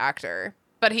good actor,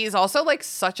 but he's also like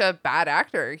such a bad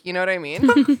actor. You know what I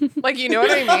mean? Like, you know what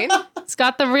I mean? It's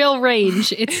got the real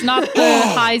range. It's not the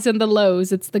highs and the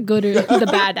lows. It's the good or the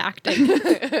bad acting.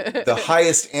 The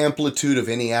highest amplitude of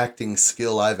any acting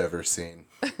skill I've ever seen.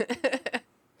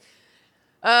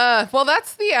 Well,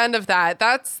 that's the end of that.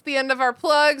 That's the end of our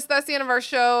plugs. That's the end of our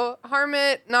show.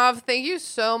 Harmit, Nav, thank you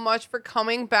so much for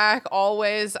coming back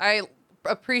always. I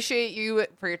appreciate you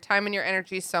for your time and your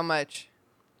energy so much.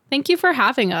 Thank you for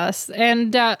having us.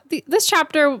 And this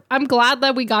chapter, I'm glad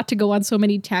that we got to go on so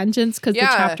many tangents because the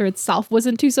chapter itself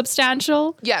wasn't too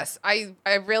substantial. Yes, I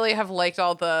really have liked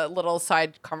all the little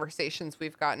side conversations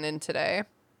we've gotten in today.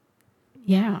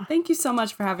 Yeah. Thank you so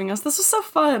much for having us. This was so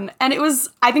fun. And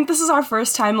I think this is our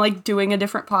first time like doing a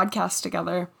different podcast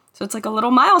together. So it's like a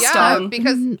little milestone. Yeah,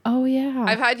 because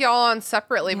I've had y'all on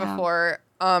separately before.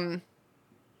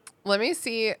 Let me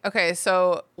see. Okay,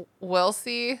 so we'll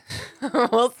see.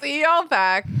 We'll see y'all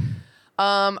back.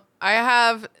 I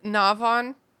have Nav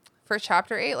on for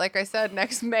chapter 8, like I said,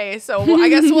 next May. So I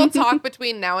guess we'll talk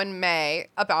between now and May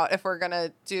about if we're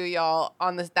gonna do y'all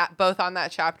on both on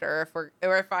that chapter, or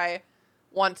if I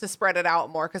want to spread it out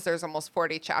more because there's almost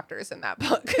 40 chapters in that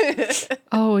book.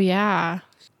 Oh yeah.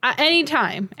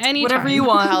 Anytime. Whatever you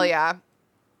want. Hell yeah.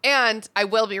 And I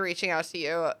will be reaching out to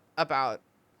you about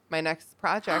my next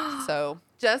project, so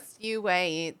just you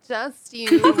wait.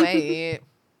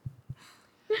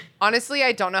 Honestly,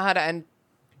 I don't know how to end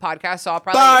podcasts, so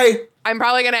I'm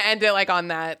probably gonna end it like on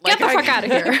that. Like, Get the fuck out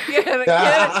of here.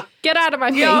 Get out of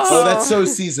my face. Oh, that's so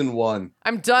season 1.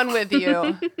 I'm done with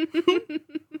you.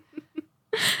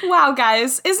 Wow,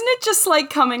 guys, isn't it just like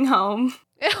coming home?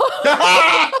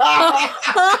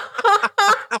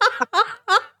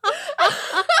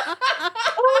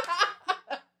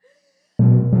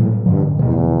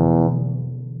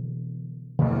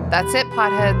 That's it,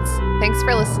 potheads. Thanks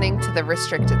for listening to the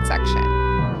Restricted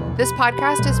Section. This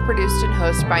podcast is produced and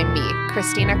hosted by me,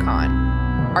 Christina Kahn.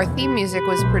 Our theme music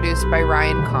was produced by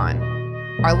Ryan Kahn.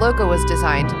 Our logo was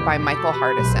designed by Michael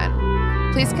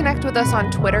Hardison. Please connect with us on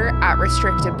Twitter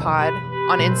 @RestrictedPod,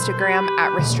 on Instagram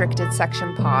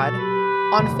 @RestrictedSectionPod,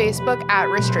 on Facebook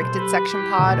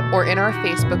 @RestrictedSectionPod, or in our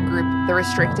Facebook group, The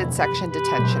Restricted Section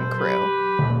Detention Crew.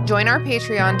 Join our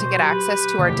Patreon to get access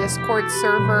to our Discord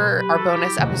server, our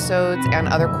bonus episodes, and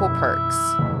other cool perks.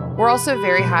 We're also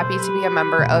very happy to be a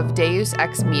member of Deus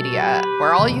Ex Media,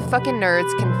 where all you fucking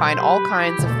nerds can find all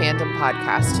kinds of fandom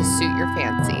podcasts to suit your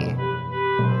fancy.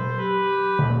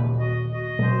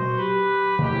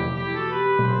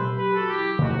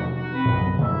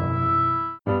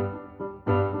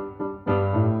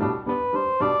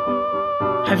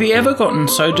 Have you ever gotten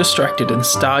so distracted in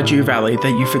Stardew Valley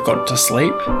that you forgot to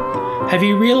sleep? Have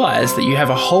you realised that you have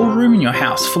a whole room in your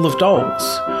house full of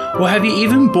dolls? Or have you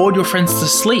even bored your friends to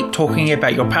sleep talking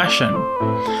about your passion?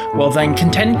 Well then,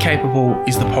 Content Capable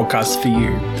is the podcast for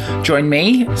you. Join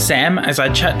me, Sam, as I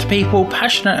chat to people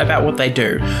passionate about what they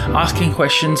do, asking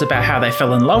questions about how they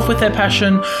fell in love with their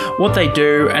passion, what they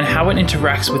do, and how it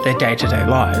interacts with their day-to-day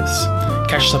lives.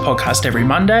 Catch the podcast every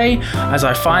Monday as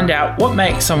I find out what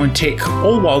makes someone tick,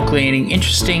 all while gleaning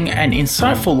interesting and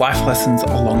insightful life lessons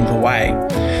along the way.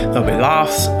 There'll be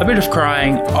laughs, a bit of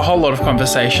crying, a whole lot of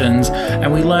conversations,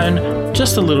 and we learn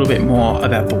just a little bit more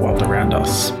about the world around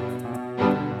us.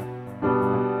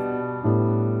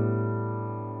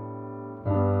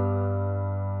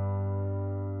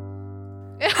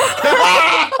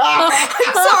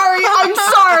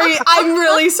 I'm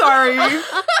really sorry.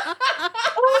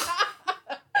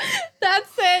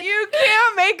 That's it. You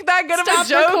can't make that good of a Stop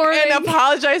joke recording. and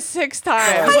apologize 6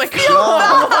 times. Like,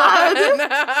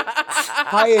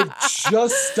 I had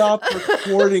just stopped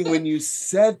recording when you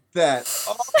said that.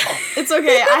 Oh. It's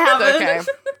okay. I haven't. okay.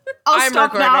 I'm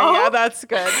stop recording. now. Yeah, that's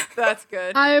good. That's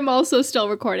good. I am also still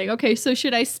recording. Okay, so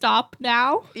should I stop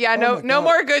now? Yeah, Oh my no God.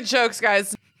 more good jokes,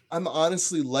 guys. I'm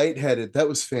honestly lightheaded. That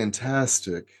was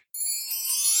fantastic.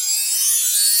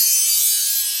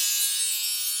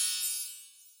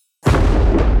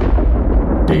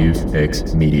 Deus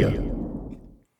Ex Media.